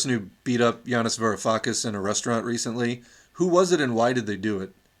 The person who beat up Yanis Varoufakis in a restaurant recently. Who was it and why did they do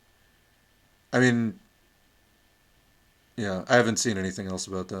it? I mean, yeah, I haven't seen anything else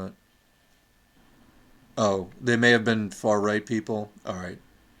about that. Oh, they may have been far right people. All right.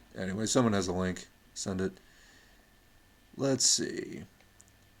 Anyway, someone has a link. Send it. Let's see.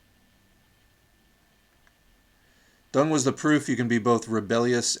 Deng was the proof you can be both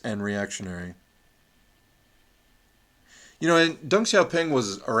rebellious and reactionary. And Deng Xiaoping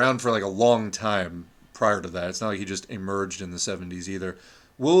was around for like a long time prior to that. It's not like he just emerged in the 70s either.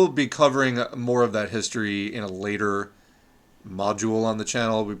 We'll be covering more of that history in a later module on the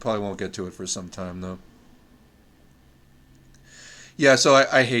channel. We probably won't get to it for some time, though. Yeah, so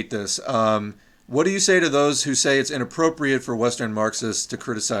I hate this. What do you say to those who say it's inappropriate for Western Marxists to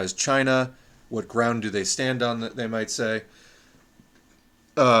criticize China? What ground do they stand on, that they might say?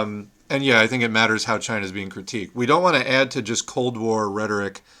 And yeah, I think it matters how China is being critiqued. We don't want to add to just Cold War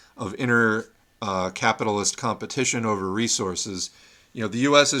rhetoric of inner capitalist competition over resources. The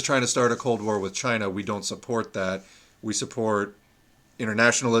U.S. is trying to start a Cold War with China. We don't support that. We support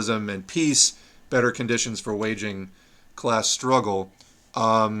internationalism and peace, better conditions for waging class struggle.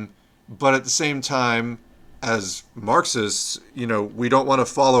 But at the same time, as Marxists, we don't want to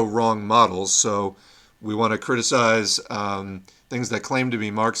follow wrong models. So we want to criticize things that claim to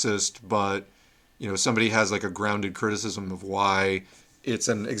be Marxist, but somebody has like a grounded criticism of why it's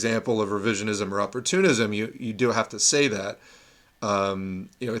an example of revisionism or opportunism. You do have to say that.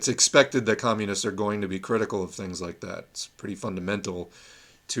 It's expected that communists are going to be critical of things like that. It's pretty fundamental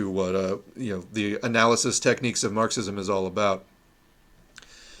to what the analysis techniques of Marxism is all about.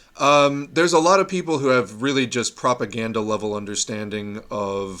 There's a lot of people who have really just propaganda level understanding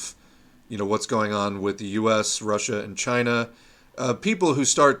of what's going on with the U.S., Russia, and China. People who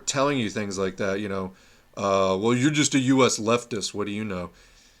start telling you things like that, well, you're just a U.S. leftist. What do you know?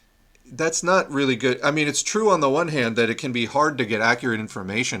 That's not really good. I mean, it's true on the one hand that it can be hard to get accurate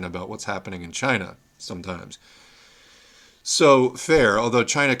information about what's happening in China sometimes. So fair, although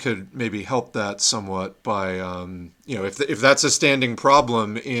China could maybe help that somewhat by, if that's a standing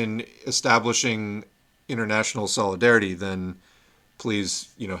problem in establishing international solidarity, then please,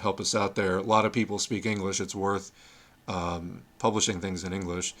 help us out there. A lot of people speak English. It's worth publishing things in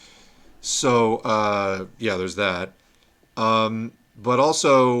English. So, yeah, there's that. But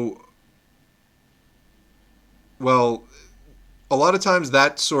also, well, a lot of times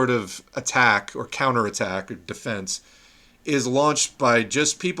that sort of attack or counterattack or defense is launched by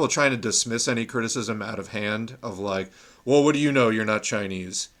just people trying to dismiss any criticism out of hand of like, well, what do you know? You're not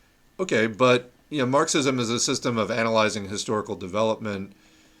Chinese. Okay, but Marxism is a system of analyzing historical development,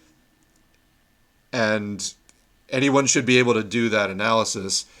 and anyone should be able to do that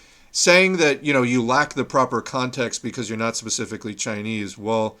analysis. Saying that, you lack the proper context because you're not specifically Chinese,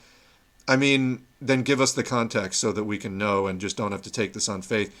 well, I mean, then give us the context so that we can know and just don't have to take this on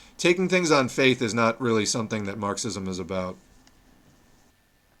faith. Taking things on faith is not really something that Marxism is about.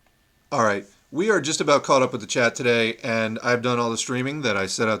 All right, we are just about caught up with the chat today, and I've done all the streaming that I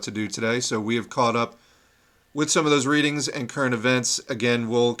set out to do today, so we have caught up with some of those readings and current events. Again,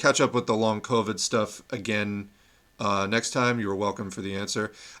 we'll catch up with the long COVID stuff again next time. You're welcome for the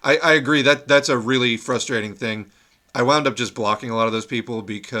answer. I agree that that's a really frustrating thing. I wound up just blocking a lot of those people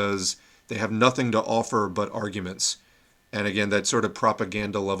because they have nothing to offer but arguments. And again, that sort of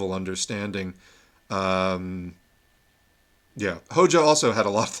propaganda level understanding. Yeah, Hoja also had a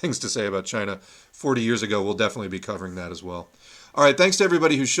lot of things to say about China 40 years ago. We'll definitely be covering that as well. All right, thanks to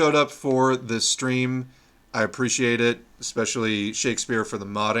everybody who showed up for this stream. I appreciate it, especially Shakespeare for the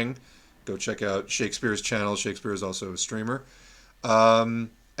modding. Go check out Shakespeare's channel. Shakespeare is also a streamer. And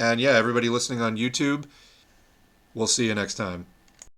yeah, everybody listening on YouTube, we'll see you next time.